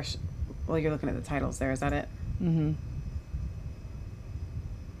just refresh. Well, you're looking at the titles there. Is that it? Mm-hmm.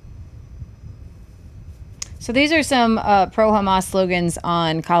 So these are some pro-Hamas slogans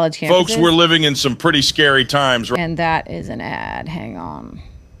on college campuses. Folks, we're living in some pretty scary times. And that is an ad. Hang on.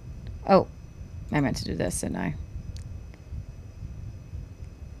 Oh, I meant to do this, didn't I?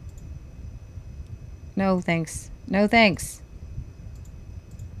 No, thanks. No, thanks.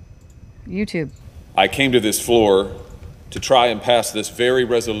 YouTube. I came to this floor to try and pass this very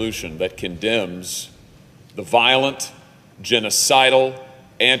resolution that condemns the violent, genocidal,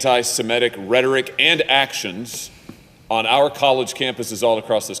 anti-Semitic rhetoric and actions on our college campuses all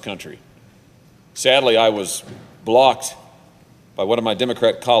across this country. Sadly, I was blocked by one of my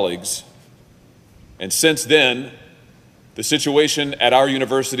Democrat colleagues, and since then, the situation at our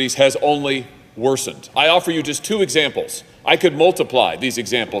universities has only worsened. I offer you just 2 examples. I could multiply these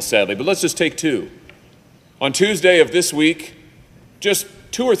examples, sadly, but let's just take 2. On Tuesday of this week, just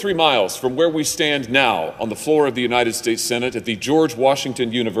 2 or 3 miles from where we stand now on the floor of the United States Senate at the George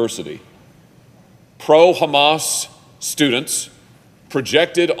Washington University, pro-Hamas students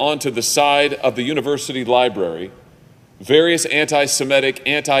projected onto the side of the university library various anti-Semitic,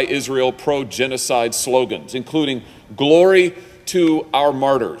 anti-Israel, pro-genocide slogans, including "Glory to our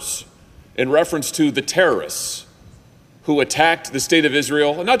martyrs," in reference to the terrorists who attacked the state of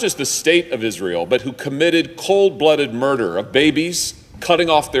Israel, and not just the state of Israel, but who committed cold-blooded murder of babies, cutting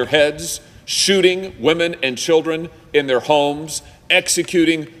off their heads, shooting women and children in their homes,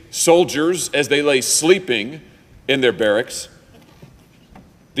 executing soldiers as they lay sleeping in their barracks.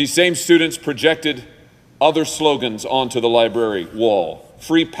 These same students projected other slogans onto the library wall.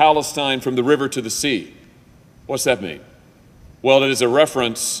 "Free Palestine from the river to the sea." What's that mean? Well, it is a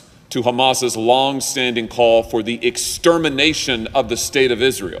reference to Hamas's long-standing call for the extermination of the state of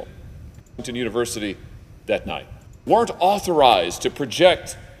Israel. Washington University that night weren't authorized to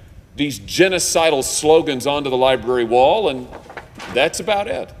project these genocidal slogans onto the library wall, and that's about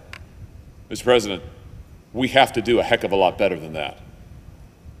it. Mr. President, we have to do a heck of a lot better than that.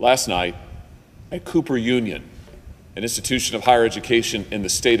 Last night, at Cooper Union, an institution of higher education in the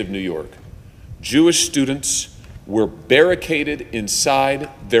state of New York, Jewish students were barricaded inside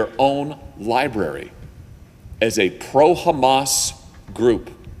their own library as a pro-Hamas group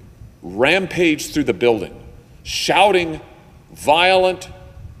rampaged through the building, shouting violent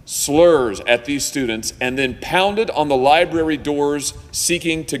slurs at these students, and then pounded on the library doors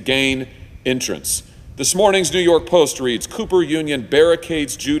seeking to gain entrance. This morning's New York Post reads, "Cooper Union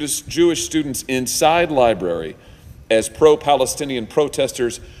barricades Jewish students inside library as pro-Palestinian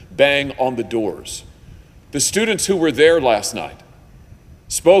protesters bang on the doors." The students who were there last night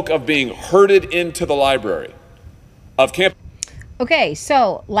spoke of being herded into the library, of camp. Okay,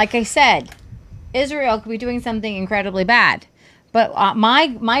 so like I said, Israel could be doing something incredibly bad. But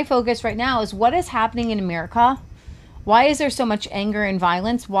my focus right now is what is happening in America. Why is there so much anger and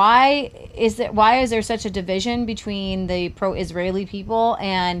violence? Why is there such a division between the pro-Israeli people,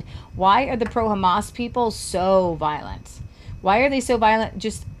 and why are the pro-Hamas people so violent? Why are they so violent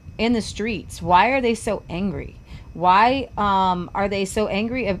just in the streets? Why are they so angry? Why are they so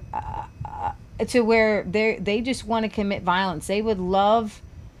angry to where they just want to commit violence? They would love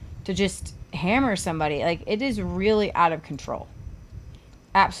to just hammer somebody. Like, it is really out of control.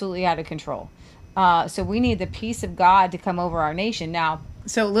 Absolutely out of control. So we need the peace of God to come over our nation now.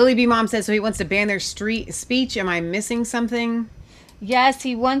 So Lily B. Mom says, so he wants to ban their street speech. Am I missing something? Yes,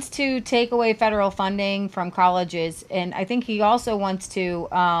 he wants to take away federal funding from colleges. And I think he also wants to,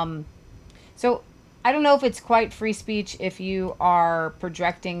 so I don't know if it's quite free speech if you are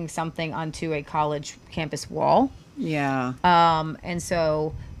projecting something onto a college campus wall. Yeah. And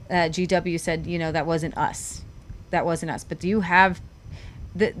so GW said, you know, that wasn't us. That wasn't us. But do you have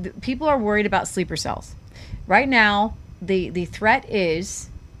the people are worried about sleeper cells right now? The threat is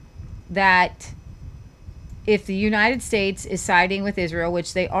that if the United States is siding with Israel,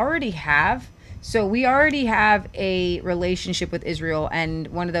 which they already have, so we already have a relationship with Israel, and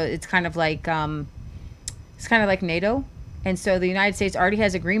one of those, it's kind of like NATO. And so the United States already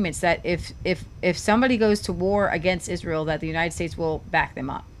has agreements that if somebody goes to war against Israel, that the United States will back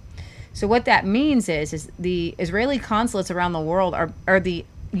them up. So what that means is the Israeli consulates around the world or the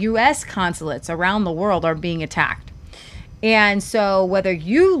U.S. consulates around the world are being attacked. And so whether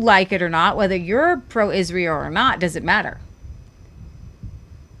you like it or not, whether you're pro-Israel or not, doesn't matter.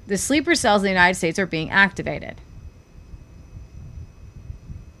 The sleeper cells in the United States are being activated.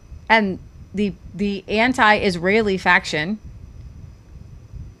 And the anti-Israeli faction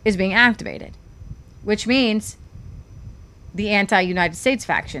is being activated, which means the anti-United States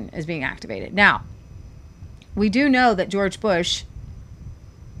faction is being activated. Now, we do know that George Bush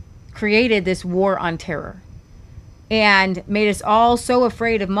created this war on terror and made us all so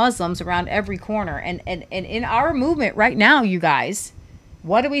afraid of Muslims around every corner. And in our movement right now, you guys,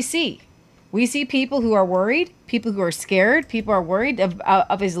 what do we see? We see people who are worried, people who are scared, people are worried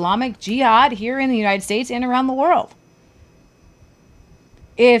of Islamic jihad here in the United States and around the world.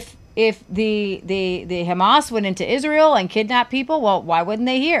 If the Hamas went into Israel and kidnapped people, well, why wouldn't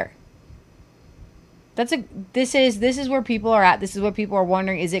they here? This is where people are at. This is what people are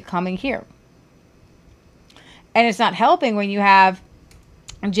wondering, is it coming here? And it's not helping when you have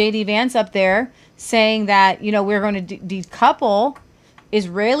J.D. Vance up there saying that, you know, we're going to decouple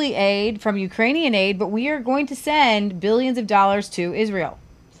Israeli aid from Ukrainian aid, but we are going to send billions of dollars to Israel.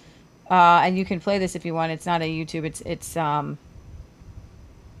 And you can play this if you want. It's not a YouTube. It's I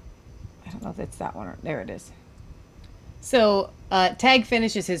don't know if it's that one or there it is. So Tag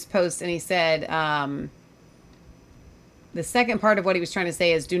finishes his post and he said, the second part of what he was trying to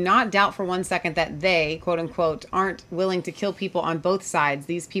say is, do not doubt for 1 second that they, quote unquote, aren't willing to kill people on both sides.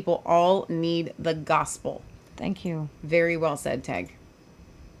 These people all need the gospel. Thank you. Very well said, Tag.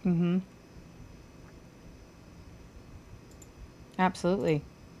 Mm-hmm. Absolutely.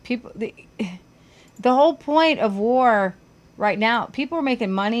 People, the whole point of war right now, people are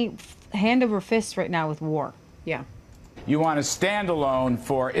making money hand over fist right now with war. Yeah. You want a standalone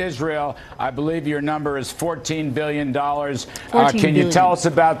for Israel. I believe your number is $14 billion. Can you tell us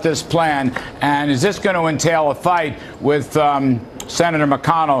about this plan? And is this going to entail a fight with Senator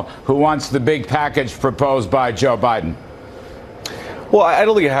McConnell, who wants the big package proposed by Joe Biden? Well, I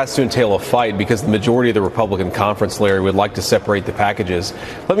don't think it has to entail a fight because the majority of the Republican conference, Larry, would like to separate the packages.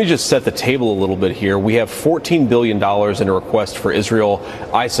 Let me just set the table a little bit here. We have $14 billion in a request for Israel.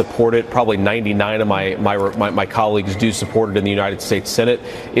 I support it. Probably 99 of my colleagues do support it in the United States Senate.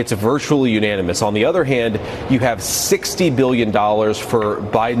 It's virtually unanimous. On the other hand, you have $60 billion for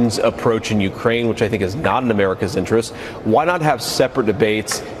Biden's approach in Ukraine, which I think is not in America's interest. Why not have separate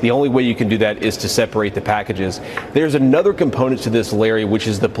debates? The only way you can do that is to separate the packages. There's another component to this, Larry, which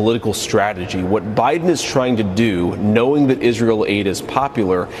is the political strategy. What Biden is trying to do, knowing that Israel aid is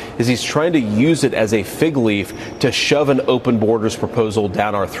popular, is he's trying to use it as a fig leaf to shove an open borders proposal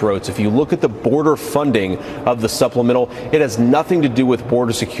down our throats. If you look at the border funding of the supplemental, it has nothing to do with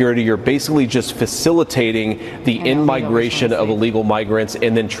border security. You're basically just facilitating the in-migration of illegal migrants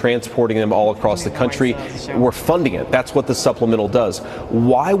and then transporting them all across the country. We're funding it. That's what the supplemental does.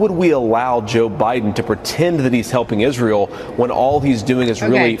 Why would we allow Joe Biden to pretend that he's helping Israel when all he's doing is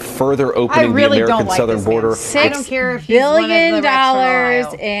really further opening the American southern border? I don't care if $6 billion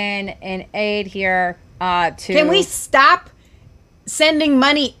in aid here to. Can we stop sending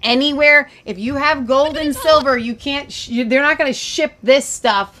money anywhere? If you have gold and silver, you can't. They're not going to ship this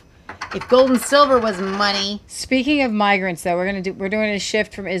stuff. If gold and silver was money. Speaking of migrants, though, we're doing a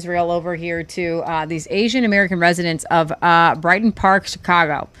shift from Israel over here to these Asian American residents of Brighton Park,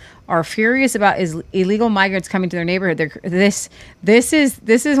 Chicago, are furious about illegal migrants coming to their neighborhood. This is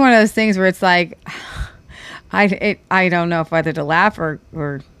one of those things where it's like, I don't know if whether to laugh or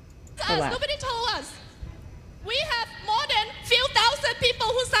laugh. Nobody told us. We have more than few thousand people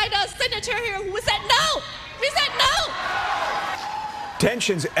who signed a signature here who said no. We said no.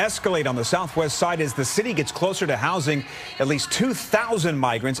 Tensions escalate on the southwest side as the city gets closer to housing at least 2,000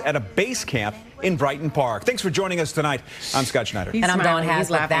 migrants at a base camp in Brighton Park. Thanks for joining us tonight. I'm Scott Schneider. And I'm Dawn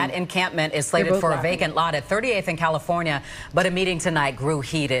Haslett. That encampment is slated for a vacant lot at 38th in California, but a meeting tonight grew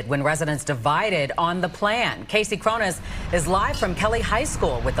heated when residents divided on the plan. Casey Cronus is live from Kelly High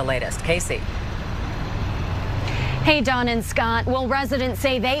School with the latest. Casey. Hey, Don and Scott. Well, residents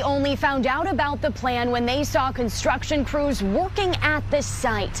say they only found out about the plan when they saw construction crews working at the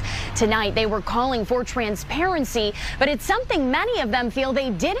site. Tonight, they were calling for transparency, but it's something many of them feel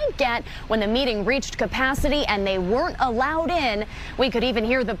they didn't get when the meeting reached capacity and they weren't allowed in. We could even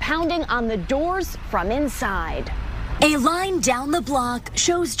hear the pounding on the doors from inside. A line down the block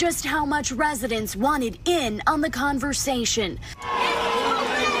shows just how much residents wanted in on the conversation.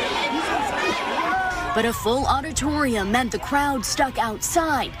 But a full auditorium meant the crowd stuck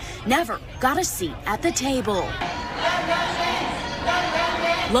outside never got a seat at the table.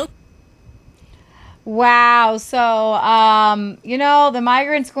 Wow. So, you know, the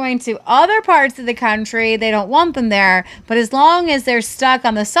migrants going to other parts of the country, they don't want them there. But as long as they're stuck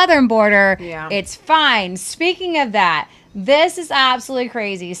on the southern border, it's fine. Speaking of that, this is absolutely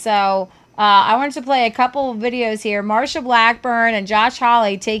crazy. So I wanted to play a couple of videos here. Marsha Blackburn and Josh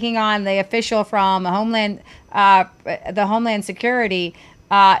Hawley taking on the official from Homeland Security,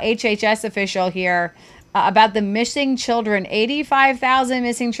 HHS official here, about the missing children. 85,000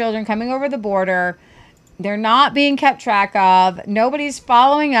 missing children coming over the border. They're not being kept track of. Nobody's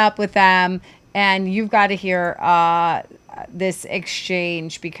following up with them. And you've got to hear this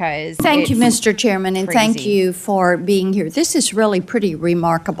exchange because Thank you, Mr. Chairman, and thank you for being here. This is really pretty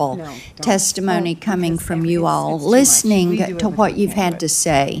remarkable testimony coming from you all, listening to what you've had to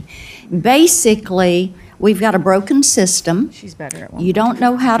say. Basically, we've got a broken system. She's better at one. You don't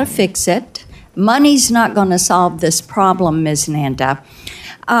know how to fix it. Money's not going to solve this problem, Ms. Nanda.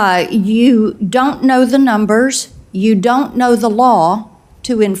 You don't know the numbers. You don't know the law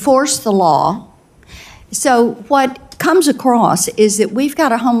to enforce the law. So what comes across is that we've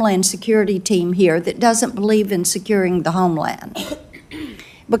got a Homeland Security team here that doesn't believe in securing the homeland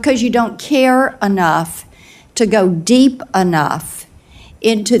because you don't care enough to go deep enough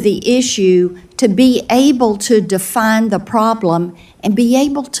into the issue to be able to define the problem and be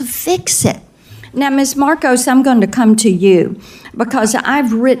able to fix it. Now, Ms. Marcos, I'm going to come to you because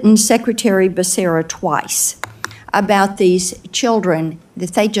I've written Secretary Becerra twice about these children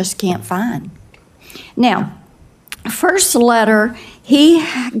that they just can't find. Now, first letter, he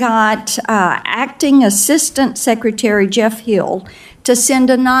got Acting Assistant Secretary Jeff Hill to send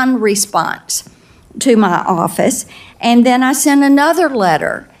a non-response to my office. And then I sent another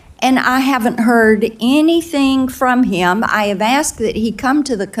letter, and I haven't heard anything from him. I have asked that he come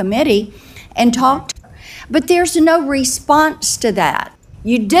to the committee and talk, but there's no response to that.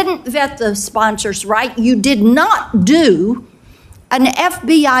 You didn't vet the sponsors right. You did not do an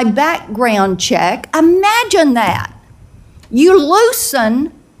FBI background check. Imagine that. You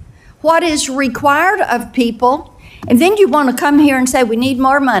loosen what is required of people, and then you want to come here and say, we need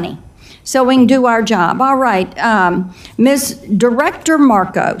more money so we can do our job. All right, Ms. Director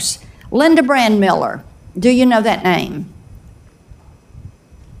Marcos, Linda Brandmiller, do you know that name?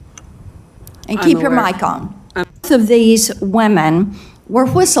 And keep your mic on. Both of these women were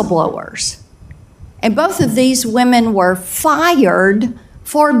whistleblowers. And both of these women were fired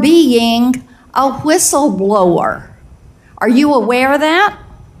for being a whistleblower. Are you aware of that?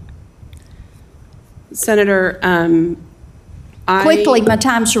 Senator, Quickly, my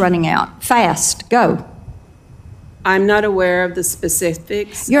time's running out. Fast, go. I'm not aware of the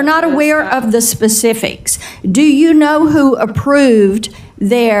specifics. You're not aware of the specifics. Do you know who approved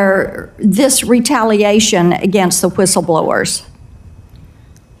this retaliation against the whistleblowers?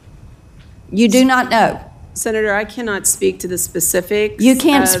 You do not know. Senator, I cannot speak to the specifics. You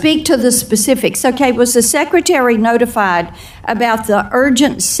can't speak to the specifics. Okay, was the secretary notified about the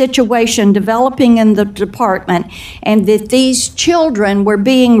urgent situation developing in the department and that these children were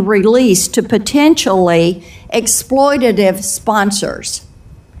being released to potentially exploitative sponsors?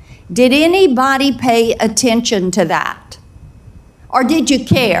 Did anybody pay attention to that? Or did you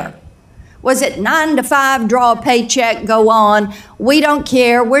care? Was it 9 to 5, draw a paycheck, go on? We don't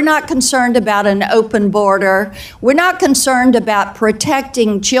care. We're not concerned about an open border. We're not concerned about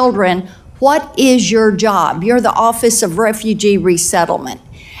protecting children. What is your job? You're the Office of Refugee Resettlement.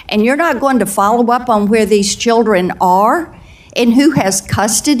 And you're not going to follow up on where these children are and who has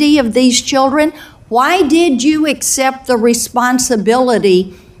custody of these children. Why did you accept the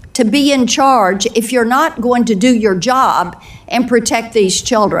responsibility to be in charge if you're not going to do your job and protect these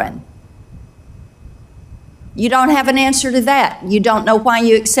children? You don't have an answer to that. You don't know why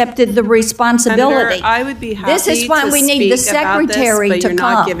you accepted the responsibility. Senator, I would be happy this is why to we need the speak about secretary this, but to you're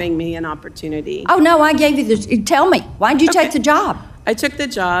come. not giving me an opportunity. Oh, no, I gave you the, tell me, why did you take the job? I took the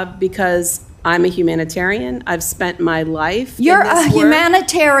job because I'm a humanitarian. I've spent my life You're in this a work.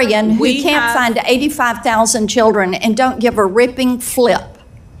 humanitarian who can't find 85,000 children and don't give a ripping flip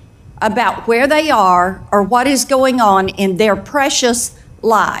about where they are or what is going on in their precious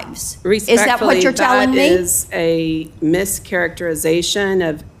lives. Is that what you're telling me? That is a mischaracterization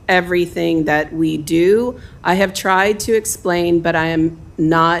of everything that we do. I have tried to explain, but I am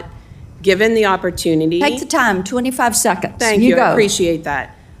not given the opportunity. Take the time, 25 seconds. Thank you. I appreciate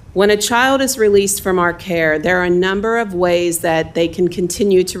that. When a child is released from our care, there are a number of ways that they can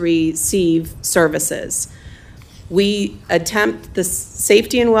continue to receive services. We attempt the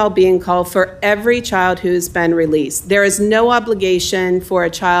safety and well-being call for every child who's been released. There is no obligation for a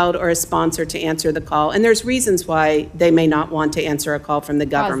child or a sponsor to answer the call, and there's reasons why they may not want to answer a call from the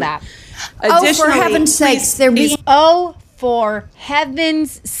government. Oh, for heaven's sakes, they're being... Oh, for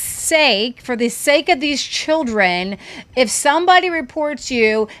heaven's sake, for the sake of these children, if somebody reports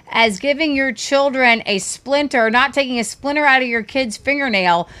you as giving your children a splinter, not taking a splinter out of your kid's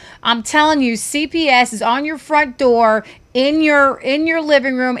fingernail, I'm telling you, CPS is on your front door, in your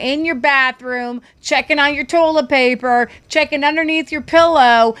living room, in your bathroom, checking on your toilet paper, checking underneath your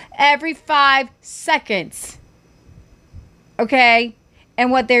pillow every 5 seconds. Okay?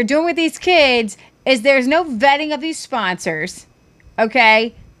 And what they're doing with these kids is there's no vetting of these sponsors.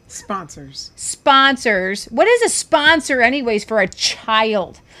 Okay? Sponsors. What is a sponsor anyways for a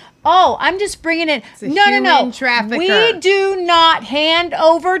child? Oh, I'm just bringing it. No. Trafficker. We do not hand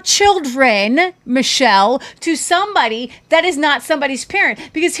over children, Michelle, to somebody that is not somebody's parent.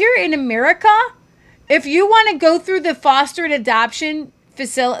 Because here in America, if you want to go through the foster and adoption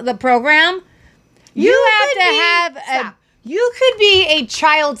the program, you could be a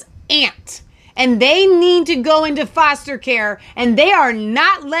child's aunt. And they need to go into foster care, and they are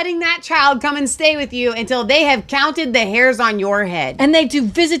not letting that child come and stay with you until they have counted the hairs on your head. And they do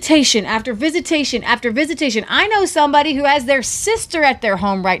visitation after visitation after visitation. I know somebody who has their sister at their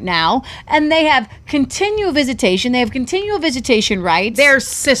home right now, and they have continual visitation. They have continual visitation rights. Their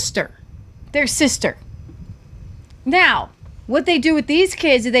sister. Now, what they do with these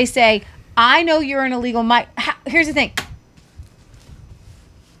kids is they say, I know you're an illegal migrant. Here's the thing.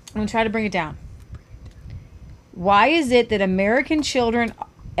 I'm going to try to bring it down. Why is it that American children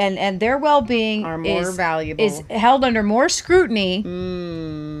and their well-being are more valuable, is held under more scrutiny?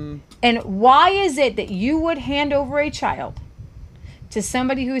 And why is it that you would hand over a child to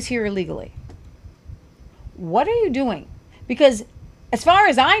somebody who is here illegally? What are you doing? Because as far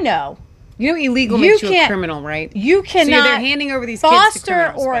as I know, illegal makes you a criminal, right? You cannot they're handing over these kids to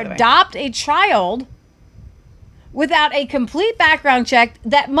criminals, or adopt a child without a complete background check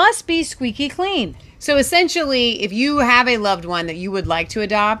that must be squeaky clean. So essentially, if you have a loved one that you would like to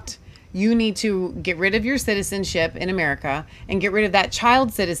adopt, you need to get rid of your citizenship in America and get rid of that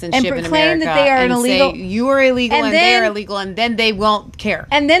child citizenship in America. And proclaim that they are an illegal. Say you are illegal and they are illegal, and then they won't care.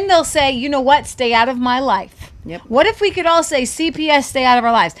 And then they'll say, you know what, stay out of my life. Yep. What if we could all say CPS, stay out of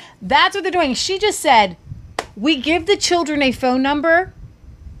our lives? That's what they're doing. She just said, we give the children a phone number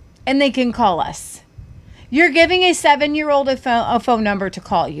and they can call us. You're giving a 7-year-old a phone number to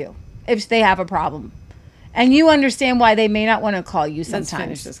call you if they have a problem. And you understand why they may not want to call you sometimes. Let's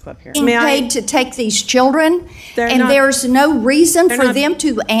finish this clip here. Being paid to take these children, and there's no reason for them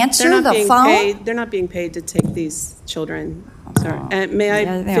to answer the phone? They're not being paid to take these children. Sorry. And may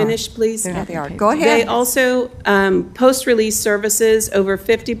I finish, please? They are. Go ahead. They also, post-release services, over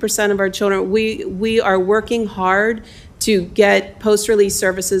 50% of our children, we are working hard to get post-release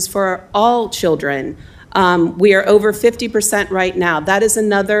services for all children. We are over 50% right now. That is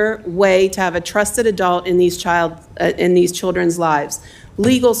another way to have a trusted adult in these children's lives.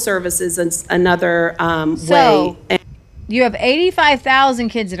 Legal services is another way. You have 85,000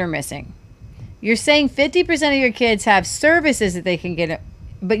 kids that are missing. You're saying 50% of your kids have services that they can get,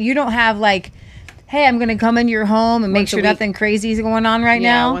 but you don't have like, hey, I'm going to come into your home and make sure nothing crazy is going on right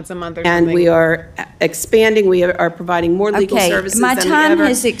now. Once a month or and something. We are expanding. We are providing more legal services. My time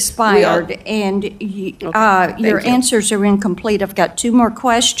has expired, and your answers are incomplete. I've got 2 more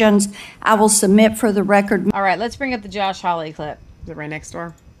questions. I will submit for the record. All right, let's bring up the Josh Hawley clip. Is it right next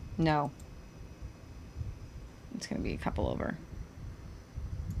door? No. It's going to be a couple over.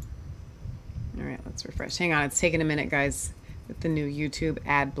 All right, let's refresh. Hang on, it's taking a minute, guys, with the new YouTube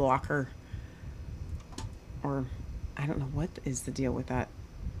ad blocker. Or I don't know what is the deal with that.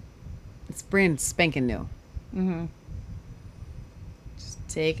 It's brand spanking new. Mm-hmm. Just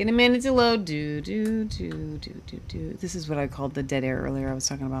taking a minute to load. Do. This is what I called the dead air earlier I was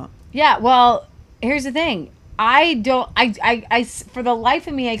talking about. Yeah, well, here's the thing. I for the life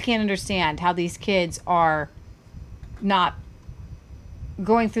of me, I can't understand how these kids are not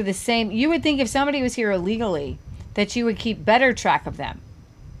going through the same. You would think if somebody was here illegally that you would keep better track of them.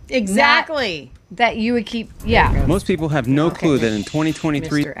 Exactly. that you would keep. Yeah. Most people have no clue that in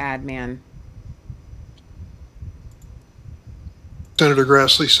 2023. Mr. Adman. Senator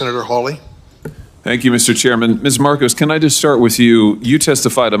Grassley, Senator Hawley. Thank you, Mr. Chairman. Ms. Marcos, can I just start with you? You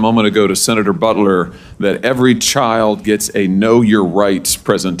testified a moment ago to Senator Butler that every child gets a Know Your Rights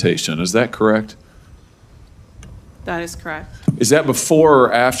presentation. Is that correct? That is correct. Is that before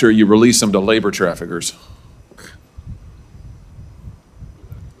or after you release them to labor traffickers?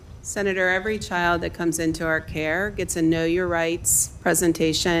 Senator, every child that comes into our care gets a Know Your Rights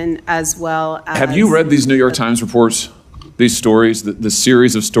presentation, as well as... Have you read these New York Times reports? These stories, the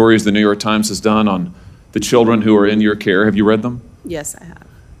series of stories the New York Times has done on the children who are in your care? Have you read them? Yes, I have.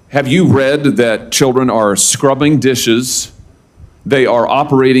 Have you read that children are scrubbing dishes, they are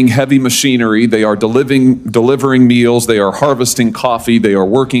operating heavy machinery, they are delivering meals, they are harvesting coffee, they are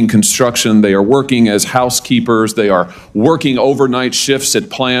working construction, they are working as housekeepers, they are working overnight shifts at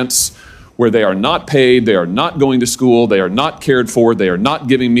plants where they are not paid, they are not going to school, they are not cared for, they are not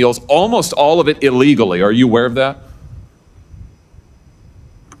giving meals, almost all of it illegally. Are you aware of that?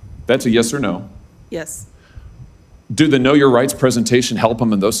 That's a yes or no. Yes. Do the Know Your Rights presentation help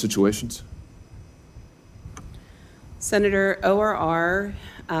them in those situations? Senator ORR.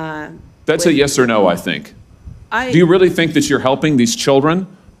 That's a yes or no, I think. Do you really think that you're helping these children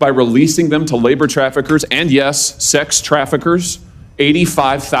by releasing them to labor traffickers and, yes, sex traffickers?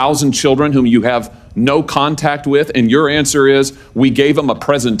 85,000 children whom you have no contact with, and your answer is we gave them a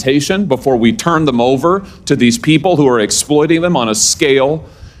presentation before we turned them over to these people who are exploiting them on a scale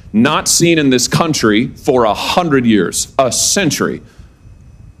not seen in this country for 100 years, a century.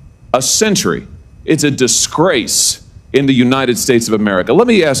 A century. It's a disgrace in the United States of America. Let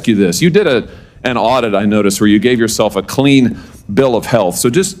me ask you this. You did an audit, I noticed, where you gave yourself a clean bill of health. So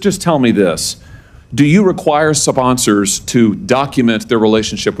just tell me this. Do you require sponsors to document their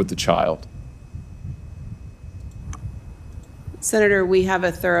relationship with the child? Senator, we have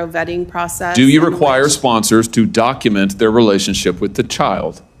a thorough vetting process. Do you require sponsors to document their relationship with the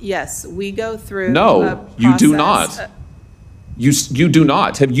child? Yes, we go through. No, you do not. You do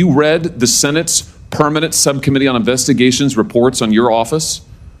not. Have you read the Senate's Permanent Subcommittee on Investigations reports on your office?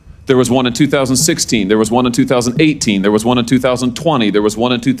 There was one in 2016. There was one in 2018. There was one in 2020. There was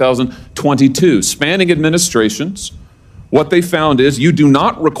one in 2022. Spanning administrations, what they found is you do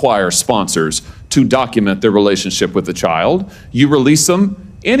not require sponsors to document their relationship with the child. You release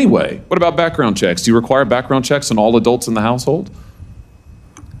them anyway. What about background checks? Do you require background checks on all adults in the household?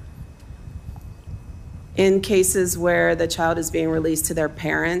 In cases where the child is being released to their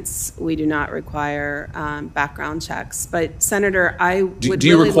parents, we do not require background checks. But Senator, I would do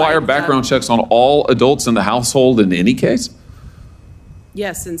you really require like background checks on all adults in the household in any case?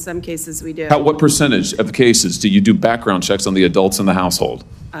 Yes, in some cases we do. What percentage of cases do you do background checks on the adults in the household?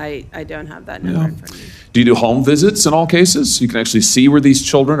 I don't have that number in front of me. Do you do home visits in all cases? You can actually see where these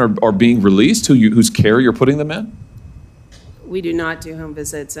children are being released, whose care you're putting them in? We do not do home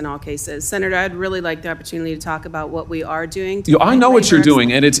visits in all cases. Senator, I'd really like the opportunity to talk about what we are doing. I know what you're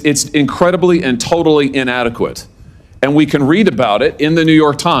doing, and it's incredibly and totally inadequate. And we can read about it in the New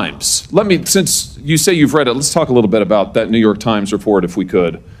York Times. Since you say you've read it, let's talk a little bit about that New York Times report if we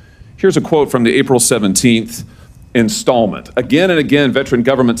could. Here's a quote from the April 17th installment. Again and again, veteran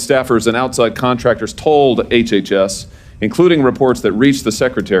government staffers and outside contractors told HHS, including reports that reached the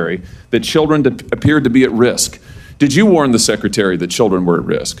Secretary, that children appeared to be at risk. Did you warn the Secretary that children were at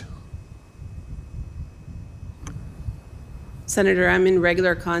risk? Senator, I'm in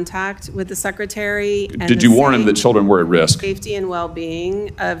regular contact with the Secretary. Did you warn him that children were at risk? Safety and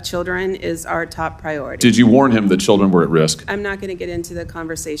well-being of children is our top priority. Did you warn him that children were at risk? I'm not going to get into the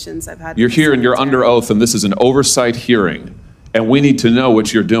conversations I've had. You're here and you're under oath, and this is an oversight hearing, and we need to know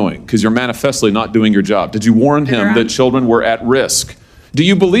what you're doing because you're manifestly not doing your job. Did you warn him that children were at risk? Do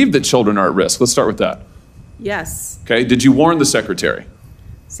you believe that children are at risk? Let's start with that. Yes. Okay. Did you warn the Secretary?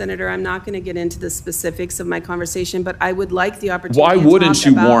 Senator, I'm not going to get into the specifics of my conversation, but I would like the opportunity Why wouldn't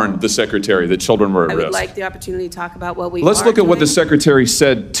you warn the Secretary that children were at risk? I would like the opportunity to talk about what we Let's look at what the Secretary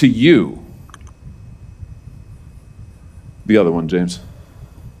said to you. The other one, James.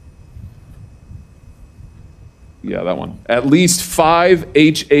 Yeah, that one. At least 5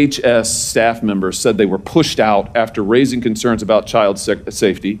 HHS staff members said they were pushed out after raising concerns about child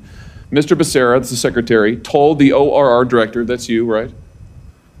safety. Mr. Becerra, the Secretary, told the ORR director, that's you, right,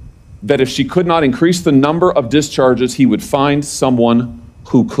 that if she could not increase the number of discharges, he would find someone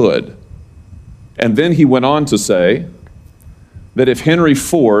who could. And then he went on to say that if Henry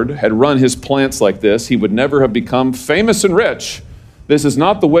Ford had run his plants like this, he would never have become famous and rich. This is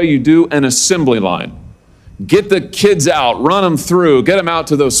not the way you do an assembly line. get the kids out, run them through, get them out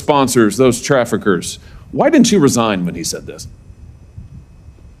to those sponsors, those traffickers. Why didn't you resign when he said this?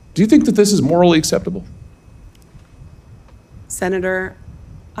 Do you think that this is morally acceptable? Senator,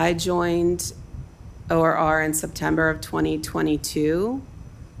 I joined ORR in September of 2022.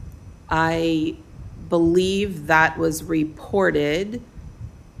 I believe that was reported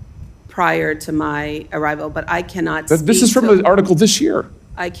prior to my arrival, but I cannot speak. This is from an article this year.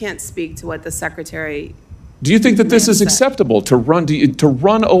 I can't speak to what the secretary. Do you think that this is acceptable to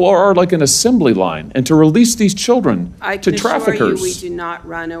run ORR like an assembly line and to release these children to traffickers? I can assure you we do not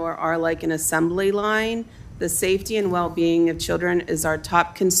run ORR like an assembly line. The safety and well-being of children is our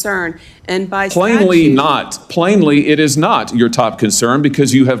top concern. And by Plainly statute, not. Plainly, it is not your top concern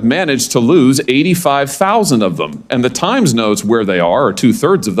because you have managed to lose 85,000 of them. And the Times knows where they are, or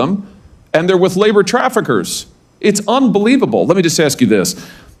 2/3 of them, and they're with labor traffickers. It's unbelievable. Let me just ask you this.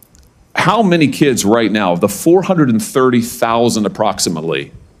 How many kids right now, the 430,000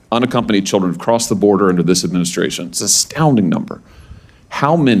 approximately, unaccompanied children have crossed the border under this administration? It's an astounding number.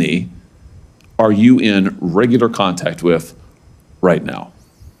 How many are you in regular contact with right now?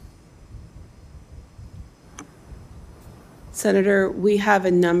 Senator, we have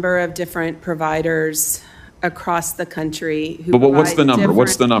a number of different providers across the country who But what's the number? different-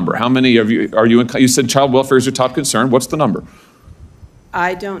 What's the number? How many of you are you in? You said child welfare is your top concern. What's the number?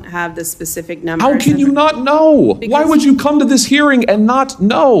 I don't have the specific number. How can you not know? Why would you come to this hearing and not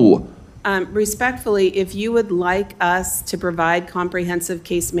know? Respectfully, if you would like us to provide comprehensive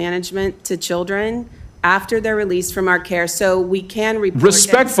case management to children after they're released from our care, so we can report.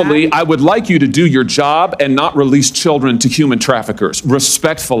 Respectfully, I would like you to do your job and not release children to human traffickers.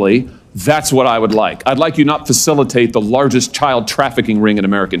 Respectfully, that's what I would like. I'd like you not facilitate the largest child trafficking ring in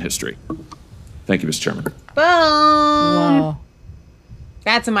American history. Thank you, Mr. Chairman. Boom. Wow.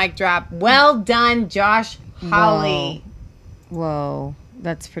 That's a mic drop. Well done, Josh Hawley. Whoa.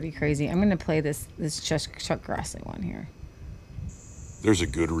 That's pretty crazy. I'm going to play this Chuck Grassley one here. There's a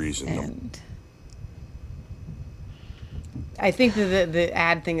good reason. And I think the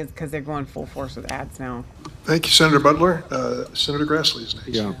ad thing is because they're going full force with ads now. Thank you, Senator Butler. Senator Grassley is next.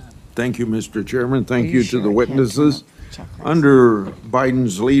 Yeah. Thank you, Mr. Chairman. Thank you to the witnesses. Under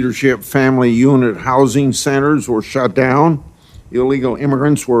Biden's leadership, family unit housing centers were shut down. Illegal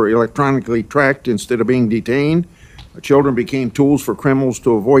immigrants were electronically tracked instead of being detained. Children became tools for criminals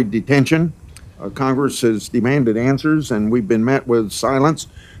to avoid detention. Congress has demanded answers, and we've been met with silence,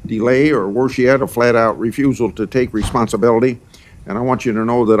 delay, or worse yet, a flat-out refusal to take responsibility. And I want you to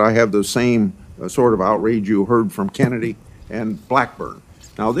know that I have the same sort of outrage you heard from Kennedy and Blackburn.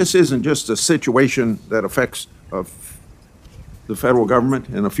 Now, this isn't just a situation that affects the federal government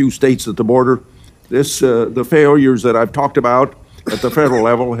and a few states at the border. The failures that I've talked about at the federal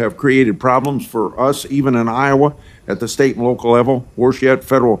level have created problems for us, even in Iowa, at the state and local level. Worse yet,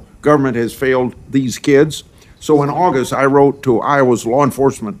 federal government has failed these kids. So in August, I wrote to Iowa's law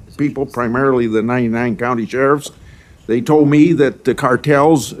enforcement people, primarily the 99 county sheriffs. They told me that the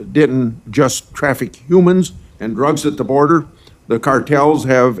cartels didn't just traffic humans and drugs at the border. The cartels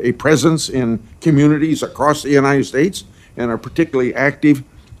have a presence in communities across the United States and are particularly active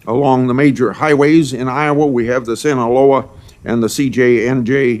along the major highways. In Iowa, we have the Sinaloa and the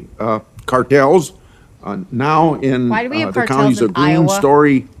CJ&J cartels. Now in the counties of Greene,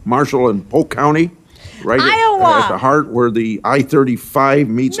 Story, Marshall, and Polk County, right at the heart where the I-35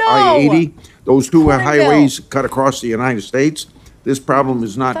 meets I-80. Those two highways cut across the United States. This problem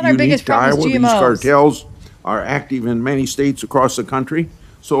is not unique to Iowa. These cartels are active in many states across the country.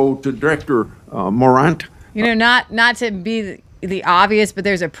 So to Director Morant. You know, not to be the obvious, but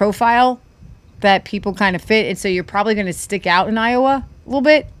there's a profile that people kind of fit, and so you're probably going to stick out in Iowa a little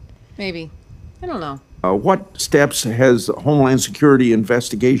bit. Maybe. I don't know. What steps has Homeland Security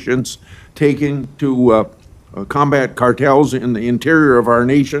investigations taken to combat cartels in the interior of our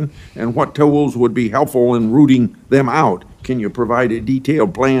nation, and what tools would be helpful in rooting them out? Can you provide a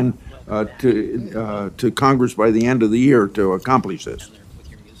detailed plan to Congress by the end of the year to accomplish this?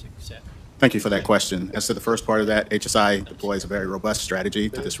 Thank you for that question. As to the first part of that, HSI deploys a very robust strategy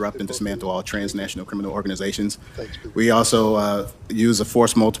to disrupt and dismantle all transnational criminal organizations. We also use a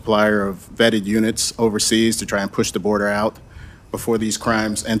force multiplier of vetted units overseas to try and push the border out before these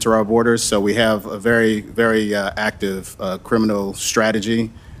crimes enter our borders. So we have a very, very active criminal strategy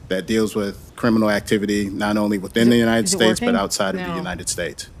that deals with criminal activity not only within the United States, but outside of the United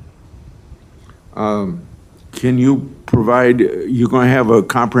States. Can you provide, you're going to have a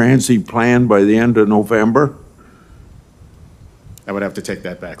comprehensive plan by the end of November? I would have to take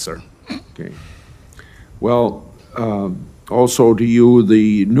that back, sir. Okay. Well, Also to you,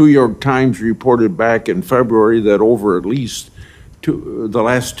 the New York Times reported back in February that over at least the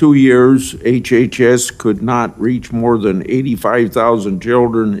last 2 years, HHS could not reach more than 85,000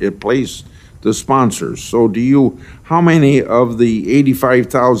 children it placed the sponsors. So do you, how many of the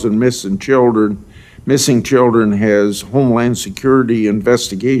 85,000 missing children has Homeland Security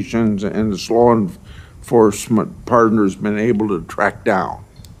investigations and its law enforcement partners been able to track down?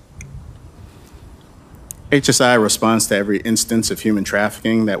 HSI responds to every instance of human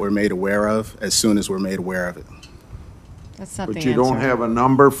trafficking that we're made aware of as soon as we're made aware of it. That's not But the you answer. don't have a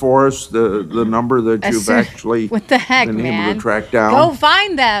number for us, the number that you've actually what the heck, been man? able to track down? Go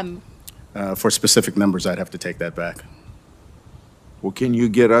find them. For specific numbers, I'd have to take that back. Well, can you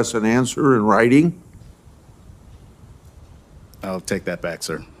get us an answer in writing? I'll take that back,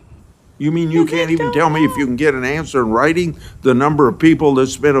 sir. You mean you can't even tell me if you can get an answer in writing, the number of people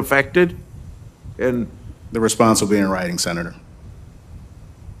that's been affected? And the response will be in writing, Senator.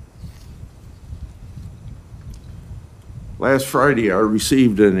 Last Friday, I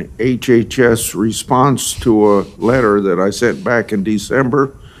received an HHS response to a letter that I sent back in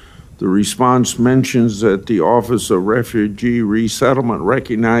December. The response mentions that the Office of Refugee Resettlement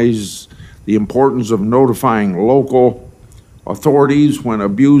recognizes the importance of notifying local authorities when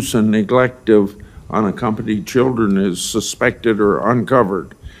abuse and neglect of unaccompanied children is suspected or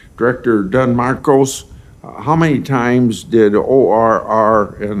uncovered. Director Dunmarcos, how many times did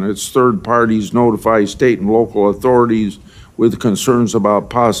ORR and its third parties notify state and local authorities with concerns about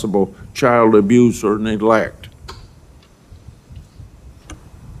possible child abuse or neglect?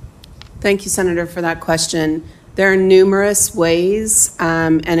 Thank you, Senator, for that question. There are numerous ways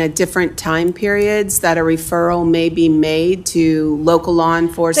and at different time periods that a referral may be made to local law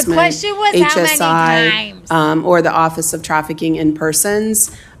enforcement, The question was HSI, how many times? Or the Office of Trafficking in Persons.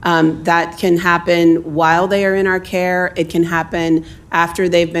 That can happen while they are in our care. It can happen after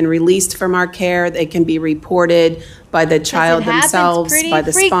they've been released from our care. They can be reported by the child themselves, by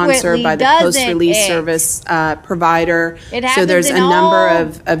the sponsor, by the post-release service provider. So there's a number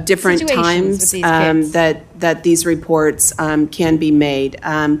of different times that these reports can be made.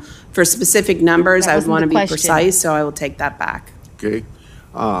 For specific numbers, I would want to be precise, so I will take that back. Okay.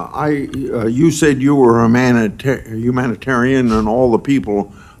 You said you were a humanitarian, and all the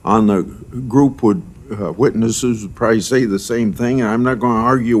people on the group witnesses would probably say the same thing, and I'm not going to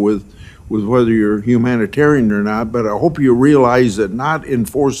argue with whether you're humanitarian or not, but I hope you realize that not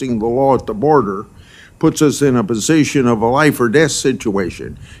enforcing the law at the border puts us in a position of a life or death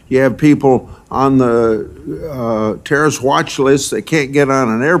situation. You have people on the terrorist watch list that can't get on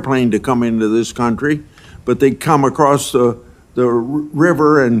an airplane to come into this country, but they come across the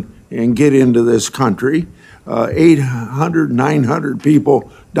river and get into this country. 800, 900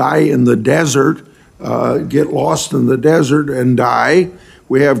 people die in the desert, get lost in the desert and die.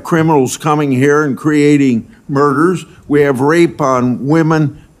 We have criminals coming here and creating murders. We have rape on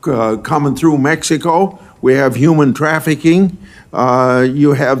women coming through Mexico. We have human trafficking.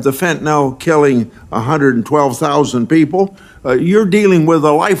 You have the fentanyl killing 112,000 people. You're dealing with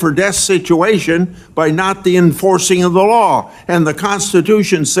a life or death situation by not the enforcing of the law. And the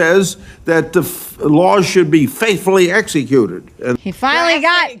Constitution says that the laws should be faithfully executed. And He finally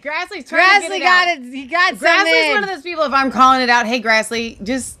Grassley's trying to get it out. He got Grassley's one of those people, if I'm calling it out, hey, Grassley,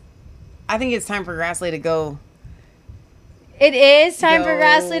 I think it's time for Grassley to go. It is time for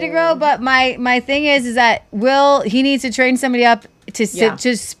Grassley to grow, but my thing is that he needs to train somebody up to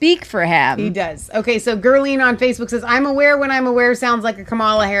speak for him. He does. Okay, so Gerline on Facebook says, I'm aware when I'm aware sounds like a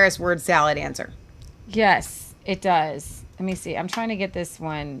Kamala Harris word salad answer. Yes, it does. Let me see. I'm trying to get this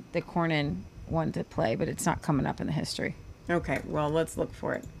one, the Cornyn one, to play, but it's not coming up in the history. Okay, well, let's look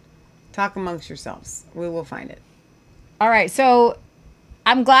for it. Talk amongst yourselves. We will find it. All right, so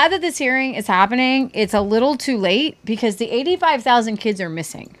I'm glad that this hearing is happening. It's a little too late because the 85,000 kids are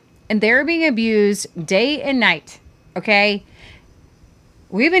missing and they're being abused day and night. Okay.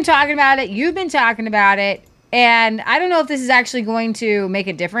 We've been talking about it. You've been talking about it. And I don't know if this is actually going to make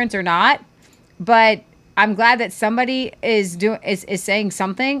a difference or not, but I'm glad that somebody is saying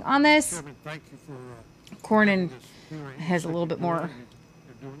something on this. Cornyn has a little bit more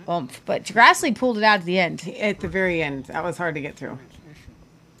oomph, but Grassley pulled it out at the end. At the very end. That was hard to get through.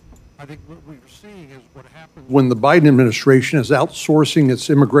 I think what we're seeing is what happens when the Biden administration is outsourcing its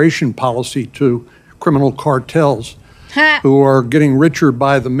immigration policy to criminal cartels who are getting richer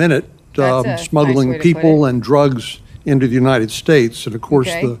by the minute, smuggling people and drugs into the United States. And of course,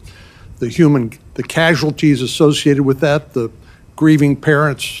 the casualties associated with that, the grieving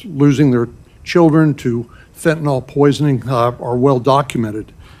parents losing their children to fentanyl poisoning are well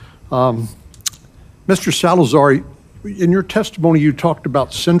documented. Mr. Salazar, in your testimony, you talked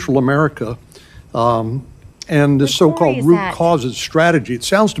about Central America and the so-called root causes strategy. It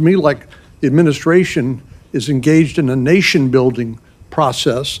sounds to me like the administration is engaged in a nation-building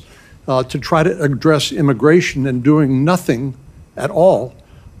process to try to address immigration and doing nothing at all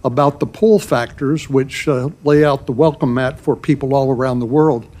about the pull factors which lay out the welcome mat for people all around the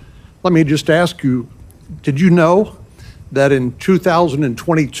world. Let me just ask you, did you know that in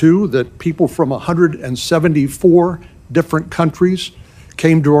 2022 that people from 174 different countries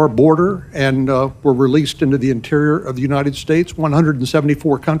came to our border and were released into the interior of the United States?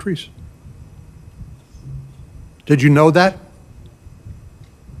 174 countries? Did you know that?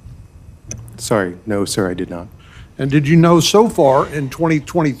 Sorry, no, sir, I did not. And did you know so far in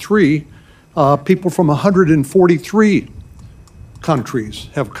 2023, people from 143 countries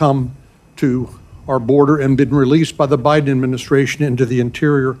have come to our border and been released by the Biden administration into the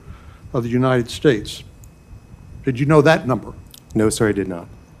interior of the United States? Did you know that number? No, sir, I did not.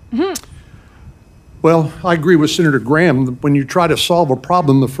 Well, I agree with Senator Graham. When you try to solve a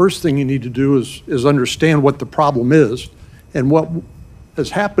problem, the first thing you need to do is understand what the problem is. And what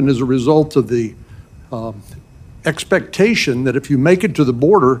has happened as a result of the expectation that if you make it to the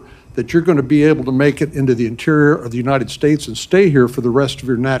border, that you're going to be able to make it into the interior of the United States and stay here for the rest of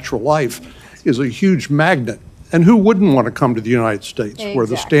your natural life is a huge magnet. And who wouldn't want to come to the United States, where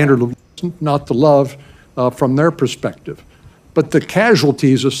the standard of not the love from their perspective? But the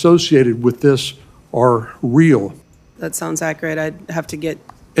casualties associated with this are real. That sounds accurate. I'd have to get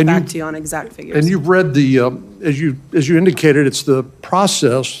back to you on exact figures. And you've read the, as you indicated, it's the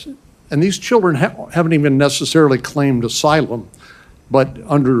process, and these children haven't even necessarily claimed asylum, but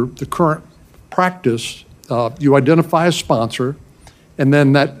under the current practice, you identify a sponsor, and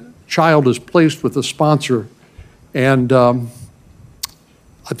then that child is placed with a sponsor, and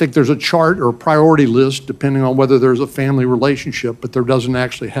I think there's a chart or a priority list depending on whether there's a family relationship, but there doesn't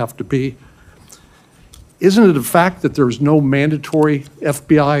actually have to be. Isn't it a fact that there's no mandatory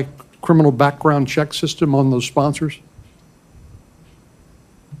FBI criminal background check system on those sponsors?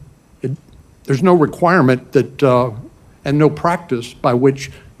 There's no requirement that, and no practice by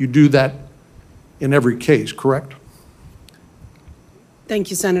which you do that in every case, correct? Thank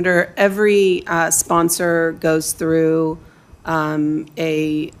you, Senator. Every sponsor goes through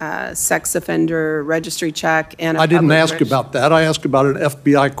a sex offender registry check and I didn't ask about that. I asked about an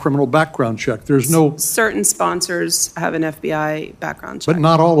FBI criminal background check. There's no... Certain sponsors have an FBI background check. But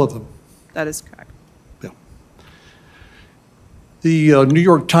not all of them. That is correct. The New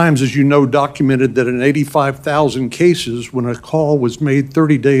York Times, as you know, documented that in 85,000 cases, when a call was made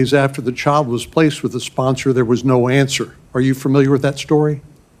 30 days after the child was placed with a sponsor, there was no answer. Are you familiar with that story?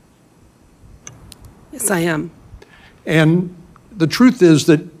 Yes, I am. And the truth is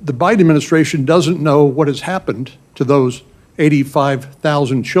that the Biden administration doesn't know what has happened to those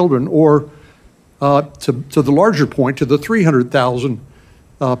 85,000 children, or to the larger point, to the 300,000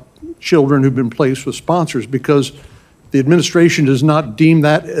 children who've been placed with sponsors, because the administration does not deem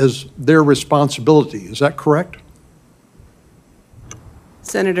that as their responsibility. Is that correct?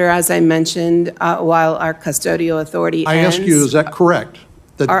 Senator, as I mentioned, while our custodial authority I ask you, is that correct?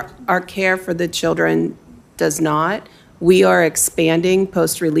 That our care for the children does not. We are expanding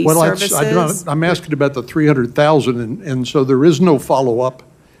post-release services. I'm asking about the 300,000, and so there is no follow-up.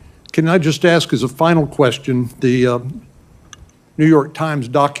 Can I just ask as a final question, the New York Times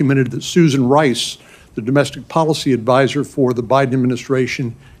documented that Susan Rice, the domestic policy advisor for the Biden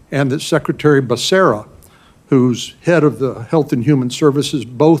administration, and that Secretary Becerra, who's head of the Health and Human Services,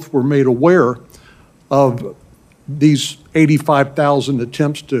 both were made aware of these 85,000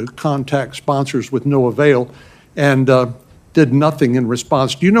 attempts to contact sponsors with no avail, and did nothing in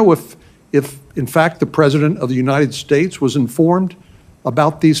response. Do you know if in fact the President of the United States was informed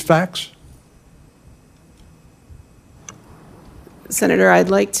about these facts? Senator, I'd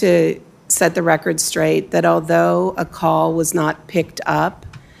like to set the record straight that although a call was not picked up,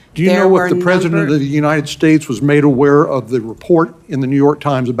 do you know if the President of the United States was made aware of the report in the New York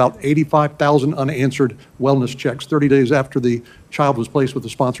Times about 85,000 unanswered wellness checks 30 days after the child was placed with a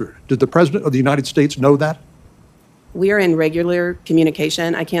sponsor? Did the President of the United States know that? We are in regular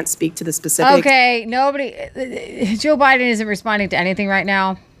communication. I can't speak to the specifics. Okay, Joe Biden isn't responding to anything right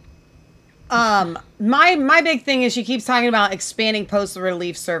now. My big thing is she keeps talking about expanding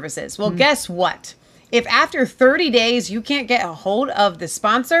post-relief services. Well, guess what? If after 30 days you can't get a hold of the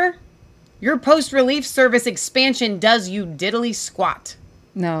sponsor, your post-relief service expansion does you diddly squat.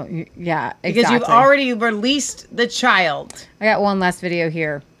 No, yeah, exactly. Because you've already released the child. I got one last video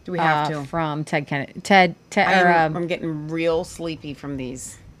here. Do we have to? From Ted Kennedy. I'm getting real sleepy from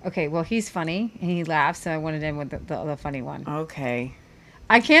these. Okay, well, he's funny and he laughs, so I wanted to end with the funny one. Okay.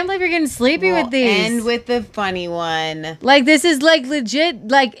 I can't believe you're getting sleepy with these. End with the funny one. Like, this is like legit,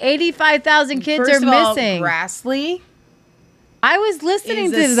 like 85,000 kids First are of all, missing. Grassley I was listening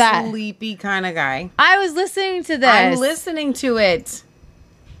is to a that. sleepy kind of guy. I was listening to this. I'm listening to it.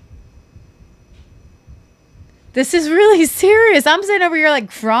 This is really serious. I'm sitting over here like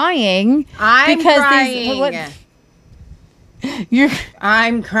crying. I'm because crying.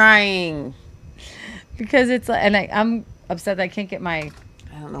 I'm crying. Because it's like, and I'm upset that I can't get my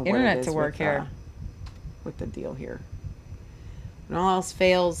internet to work with, here. With the deal here. When all else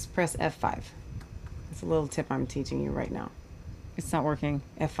fails, press F5. That's a little tip I'm teaching you right now. It's not working.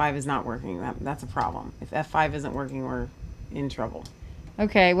 F5 is not working. That's a problem. If F5 isn't working, we're in trouble.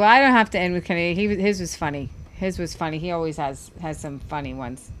 Okay, well, I don't have to end with Kennedy. His was funny. His was funny. He always has some funny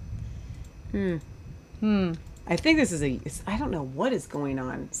ones. I think this is I don't know what is going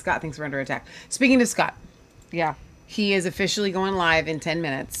on. Scott thinks we're under attack. Speaking of Scott. Yeah. He is officially going live in 10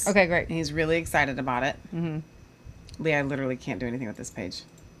 minutes. Okay, great. And he's really excited about it. Mm-hmm. Leah, I literally can't do anything with this page.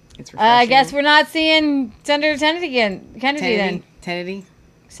 It's refreshing. I guess we're not seeing Senator Kennedy again. Kennedy then. Kennedy?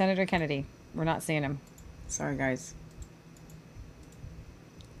 Senator Kennedy. We're not seeing him. Sorry, guys.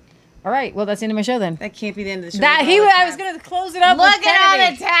 All right. Well, that's the end of my show then. That can't be the end of the show. I was going to close it up. Look with at all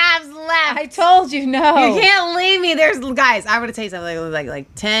Kennedy. the tabs left. I told you no. You can't leave me. There's guys. I would tell you something like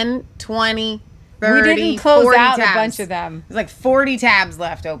 10, 20, 30, we didn't close 40 out tabs. a bunch of them. There's like 40 tabs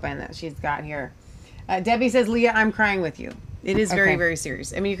left open that she's got here. Debbie says, Leah, I'm crying with you. It is very, very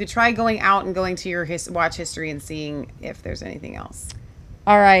serious. I mean, you could try going out and going to your watch history and seeing if there's anything else.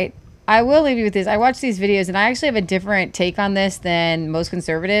 All right. I will leave you with this. I watch these videos, and I actually have a different take on this than most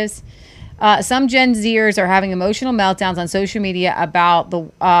conservatives. Some Gen Zers are having emotional meltdowns on social media about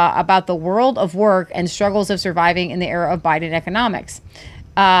the world of work and struggles of surviving in the era of Biden economics.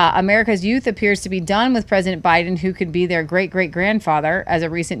 America's youth appears to be done with President Biden, who could be their great-great-grandfather, as a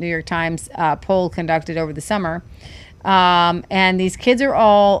recent New York Times poll conducted over the summer. And these kids are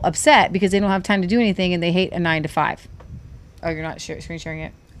all upset because they don't have time to do anything, and they hate a 9-to-5. Oh, you're not screen sharing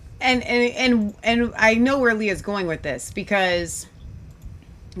it? And I know where Leah's going with this, because,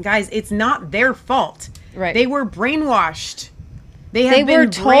 guys, it's not their fault. Right. They were brainwashed. They were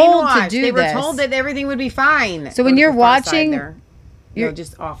told to do They were this. told that everything would be fine. So when you're watching, you're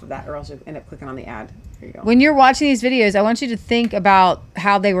just off of that, or else you'll end up clicking on the ad. Here you go. When you're watching these videos, I want you to think about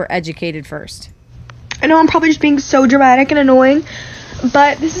how they were educated first. I know I'm probably just being so dramatic and annoying,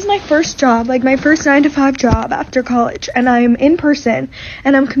 but this is my first job, like my first 9-to-5 job after college, and I'm in person,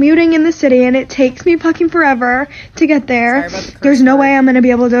 and I'm commuting in the city, and it takes me fucking forever to get there. There's no way I'm gonna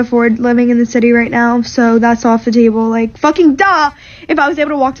be able to afford living in the city right now, so that's off the table. Like, fucking duh! If I was able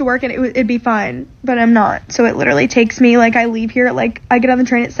to walk to work, and it'd be fine, but I'm not. So it literally takes me, like, I leave here, like, I get on the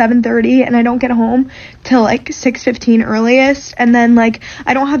train at 7:30, and I don't get home till, like, 6:15 earliest, and then, like,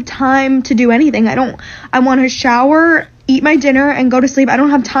 I don't have time to do anything. I want to shower, eat my dinner, and go to sleep. I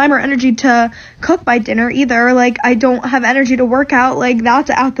don't have time or energy to cook my dinner either. Like, I don't have energy to work out. Like, that's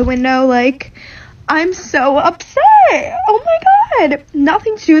out the window. Like, I'm so upset. Oh my God.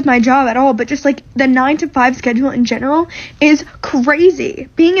 Nothing to do with my job at all, but just like the 9-to-5 schedule in general is crazy.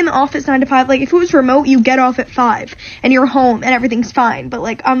 Being in the office 9-to-5, like if it was remote, you get off at 5 and you're home and everything's fine. But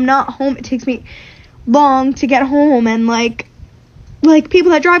like, I'm not home. It takes me long to get home, and like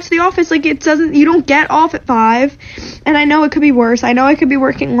people that drive to the office, like you don't get off at 5. And I know it could be worse. I know I could be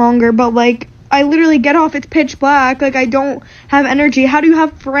working longer, but like I literally get off, it's pitch black. Like I don't have energy. How do you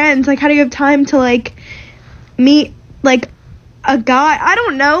have friends? Like how do you have time to like meet like a guy? I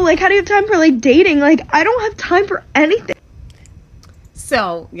don't know. Like how do you have time for like dating? Like I don't have time for anything.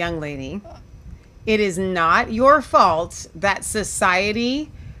 So, young lady, it is not your fault that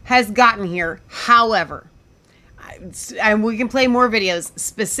society has gotten here. However, and we can play more videos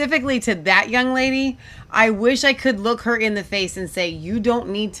specifically to that young lady. I wish I could look her in the face and say, you don't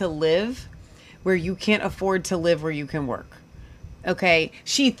need to live where you can't afford to live where you can work. Okay?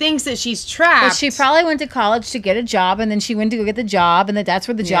 She thinks that she's trapped. But she probably went to college to get a job, and then she went to go get the job, and that's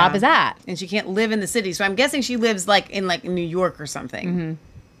where the job is at. And she can't live in the city. So I'm guessing she lives like in New York or something. Mm-hmm.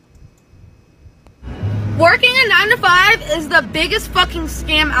 Working a 9-to-5 is the biggest fucking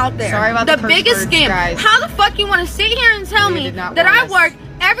scam out there. Sorry about the the curse biggest words, scam. guys. How the fuck you want to sit here and tell me that I work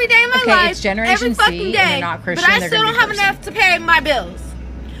every day of my Okay, life, it's Generation every C, fucking and day, they're not Christian, but I they're still gonna don't be have Christian. enough to pay my bills?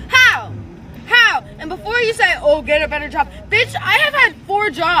 How? How? And before you say, oh, get a better job, bitch, I have had 4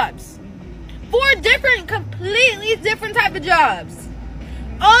 jobs. 4 different, completely different type of jobs.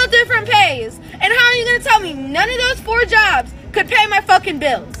 All different pays. And how are you going to tell me none of those 4 jobs could pay my fucking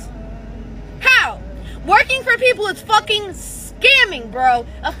bills? How? Working for people is fucking scamming, bro.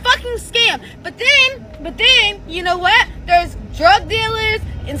 A fucking scam. But then, you know what? There's drug dealers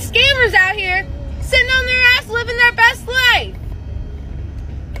and scammers out here sitting on their ass living their best life.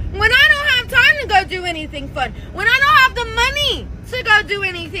 When I don't have time to go do anything fun. When I don't have the money to go do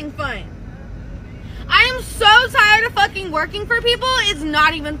anything fun. I am so tired of fucking working for people, it's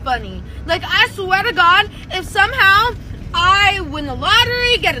not even funny. Like, I swear to God, if somehow I win the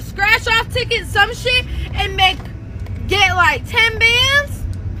lottery, get a scratch-off ticket, some shit, and get like 10 bands,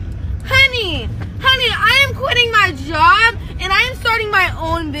 honey, I am quitting my job and I am starting my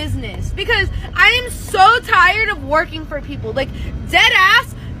own business because I am so tired of working for people. Like, dead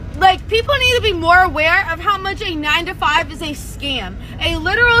ass. Like, people need to be more aware of how much a 9-to-5 is a scam. A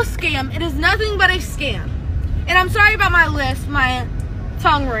literal scam. It is nothing but a scam. And I'm sorry about my lisp. My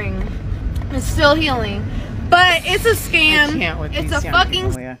tongue ring is still healing. But it's a scam. I can't with it's these a young fucking...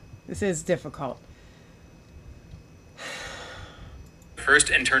 people, yeah. This is difficult. First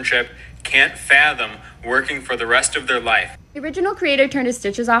internship can't fathom working for the rest of their life. The original creator turned his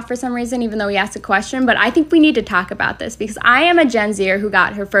stitches off for some reason, even though he asked a question, but I think we need to talk about this because I am a Gen Zer who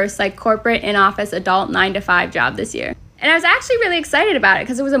got her first like corporate in-office adult 9-to-5 job this year. And I was actually really excited about it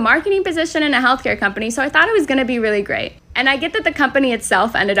because it was a marketing position in a healthcare company, so I thought it was going to be really great. And I get that the company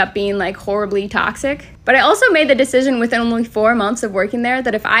itself ended up being like horribly toxic, but I also made the decision within only 4 months of working there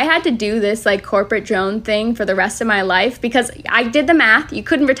that if I had to do this like corporate drone thing for the rest of my life, because I did the math, you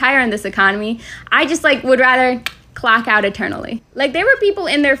couldn't retire in this economy, I just like would rather clock out eternally. Like, there were people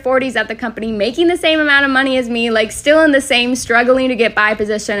in their 40s at the company making the same amount of money as me, like still in the same struggling to get by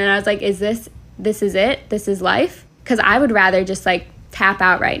position, and I was like, this is it? This is life? Because I would rather just like tap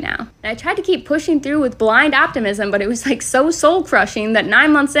out right now. And I tried to keep pushing through with blind optimism, but it was like so soul crushing that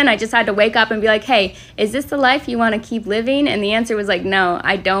 9 months in, I just had to wake up and be like, hey, is this the life you want to keep living? And the answer was like, no,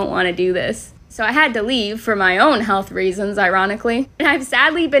 I don't want to do this. So I had to leave for my own health reasons, ironically. And I've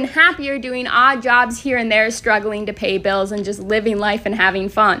sadly been happier doing odd jobs here and there, struggling to pay bills and just living life and having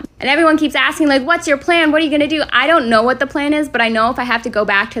fun. And everyone keeps asking, like, what's your plan? What are you going to do? I don't know what the plan is, but I know if I have to go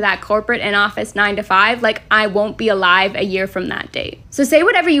back to that corporate in-office 9-to-5, like, I won't be alive a year from that date. So say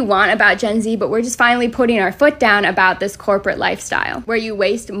whatever you want about Gen Z, but we're just finally putting our foot down about this corporate lifestyle, where you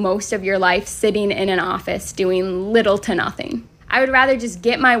waste most of your life sitting in an office doing little to nothing. I would rather just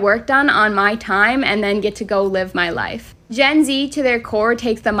get my work done on my time and then get to go live my life. Gen Z, to their core,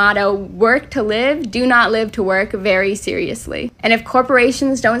 takes the motto, work to live, do not live to work, very seriously. And if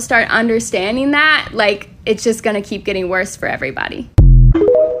corporations don't start understanding that, like, it's just gonna keep getting worse for everybody.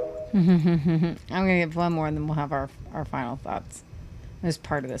 I'm gonna give one more and then we'll have our final thoughts. As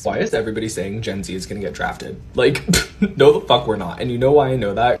part of this. Why is everybody saying Gen Z is gonna get drafted? Like, no the fuck we're not. And you know why I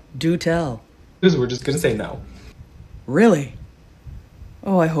know that? Do tell. Because we're just gonna say no. Really?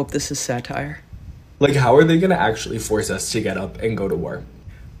 Oh, I hope this is satire. Like, how are they gonna actually force us to get up and go to war?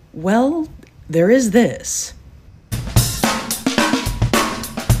 Well, there is this.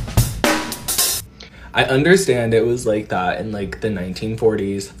 I understand it was like that in like the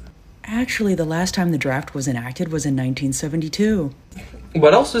 1940s. Actually, the last time the draft was enacted was in 1972.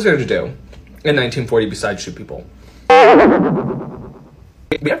 What else is there to do in 1940 besides shoot people? We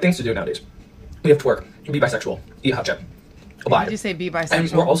have things to do nowadays. We have to work, be bisexual, eat hot chip. Alive. Did you say be bisexual?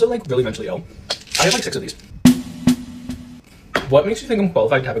 And we're also like really mentally ill. I have like 6 of these. What makes you think I'm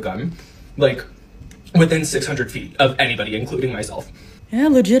qualified to have a gun? Like, within 600 feet of anybody, including myself. Yeah,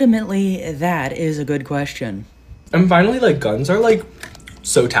 legitimately, that is a good question. And finally, like, guns are like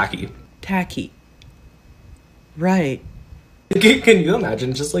so tacky. Tacky. Right. Can you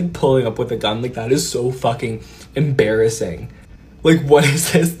imagine just like pulling up with a gun? Like, that is so fucking embarrassing. Like, what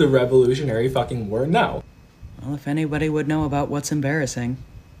is this? The Revolutionary fucking War? No. Well, if anybody would know about what's embarrassing.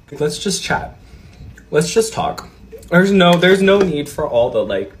 Let's just chat. Let's just talk. There's no need for all the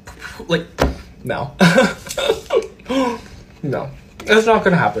like, no. No. It's not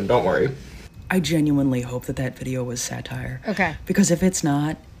gonna happen, don't worry. I genuinely hope that video was satire. Okay. Because if it's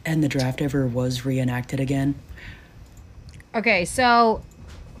not, and the draft ever was reenacted again. Okay, so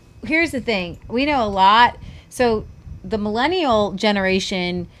here's the thing. We know a lot. So the millennial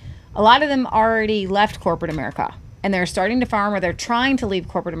generation, a lot of them already left corporate America and they're starting to farm, or they're trying to leave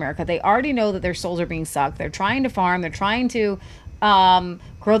corporate America. They already know that their souls are being sucked. They're trying to farm. They're trying to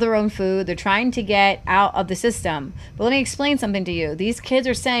grow their own food. They're trying to get out of the system. But let me explain something to you. These kids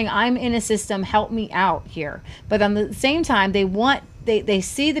are saying, I'm in a system, help me out here. But at the same time, they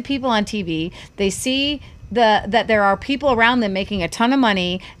see the people on TV. They see that there are people around them making a ton of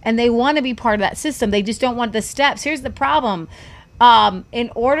money, and they want to be part of that system. They just don't want the steps. Here's the problem.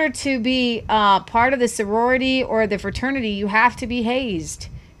 In order to be part of the sorority or the fraternity, you have to be hazed.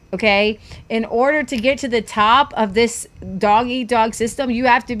 Okay, in order to get to the top of this dog eat dog system, you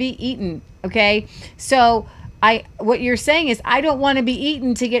have to be eaten. Okay, so what you're saying is I don't want to be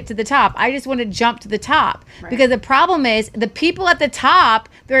eaten to get to the top. I just want to jump to the top. Right. Because the problem is the people at the top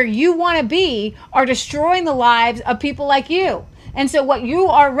where you want to be are destroying the lives of people like you. And so what you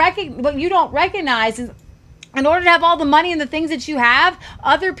don't recognize is, in order to have all the money and the things that you have,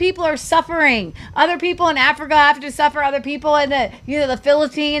 other people are suffering. Other people in Africa have to suffer. Other people in the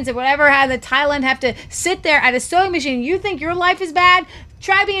Philippines or whatever, the Thailand have to sit there at a sewing machine. You think your life is bad?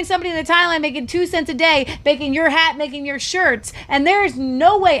 Try being somebody in the Thailand making 2 cents a day, making your hat, making your shirts, and there is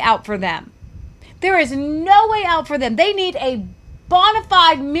no way out for them. There is no way out for them. They need a bona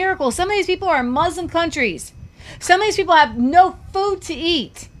fide miracle. Some of these people are in Muslim countries. Some of these people have no food to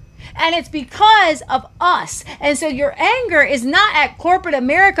eat. And it's because of us. And so your anger is not at corporate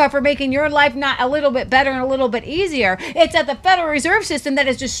America for making your life not a little bit better and a little bit easier. It's at the Federal Reserve System that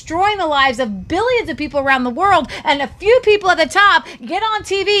is destroying the lives of billions of people around the world. And a few people at the top get on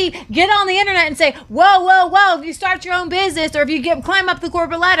TV, get on the internet and say, whoa, whoa, whoa, if you start your own business or if you climb up the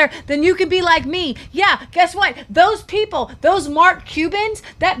corporate ladder, then you can be like me. Yeah, guess what? Those people, those Mark Cubans,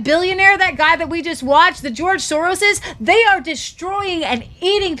 that billionaire, that guy that we just watched, the George Soroses, they are destroying and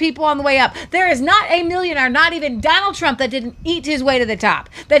eating people on the way up. There is not a millionaire, not even Donald Trump, that didn't eat his way to the top,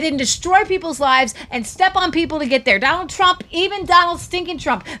 that didn't destroy people's lives and step on people to get there. Donald Trump, even Donald stinking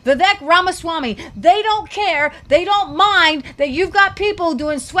Trump, Vivek Ramaswamy, they don't care. They don't mind that you've got people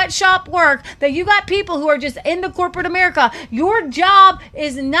doing sweatshop work, that you got people who are just into corporate America. Your job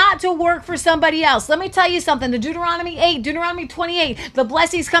is not to work for somebody else. Let me tell you something. The Deuteronomy 8, Deuteronomy 28, the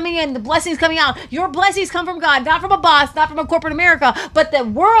blessings coming in, the blessings coming out. Your blessings come from God, not from a boss, not from a corporate America, but the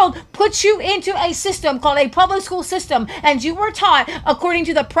world puts you into a system called a public school system, and you were taught according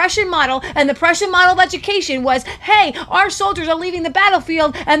to the Prussian model, and the Prussian model of education was, hey, our soldiers are leaving the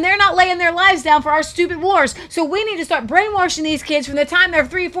battlefield and they're not laying their lives down for our stupid wars, so we need to start brainwashing these kids from the time they're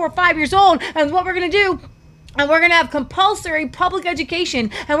 3, 4, 5 years old. And what we're going to do, and we're going to have compulsory public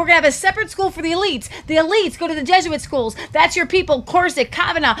education, and we're going to have a separate school for the elites. The elites go to the Jesuit schools. That's your people, Corsic,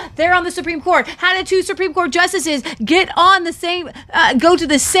 Kavanaugh. They're on the Supreme Court. How did 2 Supreme Court justices get on the same, go to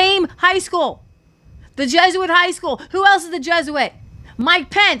the same high school? The Jesuit high school. Who else is the Jesuit?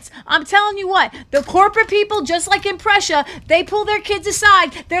 Mike Pence. I'm telling you what, the corporate people, just like in Prussia, they pull their kids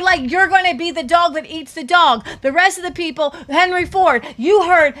aside. They're like, you're going to be the dog that eats the dog. The rest of the people, Henry Ford, you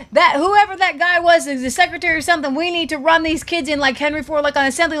heard that whoever that guy was, is the secretary or something, we need to run these kids in like Henry Ford, like on the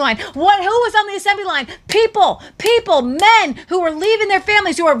assembly line. Who was on the assembly line? People, men who were leaving their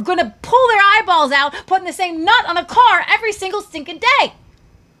families, who are going to pull their eyeballs out, putting the same nut on a car every single stinking day.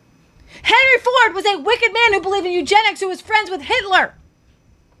 Henry Ford was a wicked man who believed in eugenics, who was friends with Hitler.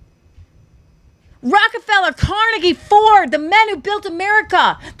 Rockefeller, Carnegie, Ford, the men who built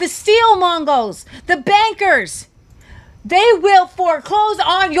America, the steel mongols, the bankers, they will foreclose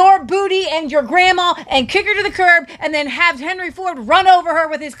on your booty and your grandma and kick her to the curb and then have Henry Ford run over her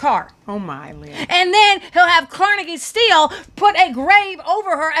with his car. Oh my, Leah. And then he'll have Carnegie Steel put a grave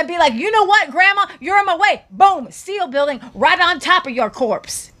over her and be like, you know what, grandma, you're in my way. Boom, steel building right on top of your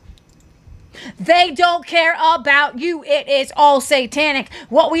corpse. They don't care about you. It is all satanic.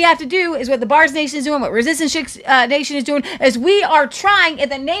 What we have to do is what the Bars Nation is doing, what Resistance Nation is doing, is we are trying in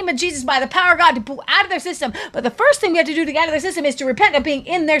the name of Jesus, by the power of God, to pull out of their system. But the first thing we have to do to get out of their system is to repent of being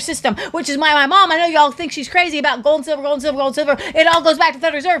in their system, which is why my mom, I know y'all think she's crazy about gold and silver, gold and silver, gold and silver. It all goes back to the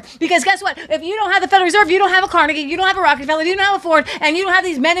Federal Reserve. Because guess what? If you don't have the Federal Reserve, you don't have a Carnegie, you don't have a Rockefeller, you don't have a Ford, and you don't have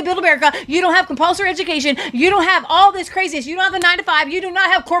these men who build America, you don't have compulsory education, you don't have all this craziness, you don't have the 9 to 5, you do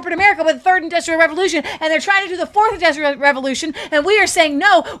not have corporate America with the third industrial revolution, and they're trying to do the fourth industrial revolution, and we are saying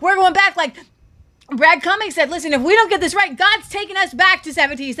no, we're going back. Like Brad Cummings said, listen, if we don't get this right, God's taking us back to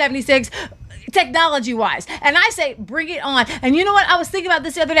 1776 technology wise. And I say, bring it on. And you know what? I was thinking about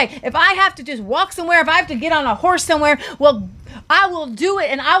this the other day. If I have to just walk somewhere, if I have to get on a horse somewhere, well, I will do it,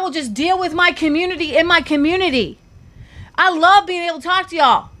 and I will just deal with my community in my community. I love being able to talk to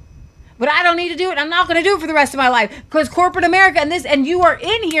y'all. But I don't need to do it. I'm not going to do it for the rest of my life, because corporate America and you are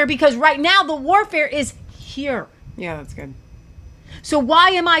in here because right now the warfare is here. Yeah, that's good. So why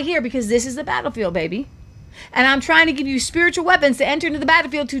am I here? Because this is the battlefield, baby. And I'm trying to give you spiritual weapons to enter into the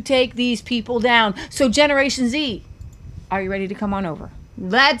battlefield to take these people down. So Generation Z, are you ready to come on over?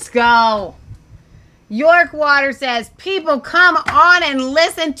 Let's go. York Water says, people come on and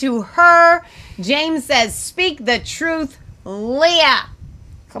listen to her. James says, speak the truth, Leah.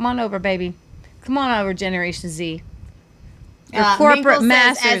 Come on over, baby. Come on over, Generation Z. Your corporate Minkle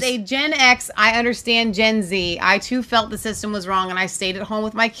masters. says, as a Gen X, I understand Gen Z. I too felt the system was wrong, and I stayed at home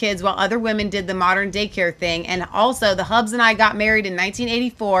with my kids while other women did the modern daycare thing. And also, the Hubs and I got married in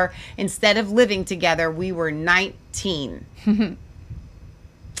 1984. Instead of living together, we were 19.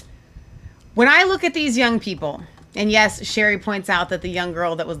 When I look at these young people, and yes, Sherry points out that the young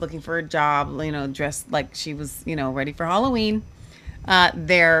girl that was looking for a job, dressed like she was, ready for Halloween,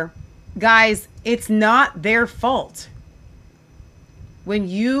 guys, it's not their fault.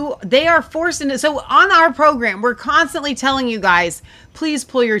 They are forced into, so on our program, we're constantly telling you guys, please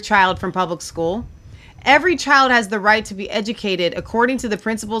pull your child from public school. Every child has the right to be educated according to the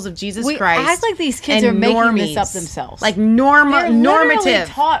principles of Jesus Christ. Act like these kids are making this up themselves. Like They're normative. literally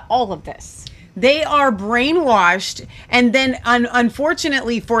taught all of this. They are brainwashed, and then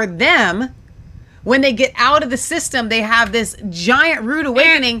unfortunately for them, when they get out of the system, they have this giant rude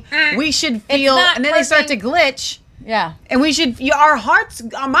awakening. We should feel, and then they start to glitch. Yeah. And we should,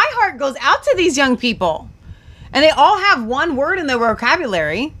 my heart goes out to these young people. And they all have one word in their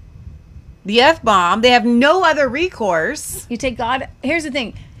vocabulary, the F-bomb. They have no other recourse. You take God, here's the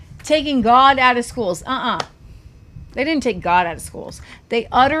thing, taking God out of schools. They didn't take God out of schools. They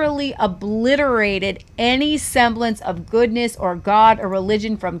utterly obliterated any semblance of goodness or God or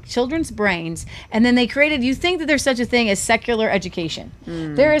religion from children's brains. And then they created, you think that there's such a thing as secular education.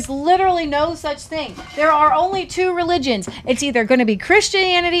 There is literally no such thing. There are only two religions. It's either going to be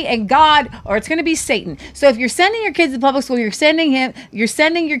Christianity and God, or it's going to be Satan. So if you're sending your kids to public school, you're sending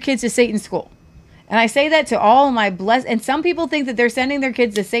your kids to Satan's school. And I say that to all my and some people think that they're sending their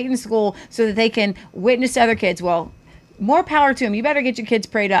kids to Satan's school so that they can witness to other kids. Well, more power to them. You better get your kids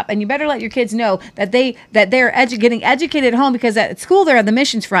prayed up, and you better let your kids know that they're getting educated at home, because at school they're on the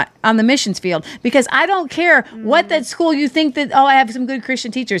missions front, on the missions field. Because I don't care what that school you think that, I have some good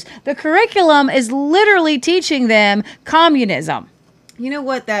Christian teachers. The curriculum is literally teaching them communism. You know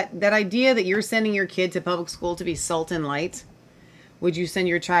what, that idea that you're sending your kid to public school to be salt and light, would you send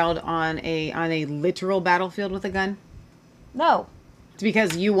your child on a literal battlefield with a gun? No.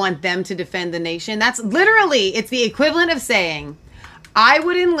 Because you want them to defend the nation. That's literally, it's the equivalent of saying, I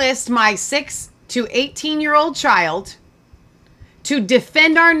would enlist my 6 to 18-year-old child to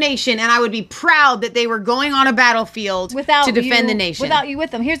defend our nation, and I would be proud that they were going on a battlefield to defend the nation. Without you with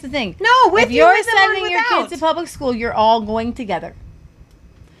them. Here's the thing. No, if you're sending your kids to public school, you're all going together.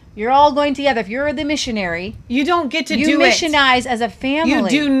 You're all going together. If you're the missionary, you don't get to you missionize as a family. You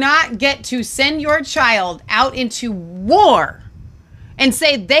do not get to send your child out into war and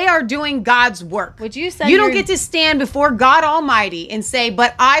say they are doing God's work. Would you send You don't get to stand before God Almighty and say,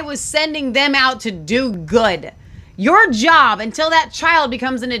 but I was sending them out to do good. Your job until that child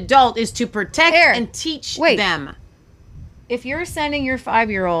becomes an adult is to protect and teach them. If you're sending your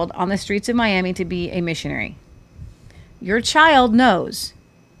 5-year-old on the streets of Miami to be a missionary, your child knows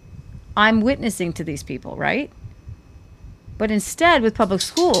I'm witnessing to these people, right? But instead, with public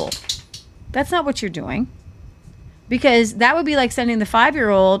school, that's not what you're doing. Because that would be like sending the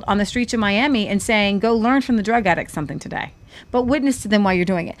 5-year-old on the streets of Miami and saying, go learn from the drug addicts something today. But witness to them while you're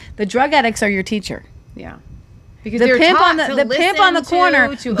doing it. The drug addicts are your teacher. Yeah. Because the they're pimp taught on the pimp on the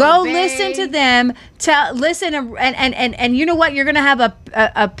corner, go obey. listen to them, listen, and you know what? You're gonna have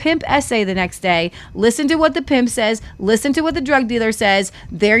a pimp essay the next day. Listen to what the pimp says. Listen to what the drug dealer says.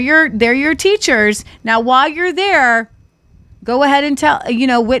 They're your teachers. Now, while you're there, go ahead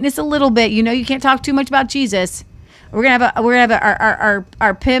and witness a little bit. You can't talk too much about Jesus. We're gonna have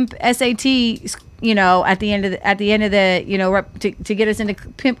our pimp SAT. At the end of the to get us into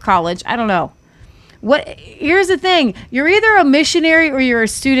pimp college. I don't know. Here's the thing. You're either a missionary or you're a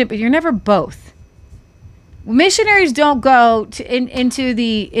student, but you're never both. Missionaries don't go into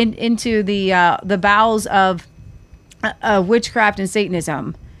the bowels of witchcraft and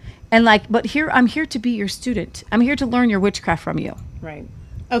Satanism. But I'm here to be your student. I'm here to learn your witchcraft from you. Right.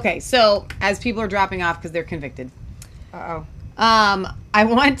 Okay, so as people are dropping off because they're convicted. Uh-oh. I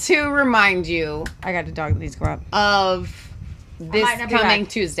want to remind you. I got a dog that needs to go up. Of this coming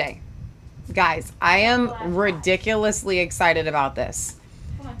Tuesday. Guys, I am ridiculously excited about this.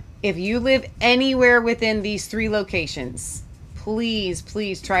 If you live anywhere within these 3 locations, please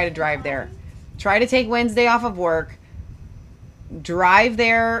try to drive there. Try to take Wednesday off of work. Drive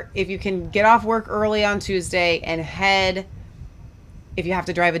there if you can get off work early on Tuesday and head, if you have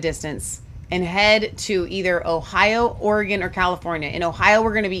to drive a distance, and head to either Ohio, Oregon, or California. In Ohio,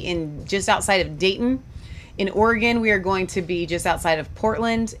 we're going to be just outside of Dayton. In Oregon, we are going to be just outside of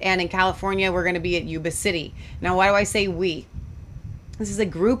Portland. And in California, we're going to be at Yuba City. Now, why do I say we? This is a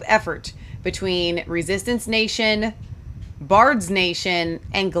group effort between Resistance Nation, Bard's Nation,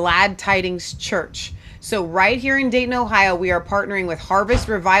 and Glad Tidings Church So right here in Dayton, Ohio, we are partnering with Harvest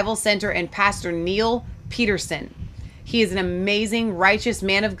Revival Center and Pastor Neil Peterson. He is an amazing, righteous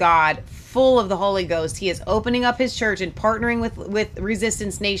man of God, full of the Holy Ghost. He is opening up his church and partnering with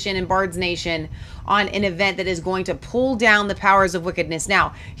Resistance Nation and Bards Nation on an event that is going to pull down the powers of wickedness.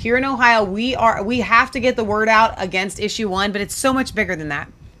 Now, here in Ohio, we have to get the word out against issue 1, but it's so much bigger than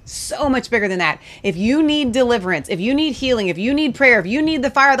that. So much bigger than that. If you need deliverance, if you need healing, if you need prayer, if you need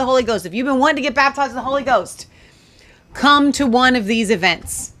the fire of the Holy Ghost, if you've been wanting to get baptized in the Holy Ghost, come to one of these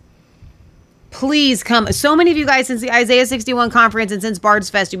events. Please come. So many of you guys, since the Isaiah 61 conference and since Bards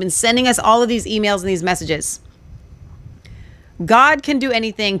Fest, you've been sending us all of these emails and these messages. God can do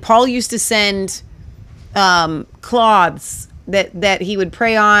anything. Paul used to send cloths that he would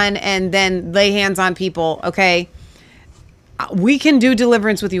pray on and then lay hands on people, okay? We can do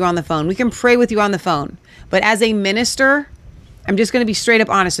deliverance with you on the phone. We can pray with you on the phone. But as a minister, I'm just going to be straight up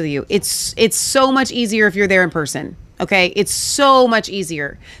honest with you. It's so much easier if you're there in person. Okay, it's so much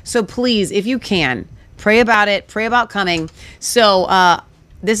easier. So please, if you can, pray about it. Pray about coming. So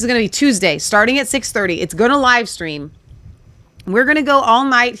this is going to be Tuesday, starting at 6:30. It's going to live stream. We're going to go all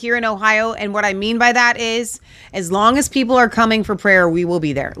night here in Ohio. And what I mean by that is, as long as people are coming for prayer, we will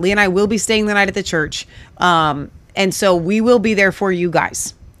be there. Lee and I will be staying the night at the church. And so we will be there for you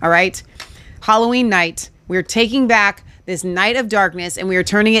guys. All right. Halloween night, we're taking back this night of darkness, and we are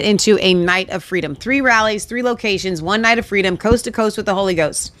turning it into a night of freedom. 3 rallies, 3 locations, 1 night of freedom, coast to coast with the Holy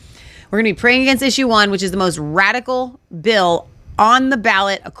Ghost. We're going to be praying against issue 1, which is the most radical bill on the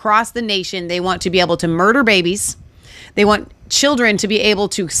ballot across the nation. They want to be able to murder babies. They want children to be able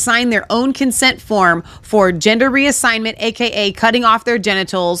to sign their own consent form for gender reassignment, aka cutting off their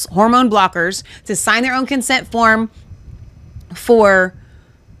genitals, hormone blockers, to sign their own consent form for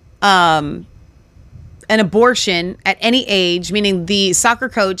an abortion at any age, meaning the soccer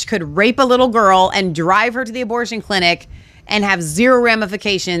coach could rape a little girl and drive her to the abortion clinic and have 0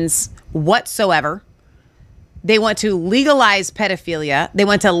 ramifications whatsoever. They want to legalize pedophilia. They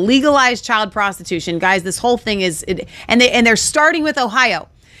want to legalize child prostitution. Guys, this whole thing is, and they're starting with Ohio.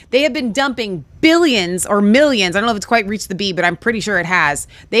 They have been dumping billions or millions. I don't know if it's quite reached the B, but I'm pretty sure it has.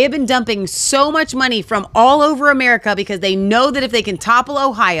 They have been dumping so much money from all over America because they know that if they can topple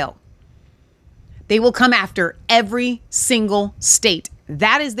Ohio, they will come after every single state.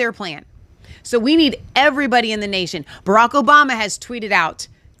 That is their plan. So we need everybody in the nation. Barack Obama has tweeted out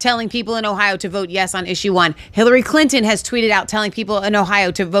telling people in Ohio to vote yes on issue 1. Hillary Clinton has tweeted out telling people in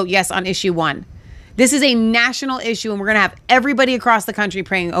Ohio to vote yes on issue 1. This is a national issue, and we're going to have everybody across the country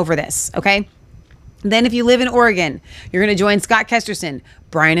praying over this, okay? Then if you live in Oregon, you're going to join Scott Kesterson,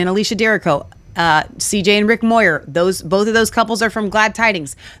 Brian and Alicia Derrico, CJ and Rick Moyer. Both of those couples are from Glad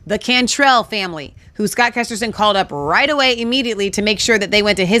Tidings. The Cantrell family, who Scott Kesterson called up right away immediately to make sure that they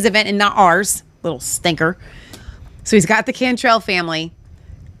went to his event and not ours. Little stinker. So he's got the Cantrell family.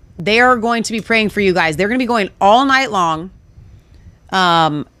 They are going to be praying for you guys. They're going to be going all night long.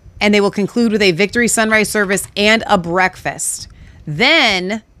 And they will conclude with a victory sunrise service and a breakfast.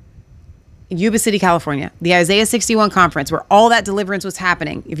 Then Yuba City, California, the Isaiah 61 conference, where all that deliverance was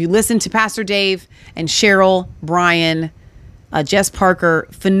happening. If you listen to Pastor Dave and Cheryl, Brian, Jess Parker,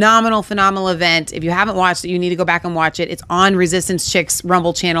 phenomenal event. If you haven't watched it, you need to go back and watch it. It's on Resistance Chicks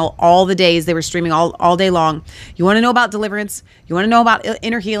Rumble channel all the days. They were streaming all day long. You want to know about deliverance? You want to know about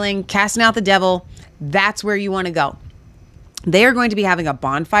inner healing, casting out the devil? That's where you want to go. They are going to be having a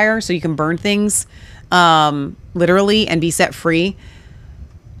bonfire so you can burn things literally and be set free.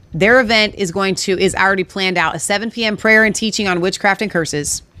 Their event is already planned out. A 7 p.m. prayer and teaching on witchcraft and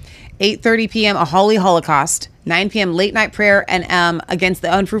curses. 8:30 p.m. a holy holocaust. 9 p.m. late night prayer and against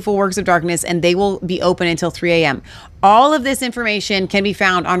the unfruitful works of darkness, and they will be open until 3 a.m. All of this information can be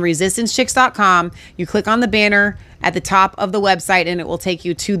found on resistancechicks.com. You click on the banner at the top of the website, and it will take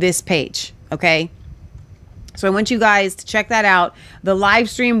you to this page, okay? So I want you guys to check that out. The live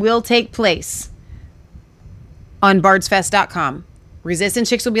stream will take place on bardsfest.com. Resistance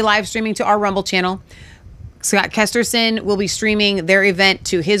Chicks will be live streaming to our Rumble channel. Scott Kesterson will be streaming their event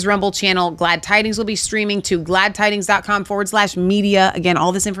to his Rumble channel. Glad Tidings will be streaming to gladtidings.com/media. Again,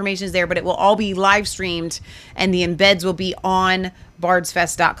 all this information is there, but it will all be live streamed, and the embeds will be on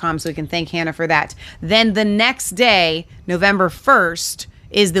bardsfest.com, so we can thank Hannah for that. Then the next day, November 1st,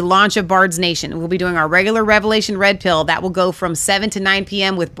 is the launch of Bards Nation. We'll be doing our regular Revelation Red Pill. That will go from 7 to 9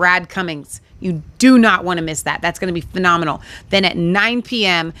 p.m. with Brad Cummings. You do not want to miss that. That's going to be phenomenal. Then at 9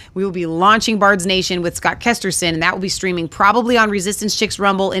 p.m., we will be launching Bards Nation with Scott Kesterson, and that will be streaming probably on Resistance Chicks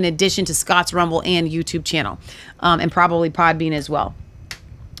Rumble in addition to Scott's Rumble and YouTube channel, and probably Podbean as well.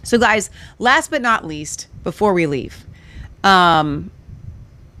 So guys, last but not least, before we leave,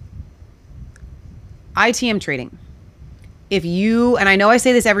 I ITM trading. If you, and I know I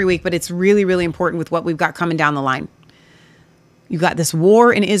say this every week, but it's really, really important with what we've got coming down the line. You got this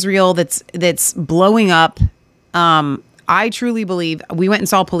war in Israel that's blowing up. I truly believe, we went and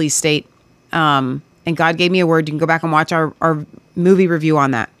saw Police State, and God gave me a word. You can go back and watch our movie review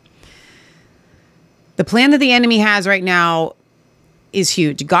on that. The plan that the enemy has right now is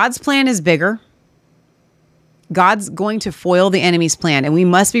huge. God's plan is bigger. God's going to foil the enemy's plan, and we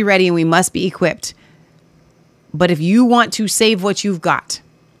must be ready and we must be equipped. But if you want to save what you've got,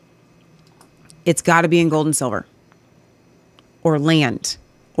 it's got to be in gold and silver, or land,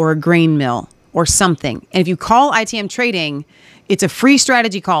 or a grain mill, or something. And if you call ITM Trading, it's a free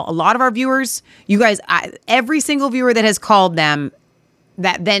strategy call. A lot of our viewers, you guys, every single viewer that has called them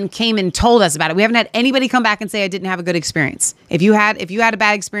that then came and told us about it. We haven't had anybody come back and say I didn't have a good experience. If you had a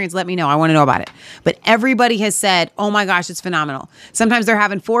bad experience, let me know. I want to know about it. But everybody has said, oh my gosh, it's phenomenal. Sometimes they're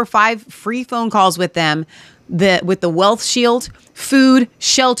having 4 or 5 free phone calls with them, with the wealth shield, food,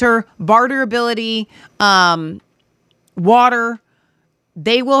 shelter, barter ability, water.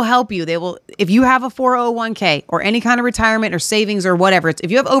 They will help you. They will, if you have a 401k or any kind of retirement or savings or whatever,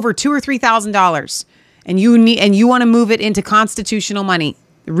 if you have over $2,000 or $3,000 and you want to move it into constitutional money,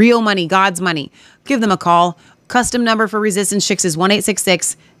 real money, God's money, give them a call. Custom number for Resistance Chicks is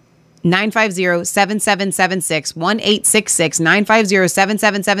 1-866-950-7776,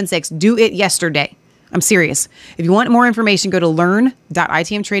 1-866-950-7776. Do it yesterday. I'm serious. If you want more information, go to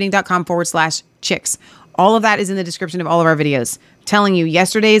learn.itmtrading.com/chicks. All of that is in the description of all of our videos. I'm telling you,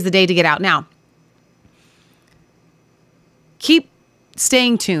 yesterday is the day to get out. Now, keep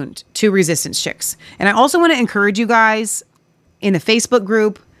staying tuned to Resistance Chicks. And I also want to encourage you guys in the Facebook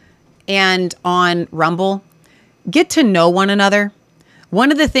group and on Rumble, get to know one another.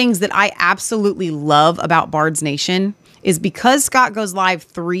 One of the things that I absolutely love about Bard's Nation is because Scott goes live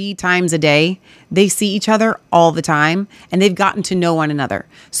 3 times a day, they see each other all the time and they've gotten to know one another.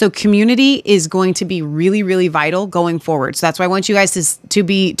 So community is going to be really, really vital going forward. So that's why I want you guys to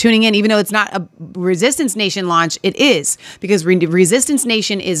be tuning in, even though it's not a Resistance Nation launch, it is, because Resistance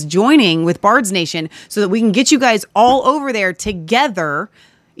Nation is joining with Bard's Nation so that we can get you guys all over there together.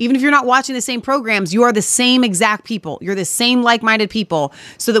 Even if you're not watching the same programs, you are the same exact people. You're the same like-minded people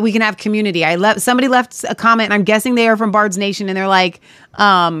so that we can have community. Somebody left a comment, and I'm guessing they are from Bard's Nation, and they're like,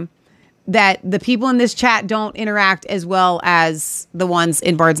 that the people in this chat don't interact as well as the ones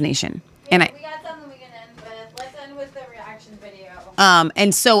in Bard's Nation. We got something we can end with. Let's end with the reaction video.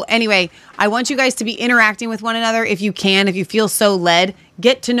 And so anyway, I want you guys to be interacting with one another if you can, if you feel so led.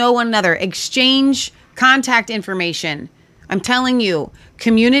 Get to know one another. Exchange contact information. I'm telling you,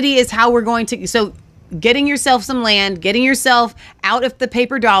 community is how we're going to, so getting yourself some land, getting yourself out of the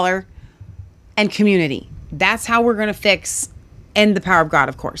paper dollar, and community. That's how we're going to end the power of God,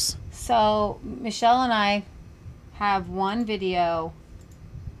 of course. So Michelle and I have one video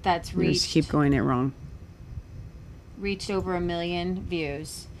that's We just keep going it wrong. reached over 1 million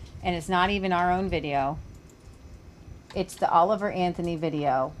views, and it's not even our own video. It's the Oliver Anthony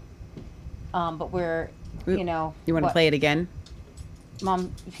video. But we're, you know. You want to play it again?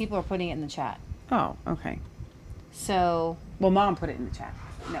 Mom, people are putting it in the chat. Oh, okay. So. Well, Mom put it in the chat.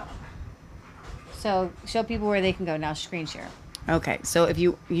 No. So show people where they can go now. Screen share. Okay. So if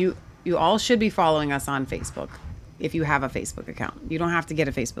you all should be following us on Facebook if you have a Facebook account. You don't have to get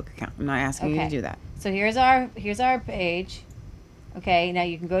a Facebook account. I'm not asking you to do that. So here's our page. Okay. Now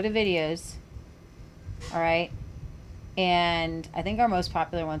you can go to videos. All right. And I think our most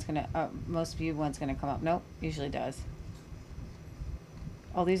popular one's most viewed one's gonna come up. Nope, usually does.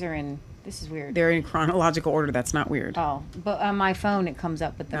 Oh, these are in. This is weird. They're in chronological order. That's not weird. Oh, but on my phone it comes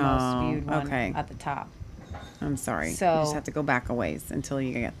up with the most viewed one at the top. I'm sorry. So you just have to go back a ways until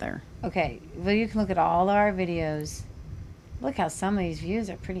you get there. Okay, well you can look at all our videos. Look how some of these views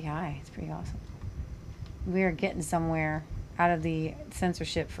are pretty high. It's pretty awesome. We are getting somewhere out of the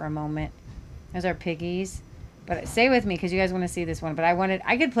censorship for a moment. There's our piggies. But stay with me because you guys want to see this one. But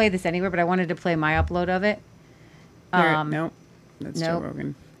I could play this anywhere, but I wanted to play my upload of it. Nope. That's Joe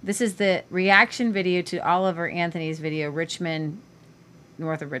Rogan. This is the reaction video to Oliver Anthony's video, Richmond,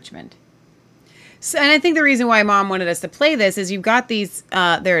 north of Richmond. So, and I think the reason why Mom wanted us to play this is you've got these,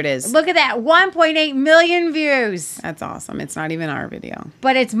 there it is. Look at that, 1.8 million views. That's awesome. It's not even our video.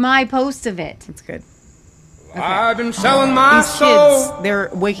 But it's my post of it. That's good. Okay. I've been selling my soul. Kids, they're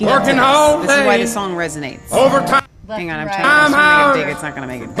waking up to this. This is why the song resonates. Overtime. Hang on, I'm trying to make it big. It's not going to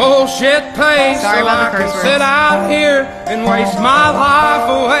make it big. Bullshit place. Sorry about the curse words. Sit out here and waste my life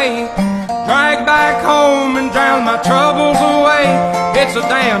away. Drag back home and drown my troubles away. It's a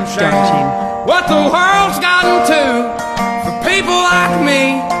damn shame what the world's gotten to for people like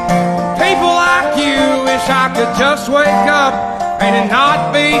me, people like you. Wish I could just wake up and it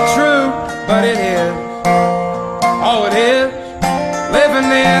not be true, but it is. Oh, it is. Living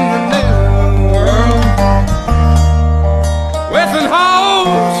in the new world with an whole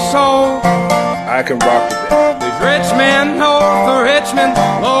soul. I can rock with that. These rich men north of Richmond,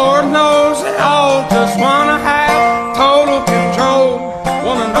 Lord knows they all just wanna have total control.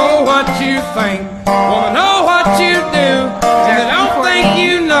 Wanna know what you think, wanna know what you do, and I don't think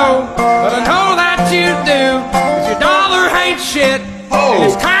you know, but I know that you do. 'Cause your dollar ain't shit, and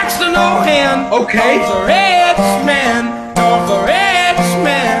it's taxed to no end. Okay. Those are rich men, north of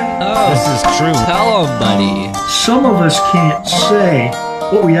Richmond. This is true. Tell 'em, buddy. Some of us can't say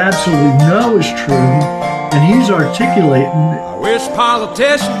what we absolutely know is true, and he's articulating. I wish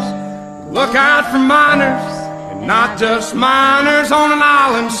politicians would look out for minors, and not just minors on an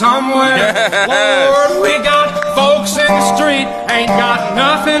island somewhere. Lord, we got folks in the street, ain't got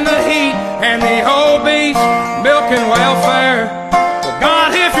nothing to eat, and the obese milking welfare. Well,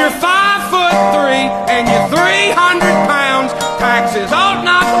 God, if you're 5'3" and you're 300 pounds, taxes ought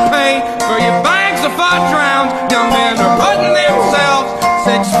not to pay for your bags of fudge rounds. Young men are putting themselves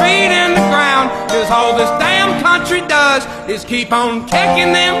 6 feet in the ground, 'cause all this damn country does is keep on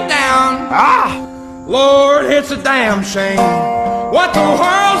kicking them down. Lord, it's a damn shame what the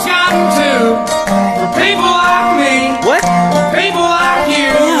world's gotten to for people like me. What? People like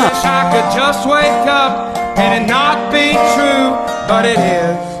you. Wish I could just wake up and it not be true, but it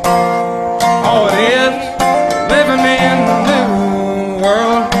is. Oh, it is. Living in the new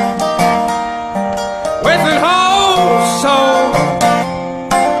world with an whole soul.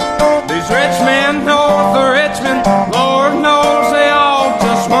 These rich men north of Richmond, Lord knows they all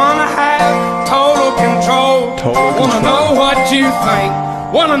just wanna have total control. Wanna know what you think,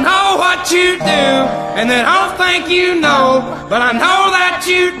 wanna know what you do, and then I don't think you know, but I know that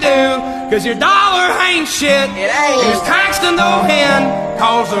you do. 'Cause your dollar ain't shit, it's taxed to no end.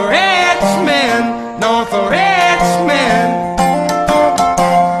 'Cause the rich men north of Richmond.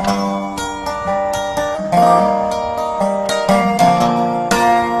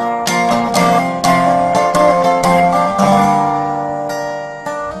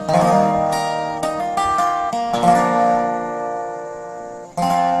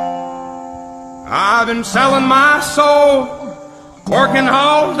 I've been selling my soul, working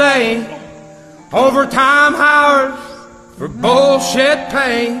all day, overtime hours for bullshit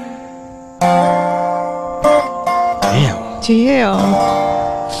pay. Damn.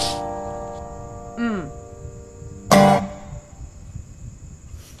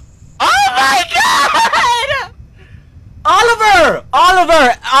 Oh my God!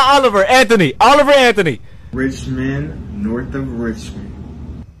 Oliver, Anthony. Rich men north of Richmond.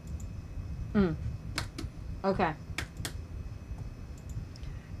 Okay.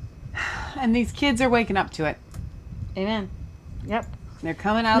 And these kids are waking up to it. Amen. Yep. They're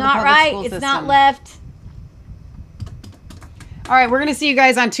coming out of Not the public right. school It's system. not left. All right, we're going to see you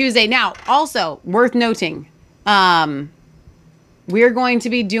guys on Tuesday. Now, also worth noting, we're going to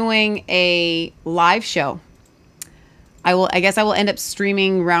be doing a live show. I guess I will end up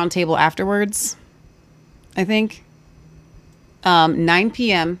streaming Roundtable afterwards. I think 9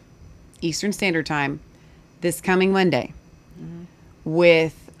 p.m. Eastern Standard Time this coming Monday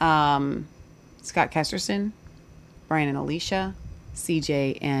with Scott Kesterson, Brian and Alicia,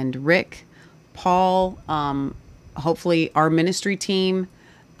 CJ and Rick, Paul, hopefully our ministry team,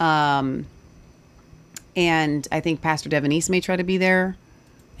 and I think Pastor Devonese may try to be there,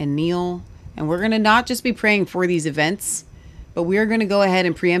 and Neil. And we're going to not just be praying for these events, but we are going to go ahead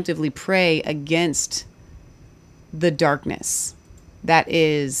and preemptively pray against the darkness that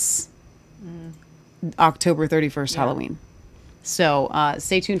is October 31st, Halloween. So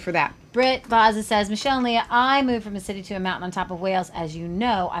stay tuned for that. Britt Vaza says, Michelle and Leah, I moved from a city to a mountain on top of Wales. As you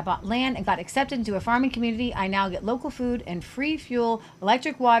know, I bought land and got accepted into a farming community. I now get local food and free fuel,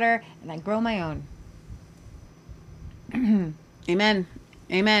 electric water, and I grow my own. Amen.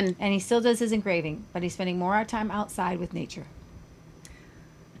 Amen. And he still does his engraving, but he's spending more time outside with nature.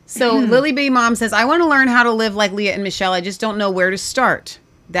 So Lily B Mom says, I want to learn how to live like Leah and Michelle. I just don't know where to start.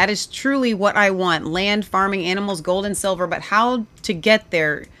 That is truly what I want. Land, farming, animals, gold and silver. But how to get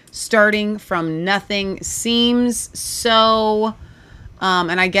there starting from nothing seems so,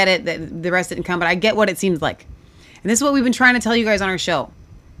 and I get it that the rest didn't come, but I get what it seems like. And this is what we've been trying to tell you guys on our show.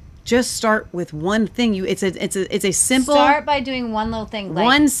 Just start with one thing. It's a simple. Start by doing one little thing. Like,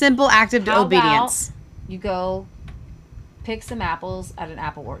 one simple act of obedience. About you go pick some apples at an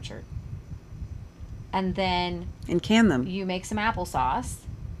apple orchard. And then. And can them. You make some applesauce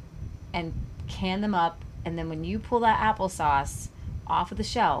and can them up. And then when you pull that applesauce off of the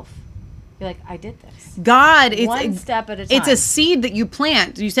shelf, Be like, I did this. God, it's one step at a time. It's a seed that you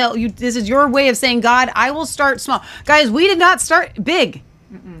plant. You tell you this is your way of saying, God, I will start small. Guys, we did not start big.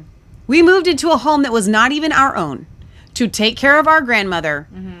 Mm-mm. We moved into a home that was not even our own to take care of our grandmother,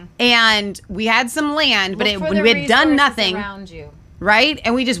 and we had some land, but we had done nothing around you. Right?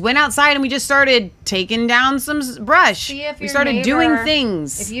 And we just went outside and we just started taking down some brush. See if we started doing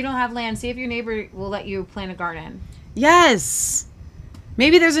things. If you don't have land, see if your neighbor will let you plant a garden. Yes.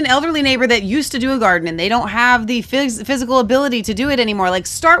 Maybe there's an elderly neighbor that used to do a garden and they don't have the physical ability to do it anymore. Like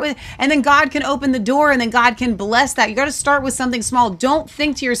start with, and then God can open the door and then God can bless that. You got to start with something small. Don't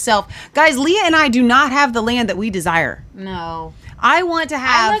think to yourself, guys, Leah and I do not have the land that we desire. No. I want to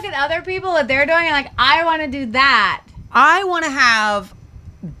have. I look at other people, what they're doing, and like, I want to do that. I want to have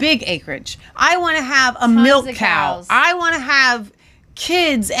big acreage. I want to have a milk cow. I want to have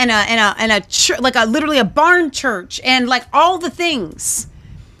kids and a church, like literally a barn church and like all the things.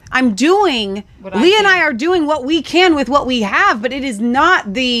 I'm doing. Leah and I are doing what we can with what we have, but it is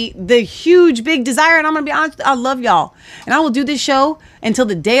not the huge big desire. And I'm gonna be honest, I love y'all, and I will do this show until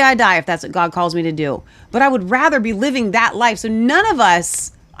the day I die if that's what God calls me to do. But I would rather be living that life. So none of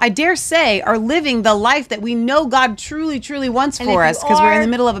us, I dare say, are living the life that we know God truly, truly wants for us because we're in the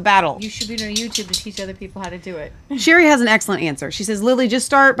middle of a battle. You should be doing YouTube to teach other people how to do it. Sherry has an excellent answer. She says, Lily, just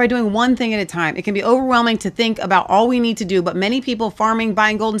start by doing one thing at a time. It can be overwhelming to think about all we need to do, but many people farming,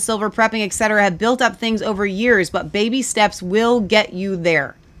 buying gold and silver, prepping, etc. have built up things over years, but baby steps will get you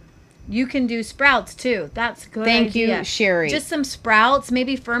there. You can do sprouts too. That's a good. Thank you, Sherry. Just some sprouts,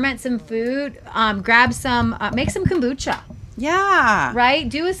 maybe ferment some food, grab some, make some kombucha. Yeah. Right?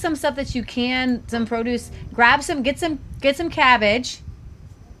 Do some stuff that you can, some produce. Grab some, get some cabbage.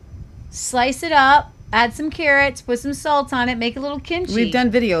 Slice it up, add some carrots, put some salt on it, make a little kimchi. We've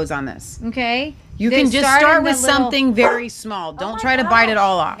done videos on this. Okay. You can just start with something very small. Don't try to bite it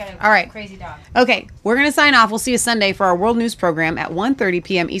all off. All right. Crazy dog. Okay, we're going to sign off. We'll see you Sunday for our World News program at 1:30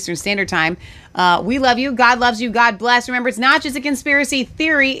 p.m. Eastern Standard Time. We love you. God loves you. God bless. Remember, it's not just a conspiracy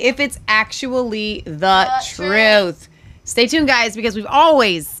theory if it's actually the truth. Stay tuned, guys, because we've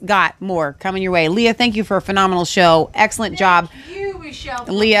always got more coming your way. Leah, thank you for a phenomenal show. Excellent job. Thank you, Michelle.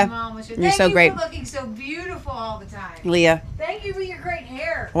 Leah, you're so great. Thank you for looking so beautiful all the time. Leah. Thank you for your great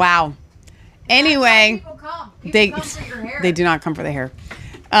hair. Wow. Anyway, People come they for your hair. They do not come for the hair.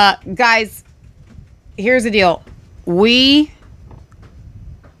 Guys, here's the deal. We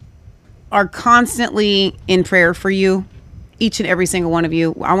are constantly in prayer for you. Each and every single one of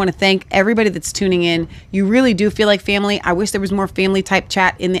you. I want to thank everybody that's tuning in. You really do feel like family. I wish there was more family type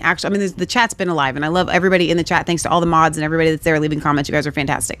chat in the actual. I mean, the chat's been alive, and I love everybody in the chat. Thanks to all the mods and everybody that's there leaving comments. You guys are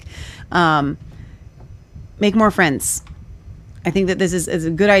fantastic. Make more friends. I think that this is a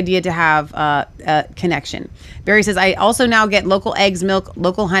good idea to have a connection. Barry says, I also now get local eggs, milk,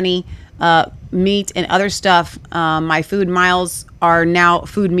 local honey, meat, and other stuff. My food miles are now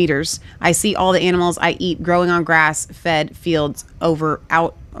food meters. I see all the animals I eat growing on grass-fed fields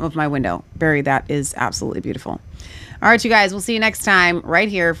out of my window. Barry, that is absolutely beautiful. All right, you guys, we'll see you next time right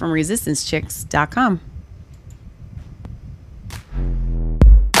here from resistancechicks.com.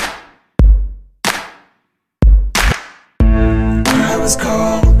 I was caught